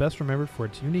Center is best remembered for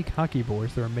its unique hockey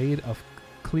boards that are made of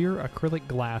clear acrylic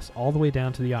glass all the way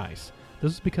down to the ice.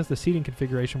 This is because the seating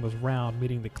configuration was round,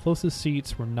 meaning the closest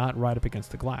seats were not right up against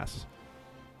the glass.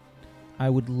 I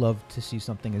would love to see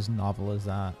something as novel as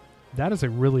that. That is a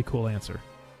really cool answer.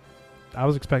 I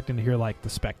was expecting to hear like the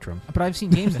Spectrum. But I've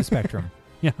seen games in Spectrum.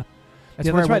 Yeah. That's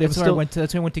Yeah, where that's right. That's where I went to.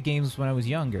 That's where I went to games when I was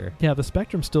younger. Yeah, the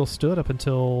Spectrum still stood up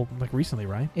until like recently,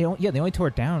 right? They only tore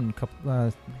it down a couple.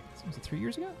 Was it 3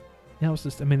 years ago? Yeah, it was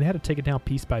just. I mean, they had to take it down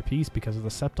piece by piece because of the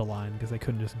SEPTA line, because they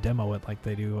couldn't just demo it like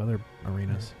they do other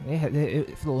arenas.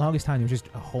 For the longest time, there was just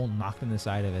a hole knocked in the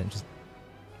side of it. And just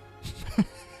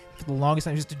for the longest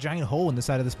time, just a giant hole in the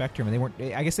side of the Spectrum, and they weren't.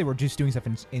 I guess they were just doing stuff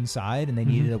inside, and they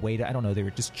needed a way to. I don't know. They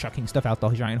were just chucking stuff out the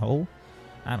giant hole.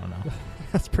 I don't know.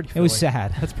 That's pretty. It was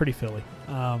sad. That's pretty Philly.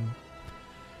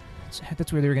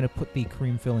 That's where they were going to put the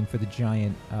cream filling for the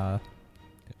giant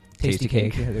tasty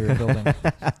cake that they were building.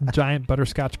 Giant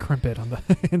butterscotch crimpet on the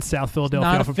in South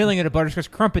Philadelphia. Not a filling at a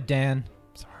butterscotch crumpet, Dan.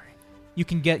 Sorry. You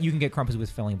can get crumpets with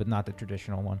filling, but not the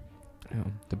traditional one. Oh,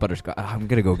 the butterscotch. I'm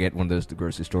gonna go get one of those at the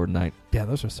grocery store tonight. Yeah,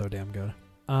 those are so damn good.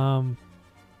 I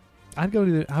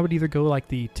would either go like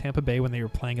the Tampa Bay when they were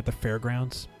playing at the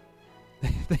fairgrounds.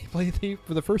 They played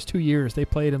for the first 2 years. They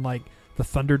played in like the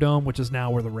Thunderdome, which is now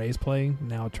where the Rays play,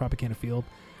 now at Tropicana Field.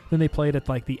 Then they played at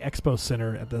like the Expo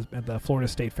Center at the Florida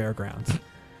State Fairgrounds.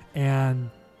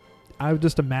 And I would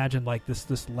just imagine like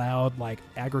this loud like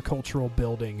agricultural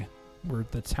building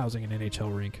that's housing an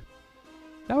NHL rink.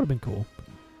 That would have been cool.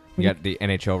 You got the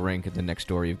NHL rink at the next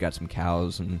door. You've got some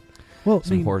cows and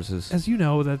some horses. As you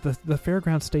know, that the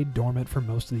fairgrounds stayed dormant for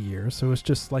most of the year, so it's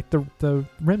just like the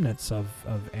remnants of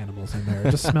animals in there.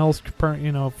 It just smells,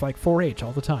 like 4-H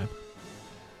all the time.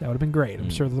 That would have been great. I'm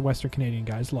sure the Western Canadian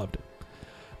guys loved it.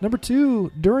 Number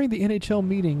 2, during the NHL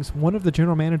meetings, one of the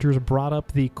general managers brought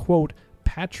up the, quote,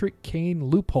 Patrick Kane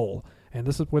loophole. And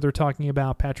this is where they're talking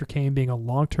about Patrick Kane being a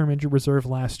long-term injured reserve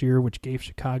last year, which gave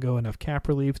Chicago enough cap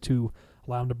relief to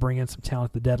allow him to bring in some talent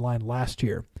at the deadline last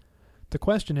year. The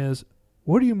question is,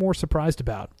 what are you more surprised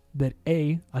about? That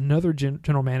A, another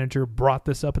general manager brought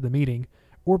this up at the meeting,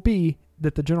 or B,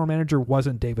 that the general manager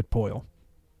wasn't David Poile?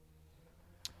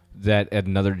 That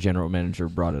another general manager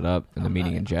brought it up in the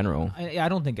meeting in general. I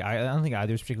don't think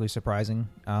either is particularly surprising.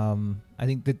 I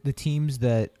think that the teams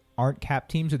that aren't cap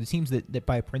teams are the teams that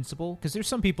by principle, because there's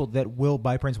some people that will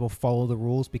by principle follow the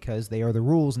rules because they are the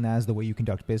rules and that's the way you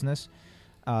conduct business.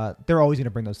 They're always going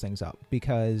to bring those things up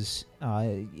because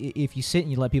if you sit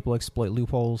and you let people exploit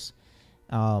loopholes,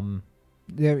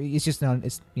 it's just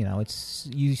it's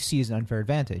you see as an unfair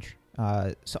advantage.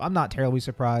 So I'm not terribly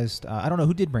surprised. I don't know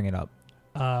who did bring it up.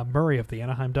 Murray of the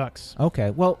Anaheim Ducks. Okay,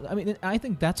 well, I mean, I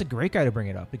think that's a great guy to bring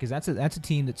it up because that's a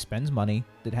team that spends money,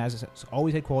 that has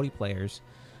always had quality players,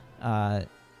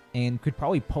 and could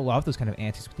probably pull off those kind of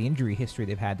antics with the injury history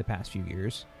they've had the past few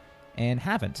years, and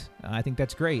haven't. I think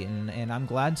that's great, and I'm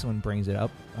glad someone brings it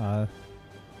up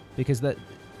because that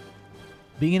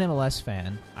being an MLS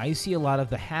fan, I see a lot of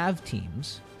the have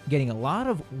teams getting a lot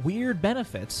of weird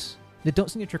benefits that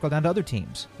don't seem to trickle down to other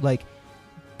teams, like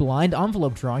blind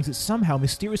envelope drawings that somehow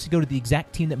mysteriously go to the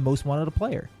exact team that most wanted a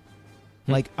player.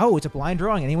 Like, oh, it's a blind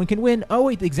drawing. Anyone can win. Oh,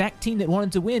 wait, the exact team that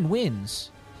wanted to win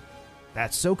wins.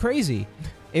 That's so crazy.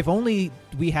 If only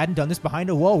we hadn't done this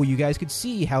behind a wall where you guys could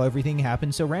see how everything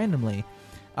happened so randomly.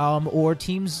 Or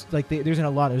teams, like, there's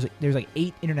like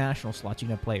 8 international slots you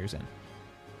can have players in.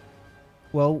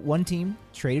 Well, one team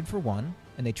traded for one,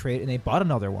 and they bought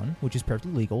another one, which is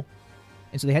perfectly legal.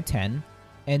 And so they had 10.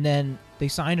 And then they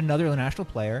signed another international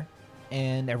player,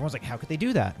 and everyone's like, how could they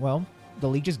do that? Well, the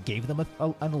league just gave them an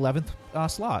 11th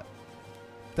slot.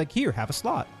 Like, here, have a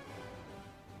slot.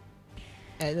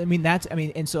 And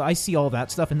and so I see all that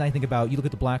stuff, and then I think about, you look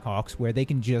at the Blackhawks, where they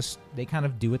kind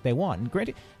of do what they want. And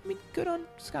granted, I mean, good on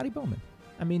Scotty Bowman.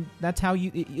 I mean, that's how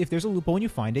if there's a loophole and you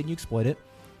find it and you exploit it,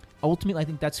 ultimately I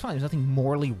think that's fine. There's nothing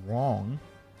morally wrong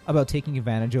about taking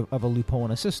advantage of a loophole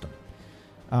in a system.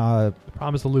 The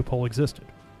problem is the loophole existed.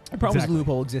 The problem is the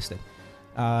loophole existed.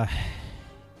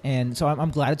 And so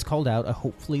I'm glad it's called out.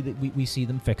 Hopefully that we see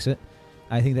them fix it.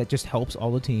 I think that just helps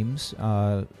all the teams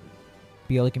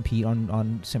be able to compete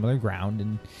on similar ground,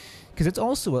 and because it's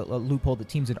also a loophole that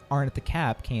teams that aren't at the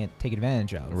cap can't take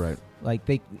advantage of. Right. Like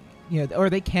or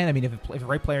they can. I mean, if a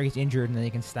right player gets injured and then they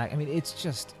can stack. I mean, it's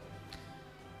just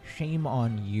shame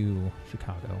on you,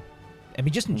 Chicago. I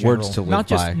mean, just in general. Words to live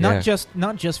by.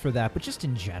 Not just for that, but just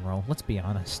in general. Let's be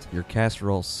honest. Your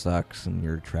casserole sucks and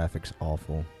your traffic's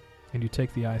awful. And you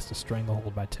take the ice to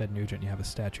Stranglehold by Ted Nugent. You have a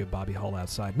statue of Bobby Hull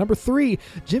outside. Number 3,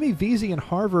 Jimmy Vesey and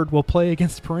Harvard will play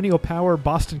against perennial power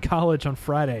Boston College on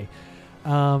Friday.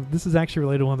 This is actually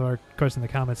related to one of our questions in the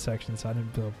comments section, so I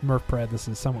didn't feel Murph Pred, this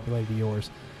is somewhat related to yours.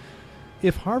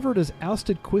 If Harvard is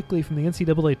ousted quickly from the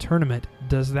NCAA tournament,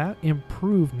 does that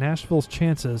improve Nashville's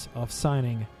chances of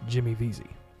signing Jimmy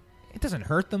Vesey? It doesn't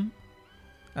hurt them.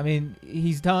 I mean,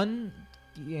 he's done,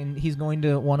 and he's going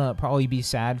to want to probably be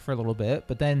sad for a little bit,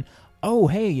 but then oh,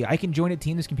 hey, I can join a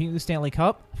team that's competing in the Stanley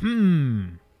Cup?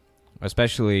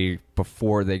 Especially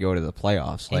before they go to the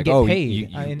playoffs. And Like, get oh,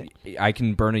 paid. I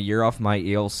can burn a year off my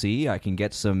ELC. I can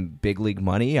get some big league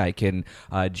money. I can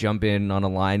jump in on a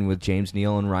line with James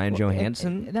Neal and Ryan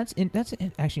Johansson. And that's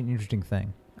actually an interesting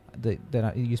thing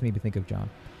that you just made me think of, John.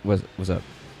 What's up?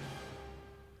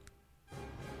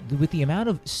 With the amount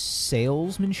of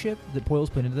salesmanship that Poyle's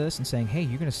put into this and saying, hey,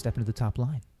 you're going to step into the top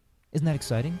line. Isn't that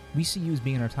exciting? We see you as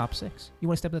being in our top 6. You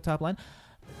want to step in the top line?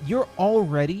 You're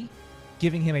already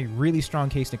giving him a really strong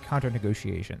case to contract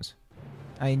negotiations.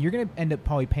 I mean, you're going to end up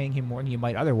probably paying him more than you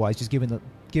might otherwise, just given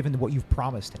what you've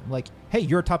promised him. Like, hey,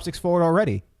 you're a top 6 forward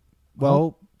already.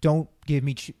 Well, don't give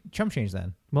me chump change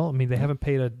then. Well, I mean, they haven't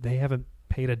paid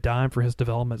a dime for his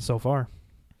development so far.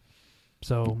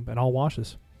 So it all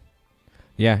washes.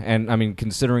 Yeah, and I mean,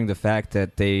 considering the fact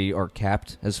that they are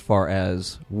capped as far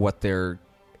as what they're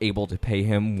able to pay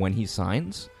him when he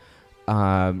signs,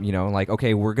 like,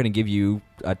 okay, we're going to give you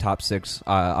a top 6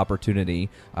 opportunity.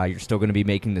 You're still going to be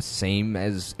making the same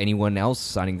as anyone else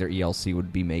signing their ELC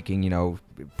would be making,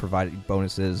 provided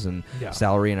bonuses and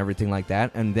salary and everything like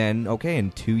that. And then, okay,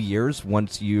 in 2 years,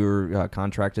 once your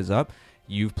contract is up,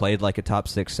 you've played like a top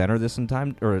 6 center this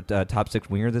time, or a top 6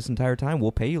 winger this entire time.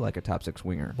 We'll pay you like a top 6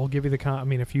 winger. We'll give you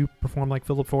if you perform like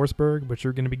Philip Forsberg, which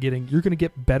you're going to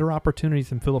get better opportunities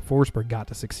than Philip Forsberg got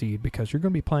to succeed, because you're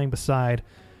going to be playing beside,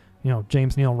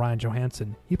 James Neal, Ryan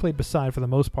Johansson. He played beside, for the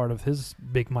most part of his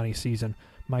big money season,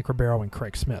 Mike Ribeiro and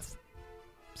Craig Smith.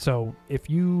 So if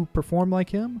you perform like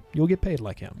him, you'll get paid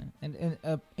like him.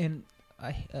 And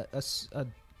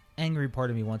angry part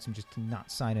of me wants him just to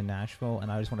not sign in Nashville,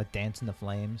 and I just want to dance in the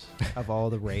flames of all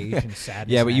the rage and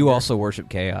sadness. Yeah, but and you anger. also worship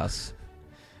chaos.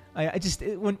 I just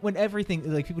when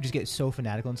everything, like, people just get so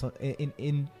fanatical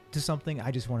into something,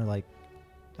 I just want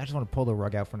to pull the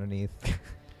rug out from underneath.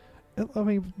 I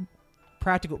mean,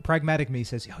 pragmatic me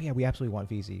says, oh yeah, we absolutely want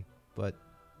VZ, but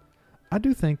I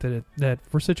do think that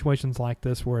for situations like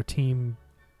this, where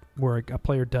a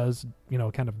player does,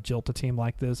 kind of jilt a team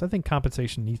like this, I think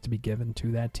compensation needs to be given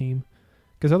to that team,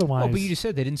 because otherwise. Oh, but you just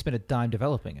said they didn't spend a dime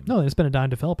developing him. No, they didn't spend a dime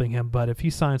developing him. But if he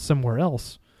signs somewhere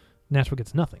else, Nashville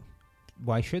gets nothing.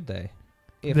 Why should they?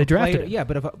 If they drafted him. Yeah,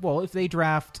 but if they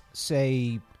draft,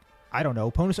 say, I don't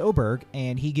know, Pontus Oberg,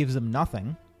 and he gives them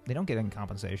nothing, they don't get any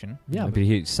compensation. Yeah, but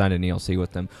he signed an ELC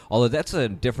with them. Although that's a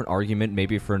different argument,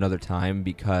 maybe for another time,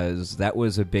 because that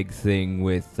was a big thing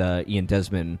with Ian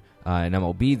Desmond in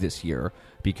MLB this year,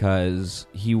 because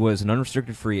he was an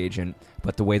unrestricted free agent,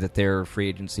 but the way that their free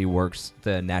agency works,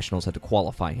 the Nationals had to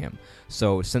qualify him.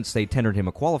 So since they tendered him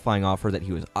a qualifying offer that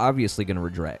he was obviously going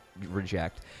to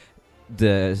reject,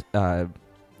 the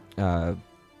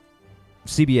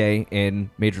CBA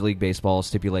in Major League Baseball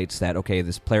stipulates that, okay,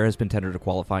 this player has been tendered a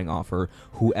qualifying offer.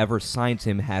 Whoever signs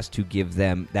him has to give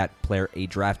that player a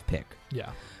draft pick.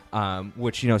 Yeah.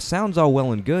 Which, sounds all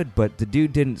well and good, but the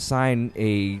dude didn't sign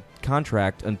a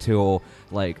contract until,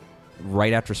 like,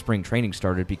 right after spring training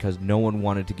started, because no one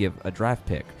wanted to give a draft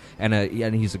pick.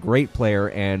 And he's a great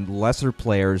player, and lesser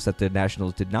players that the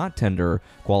Nationals did not tender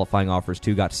qualifying offers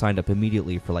to got signed up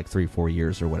immediately for like 3-4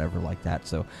 years or whatever like that.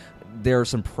 So there are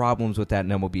some problems with that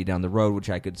in MLB down the road, which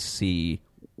I could see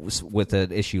with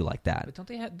an issue like that. But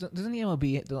doesn't the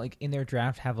MLB, like, in their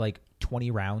draft have like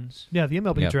 20 rounds? Yeah, the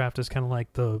MLB draft is kind of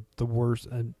like the worst,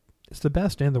 and it's the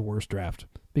best and the worst draft,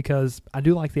 because I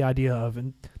do like the idea of,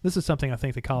 and this is something I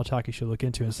think that college hockey should look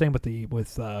into, and same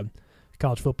with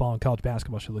college football and college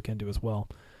basketball should look into as well.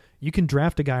 You can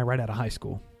draft a guy right out of high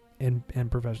school in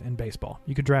baseball.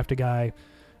 You could draft a guy.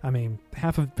 I mean,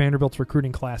 half of Vanderbilt's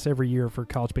recruiting class every year for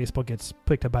college baseball gets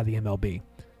picked up by the MLB.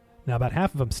 Now, about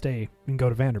half of them stay and go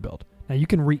to Vanderbilt. Now, you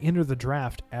can re-enter the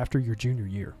draft after your junior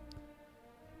year.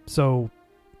 So,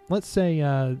 let's say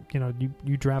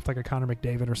you draft like a Connor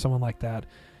McDavid or someone like that.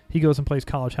 He goes and plays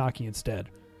college hockey instead.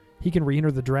 He can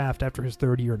re-enter the draft after his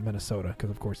third year in Minnesota,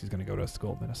 because of course he's going to go to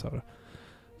school in Minnesota.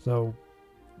 So,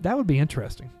 that would be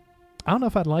interesting. I don't know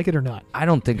if I'd like it or not. I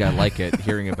don't think I like it,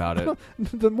 hearing about it.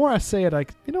 The more I say it, I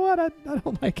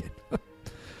don't like it.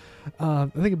 I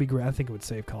think it'd be great. I think it would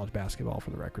save college basketball, for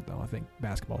the record, though. I think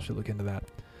basketball should look into that.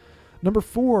 Number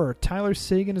 4, Tyler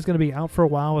Seguin is going to be out for a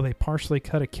while with a partially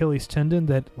cut Achilles tendon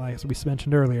that, like we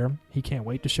mentioned earlier, he can't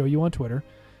wait to show you on Twitter.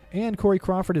 And Corey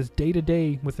Crawford is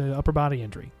day-to-day with an upper body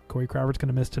injury. Corey Crawford's going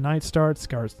to miss tonight's start.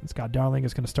 Scott Darling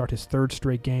is going to start his third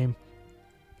straight game.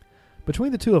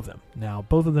 Between the two of them, now,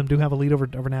 both of them do have a lead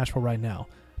over Nashville right now,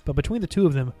 but between the two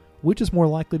of them, which is more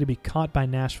likely to be caught by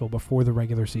Nashville before the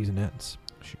regular season ends?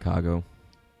 Chicago.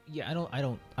 Yeah,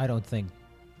 I don't think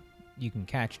you can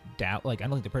catch Dallas. Like I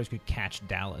don't think the Predators could catch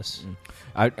Dallas.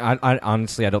 I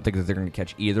honestly, I don't think that they're going to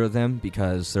catch either of them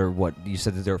because they're what you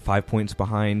said that they're 5 points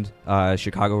behind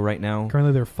Chicago right now.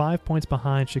 Currently, they're 5 points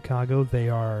behind Chicago. They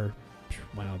are,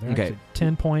 they're Okay. actually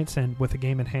 10 points and with a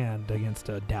game in hand against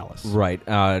Dallas. Right,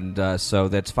 and so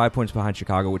that's 5 points behind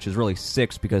Chicago, which is really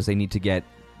 6 because they need to get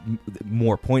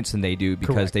more points than they do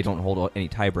because Correct. they don't hold any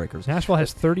tiebreakers. Nashville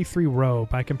has 33 row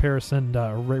by comparison,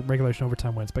 regulation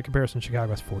overtime wins. By comparison, Chicago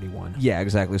has 41. Yeah,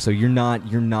 exactly. So you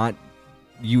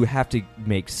have to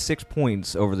make 6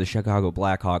 points over the Chicago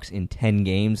Blackhawks in 10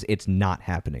 games. It's not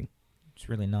happening. It's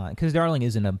really not because Darling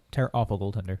isn't a awful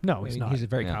goaltender. No, he's not. He's a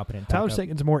very Yeah. competent. Tyler backup.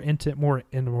 Seguin's more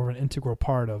of an integral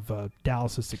part of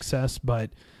Dallas' success,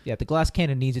 but Yeah, the glass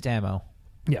cannon needs its ammo.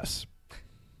 yes,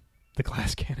 the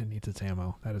glass cannon needs its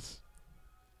ammo.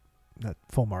 That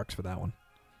full marks for that one.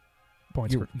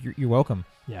 Points You're welcome.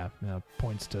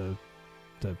 points to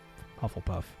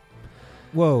Hufflepuff.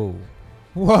 Whoa.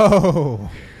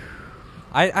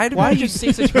 I'd Why imagine- did you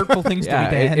say such hurtful things to me,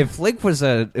 Dan? If Flake was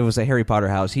a Harry Potter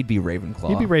house, he'd be Ravenclaw.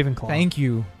 He'd be Ravenclaw. Thank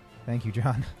you,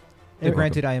 John. You're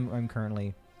Granted, I'm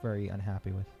currently very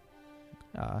unhappy with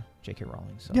J.K.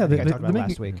 Rowling. So Yeah, I think I they're talked about it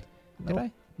last making- week. Did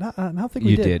I? No, I don't think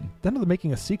we You did. did. Then they're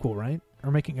making a sequel, right?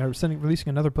 Or releasing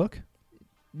another book.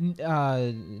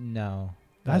 No.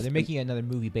 That's- They're making another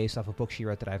movie based off a book she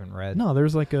wrote that I haven't read. No,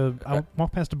 there's like I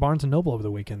walked past a Barnes and Noble over the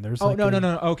weekend. There's Oh, like no.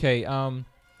 a- Okay.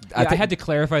 I had to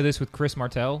clarify this with Chris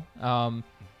Martell. And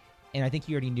I think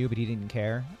he already knew, but he didn't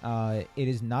care. It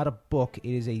is not a book.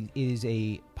 It is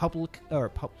a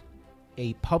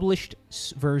published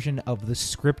version of the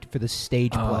script for the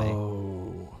stage play.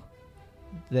 Oh.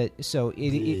 It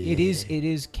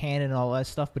is canon and all that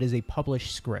stuff, but it is a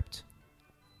published script.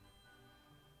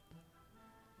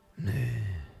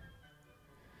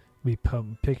 We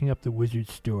picking up the wizard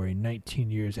story 19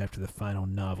 years after the final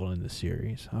novel in the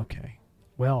series. Okay.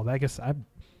 Well, I guess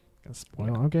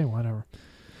okay, whatever.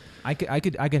 I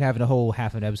could have a whole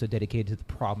half an episode dedicated to the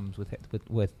problems with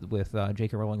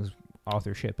J.K. Rowling's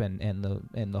authorship and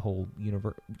the whole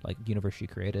universe she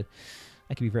created.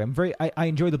 I could be I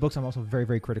enjoy the books. I'm also very,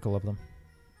 very critical of them.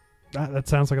 That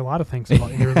sounds like a lot of things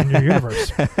about in your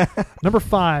universe. Number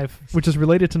 5, which is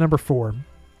related to number 4.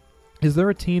 Is there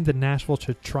a team that Nashville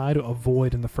should try to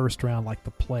avoid in the first round like the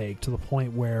plague, to the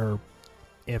point where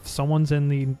if someone won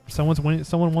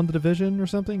the division or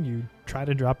something, you try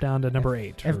to drop down to number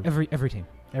 8? Every team.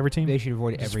 Every team? They should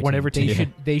avoid Just every want team. every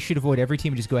team. They should avoid every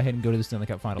team and just go ahead and go to the Stanley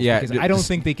Cup Finals. Yeah, because I don't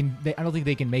think they can. I don't think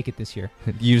they can make it this year.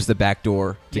 Use the back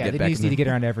door to Yeah, get they back. just need to get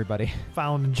around to everybody.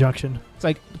 File an injunction. It's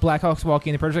like the Blackhawks walk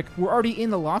in, the Predators like, we're already in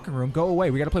the locker room. Go away.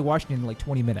 We got to play Washington in like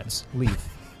 20 minutes. Leave.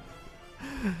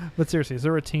 But seriously, is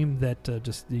there a team that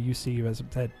just you see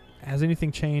that has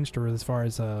anything changed, or as far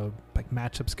as like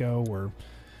matchups go, or?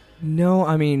 No,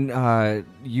 I mean,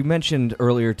 you mentioned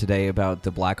earlier today about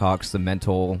the Blackhawks, the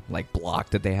mental block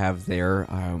that they have there.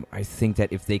 I think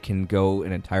that if they can go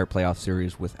an entire playoff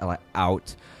series without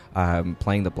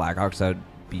playing the Blackhawks, that would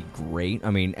be great.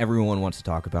 I mean, everyone wants to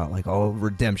talk about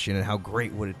redemption and how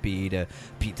great would it be to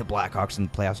beat the Blackhawks in the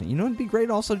playoffs. You know, it'd be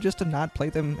great also just to not play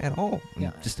them at all.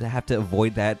 Yeah. Just to have to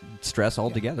avoid that stress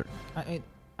altogether.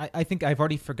 I think I've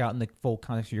already forgotten the full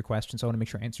context of your question, so I want to make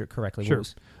sure I answer it correctly. Sure.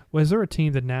 Well, is there a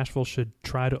team that Nashville should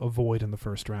try to avoid in the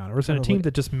first round? Or is it a team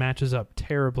that just matches up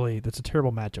terribly, that's a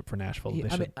terrible matchup for Nashville?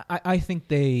 Yeah, I think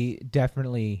they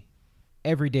definitely,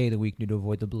 every day of the week, need to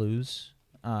avoid the Blues.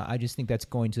 I just think that's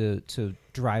going to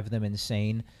drive them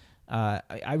insane.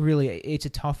 It's a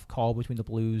tough call between the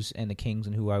Blues and the Kings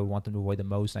and who I would want them to avoid the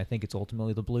most, and I think it's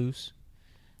ultimately the Blues.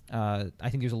 I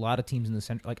think there's a lot of teams in the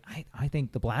center. I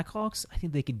think the Blackhawks, I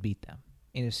think they could beat them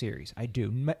in a series. I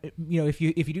do. You know, if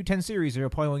you do 10 series, they're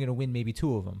probably only going to win maybe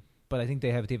 2 of them. But I think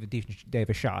they have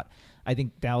a shot. I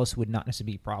think Dallas would not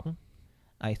necessarily be a problem.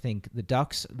 I think the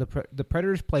Ducks, the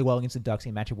Predators play well against the Ducks.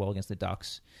 They match up well against the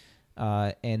Ducks.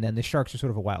 And then the Sharks are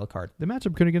sort of a wild card. The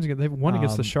matchup good against they've won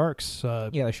against the Sharks. Yeah,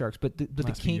 the Sharks, but the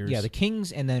years. the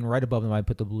Kings, and then right above them, I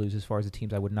put the Blues as far as the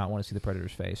teams I would not want to see the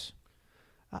Predators face.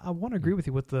 I want to agree with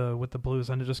you with the Blues,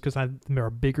 and just because they're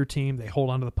a bigger team, they hold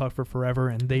on to the puck for forever,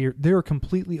 and they're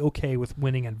completely okay with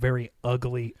winning a very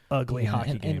ugly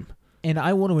hockey game. And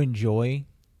I want to enjoy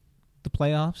the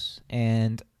playoffs,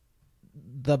 and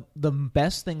the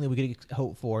best thing that we could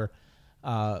hope for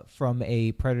from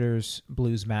a Predators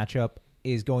Blues matchup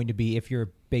is going to be if you're a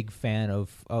big fan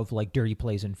of dirty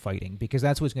plays and fighting, because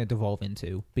that's what it's going to devolve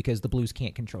into, because the Blues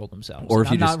can't control themselves. Or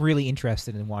if I'm not really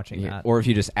interested in watching that. Or if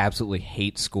you just absolutely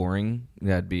hate scoring,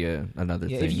 that'd be another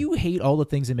thing. If you hate all the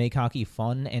things that make hockey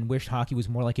fun and wish hockey was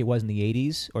more like it was in the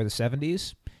 80s or the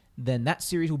 70s, then that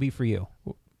series will be for you.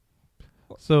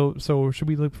 So should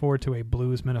we look forward to a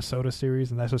Blues Minnesota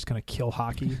series, and that's just going to kill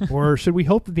hockey, or should we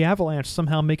hope that the Avalanche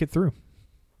somehow make it through?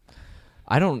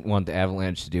 I don't want the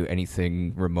Avalanche to do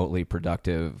anything remotely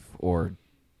productive or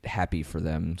happy for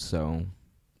them. So,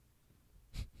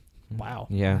 wow.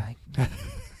 Yeah.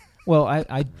 Well,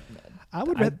 I'd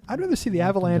rather see the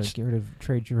Avalanche get rid of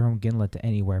trade Jerome Ginlett to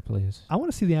anywhere, please. I want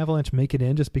to see the Avalanche make it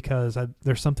in just because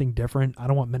there's something different. I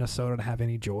don't want Minnesota to have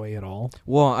any joy at all.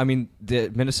 Well, I mean,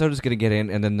 Minnesota's going to get in,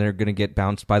 and then they're going to get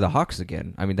bounced by the Hawks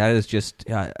again. I mean, that is just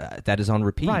that is on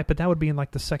repeat. Right, but that would be in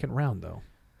like the second round, though.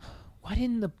 Why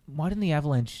didn't the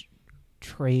Avalanche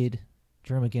trade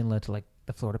Jerome Ginlett to like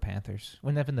the Florida Panthers?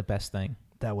 Wouldn't that have been the best thing?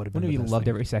 That would have been. Wouldn't you loved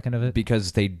every second of it?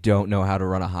 Because they don't know how to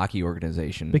run a hockey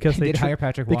organization. Because they did hire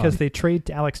Patrick Waugh. Because they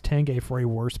trade Alex Tanguay for a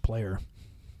worse player.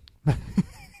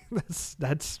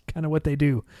 That's kind of what they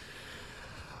do.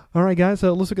 All right, guys,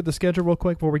 let's look at the schedule real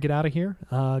quick before we get out of here.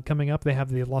 Coming up, they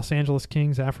have the Los Angeles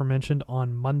Kings, aforementioned,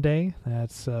 on Monday.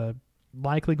 That's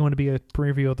likely going to be a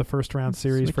preview of the first-round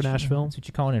series for Nashville. That's what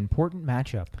you call an important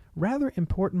matchup. Rather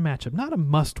important matchup. Not a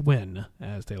must-win,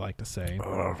 as they like to say.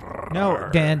 No,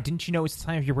 Dan, didn't you know it's the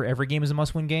time of year where every game is a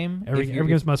must-win game? Every game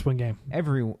is a must-win game.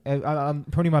 I'm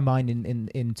putting my mind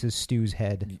into Stu's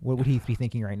head. What would he be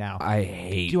thinking right now? I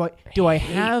hate. Do I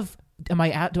have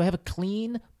a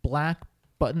clean black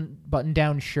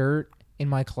button-down shirt in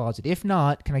my closet? If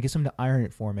not, can I get someone to iron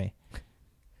it for me?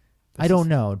 I don't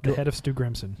know. The head of Stu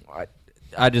Grimson.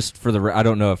 I just I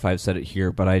don't know if I've said it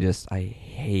here, but I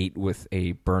hate with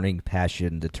a burning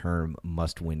passion the term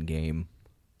must-win game.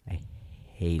 I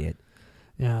hate it.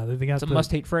 Yeah, they got it's a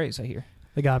must-hate phrase, I hear.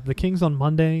 They got the Kings on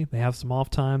Monday. They have some off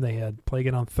time. They had play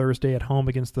again on Thursday at home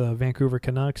against the Vancouver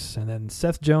Canucks, and then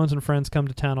Seth Jones and friends come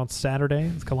to town on Saturday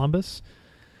with Columbus.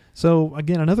 So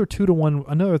again, another 2-1,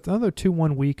 another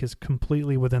 2-1 week is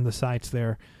completely within the sights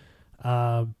there.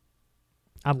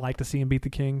 I'd like to see him beat the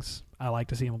Kings. I like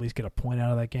to see him at least get a point out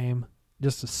of that game.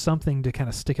 Just something to kind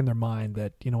of stick in their mind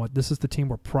that, you know what, this is the team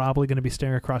we're probably going to be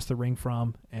staring across the ring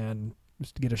from, and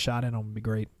just to get a shot in them would be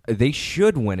great. They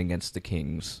should win against the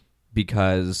Kings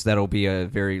because that'll be a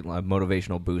very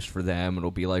motivational boost for them. It'll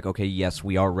be like, okay, yes,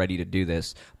 we are ready to do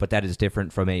this, but that is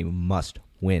different from a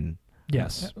must-win.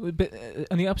 Yes. But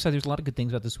on the upside, there's a lot of good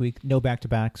things about this week. No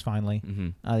back-to-backs, finally.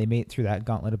 Mm-hmm. They made it through that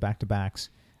gauntlet of back-to-backs.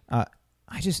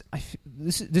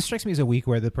 This strikes me as a week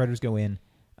where the Predators go in,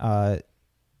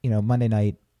 Monday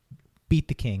night, beat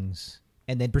the Kings,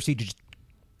 and then proceed to just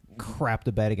crap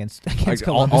the bed against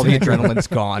Columbus. All the adrenaline's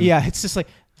gone. Yeah, it's just like,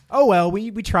 oh well, we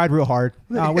tried real hard.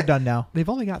 We're done now. They've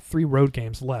only got 3 road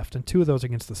games left, and 2 of those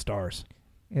against the Stars.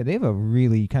 Yeah, they have a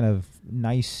really kind of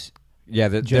nice. Yeah,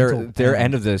 their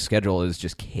end of the schedule is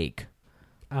just cake.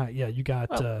 You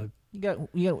got. You got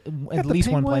at least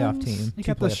one playoff team. You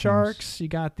got the Sharks. You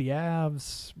got the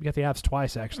Avs. You got the Avs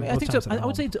twice, actually. I think I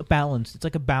would say it's a balanced. It's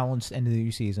like a balanced end of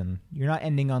the season. You're not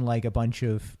ending on like a bunch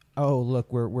of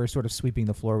look, we're sort of sweeping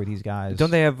the floor with these guys.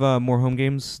 Don't they have more home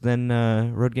games than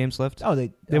road games left? Oh,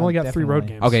 they've only got 3 road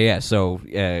games. Okay, yeah. So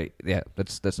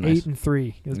that's nice.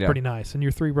 8-3 is pretty nice, and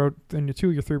your 2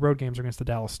 of your 3 road games are against the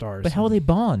Dallas Stars. But how will they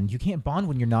bond? You can't bond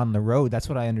when you're not on the road. That's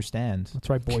what I understand. That's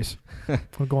right, boys.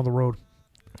 We'll go on the road.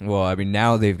 Well, I mean,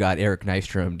 now they've got Eric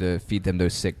Nystrom to feed them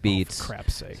those sick beats. Oh, for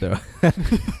crap's sake. So.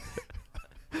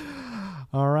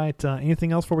 All right.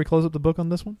 Anything else before we close up the book on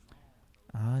this one?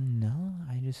 No.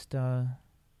 I just I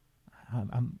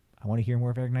want to hear more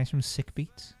of Eric Nystrom's sick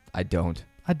beats. I don't.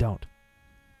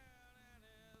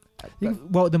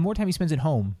 Well, the more time he spends at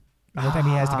home, the more time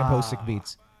he has to compose sick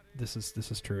beats. This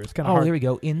is true. It's kind of hard. There we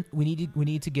go. We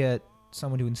need to get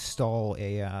someone to install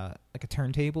a like a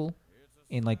turntable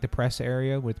in like the press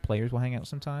area where the players will hang out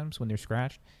sometimes when they're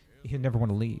scratched. He'll never want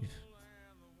to leave.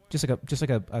 Just like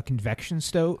a convection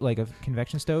stove,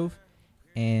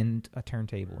 and a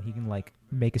turntable. He can like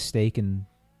make a steak and,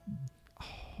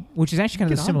 which is actually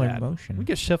kind of a similar motion. We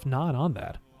get Chef Nod on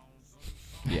that.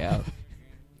 Yeah,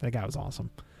 that guy was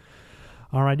awesome.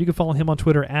 All right, you can follow him on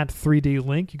Twitter at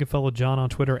 3DLink. You can follow John on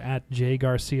Twitter at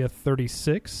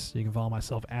JGarcia36. You can follow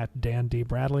myself at Dan D.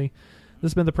 Bradley.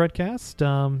 This has been the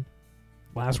Predcast.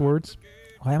 Last words?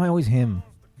 Why am I always him?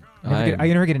 I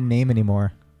never get a name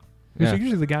anymore. Yeah.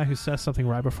 Usually the guy who says something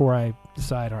right before I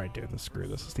decide, all right, dude, screw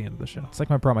this. It's the end of the show. It's like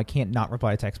my problem. I can't not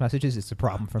reply to text messages. It's a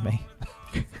problem for me.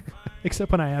 Except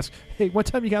when I ask, hey, what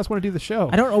time you guys want to do the show?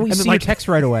 I don't always see your text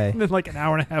right away. And then like an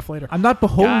hour and a half later. I'm not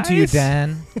beholden to you,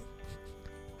 Dan.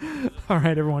 All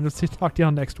right, everyone. Let's talk to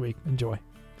y'all next week. Enjoy.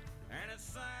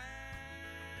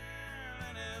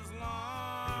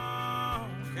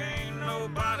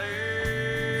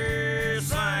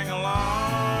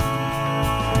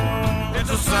 It's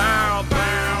a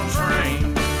southbound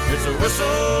train. It's a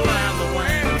whistle and the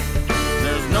wind.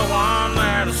 There's no one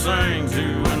there to sing to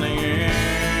in the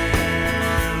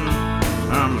end.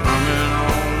 I'm humming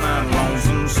on that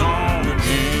lonesome song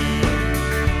again.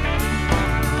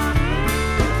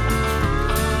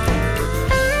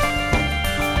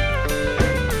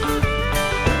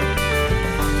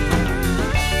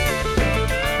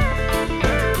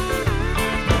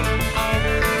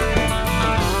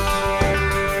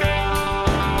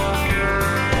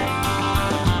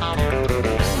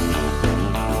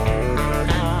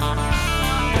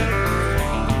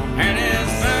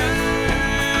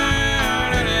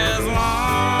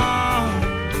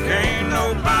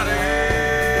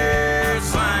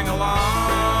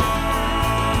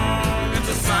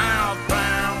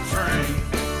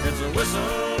 Whistle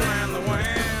and the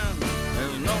wind,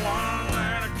 there's no one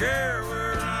there to care.